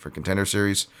winners for Contender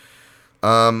Series.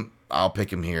 I'll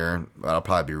pick him here, but I'll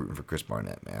probably be rooting for Chris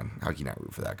Barnett, man. How can you not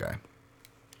root for that guy?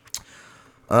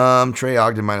 Trey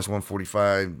Ogden, minus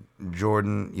 145.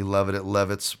 Jordan, you love it at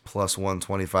Levitt's, plus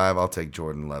 125. I'll take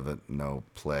Jordan Levitt. No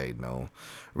play, no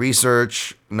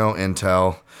research, no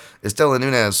intel. Estela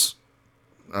Nunez,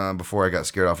 before I got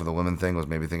scared off of the women thing, was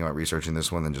maybe thinking about researching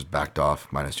this one, then just backed off,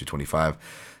 minus 225.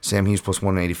 Sam Hughes, plus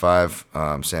 185.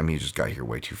 Sam Hughes just got here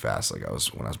way too fast, when I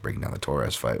was breaking down the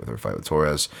Torres fight with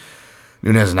Torres.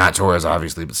 Nunez is not Torres,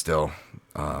 obviously, but still.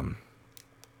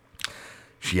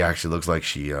 She actually looks like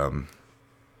she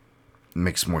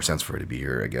makes more sense for her to be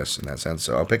here, I guess, in that sense.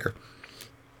 So I'll pick her.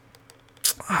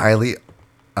 Hailey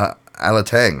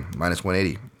Alateng, minus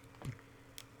 180.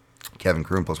 Kevin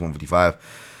Kroom, plus 155.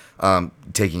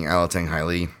 Taking Alateng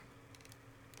Hailey.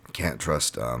 Can't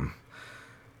trust...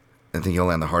 I think he'll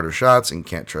land the harder shots, and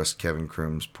can't trust Kevin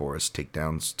Kroom's porous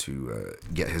takedowns to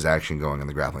get his action going in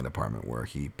the grappling department, where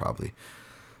he probably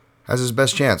has his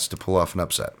best chance to pull off an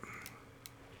upset.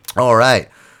 All right,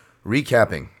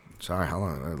 recapping. Sorry, how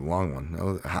long? A long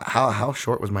one. How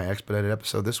short was my expedited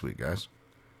episode this week, guys?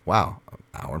 Wow, an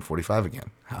hour and 45 again.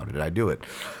 How did I do it?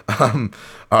 All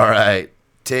right,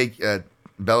 take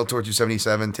Bellator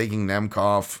 277, taking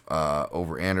Nemkov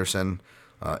over Anderson.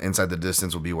 Inside the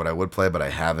distance will be what I would play, but I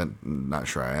haven't. Not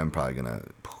sure I am. Probably going to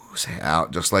push out.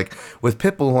 Just like with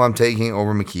Pitbull, who I'm taking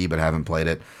over McKee, but haven't played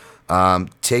it.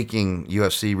 Taking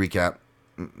UFC recap,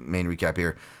 main recap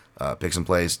here. Picks and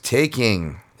plays.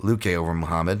 Taking Luque over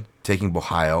Muhammad. Taking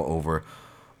Bohayo over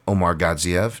Omar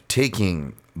Gadziev.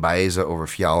 Taking Baeza over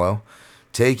Fiallo.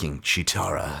 Taking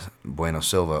Chitara Bueno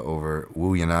Silva over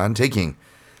Wu Yanan. Taking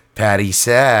Patty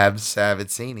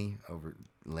Savazzini over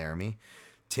Laramie.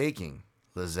 Taking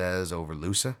Lazez over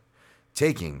Lusa.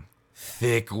 Taking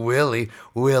Thick Willie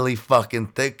fucking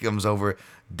Thickums over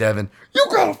Devin. You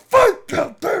gotta fight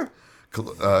out there.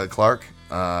 Clark.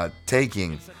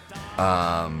 Taking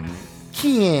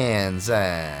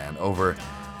Kianzan over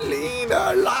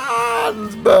Lena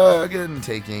Landsbergen.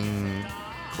 Taking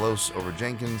Close over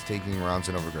Jenkins. Taking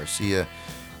Ronson over Garcia.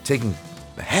 Taking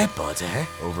Headbutt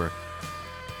over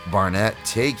Barnett.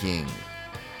 Taking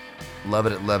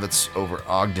Levitt at Levitt's over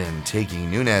Ogden,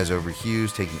 taking Nunez over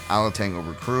Hughes, taking Alateng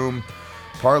over Kroom,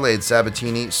 parlayed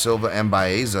Sabatini, Silva, and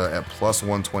Baeza at plus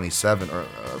 127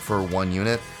 for 1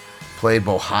 unit, played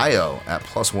Bohayo at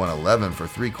plus 111 for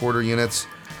 3/4 units,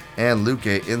 and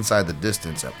Luque inside the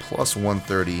distance at plus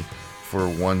 130 for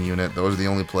 1 unit. Those are the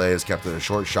only plays, kept it a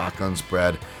short shotgun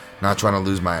spread, not trying to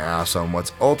lose my ass on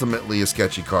what's ultimately a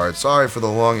sketchy card. Sorry for the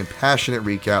long and passionate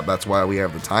recap, that's why we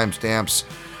have the timestamps.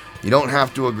 You don't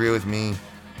have to agree with me,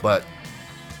 but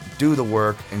do the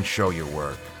work and show your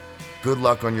work. Good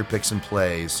luck on your picks and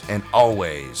plays, and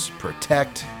always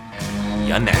protect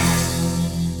your necks.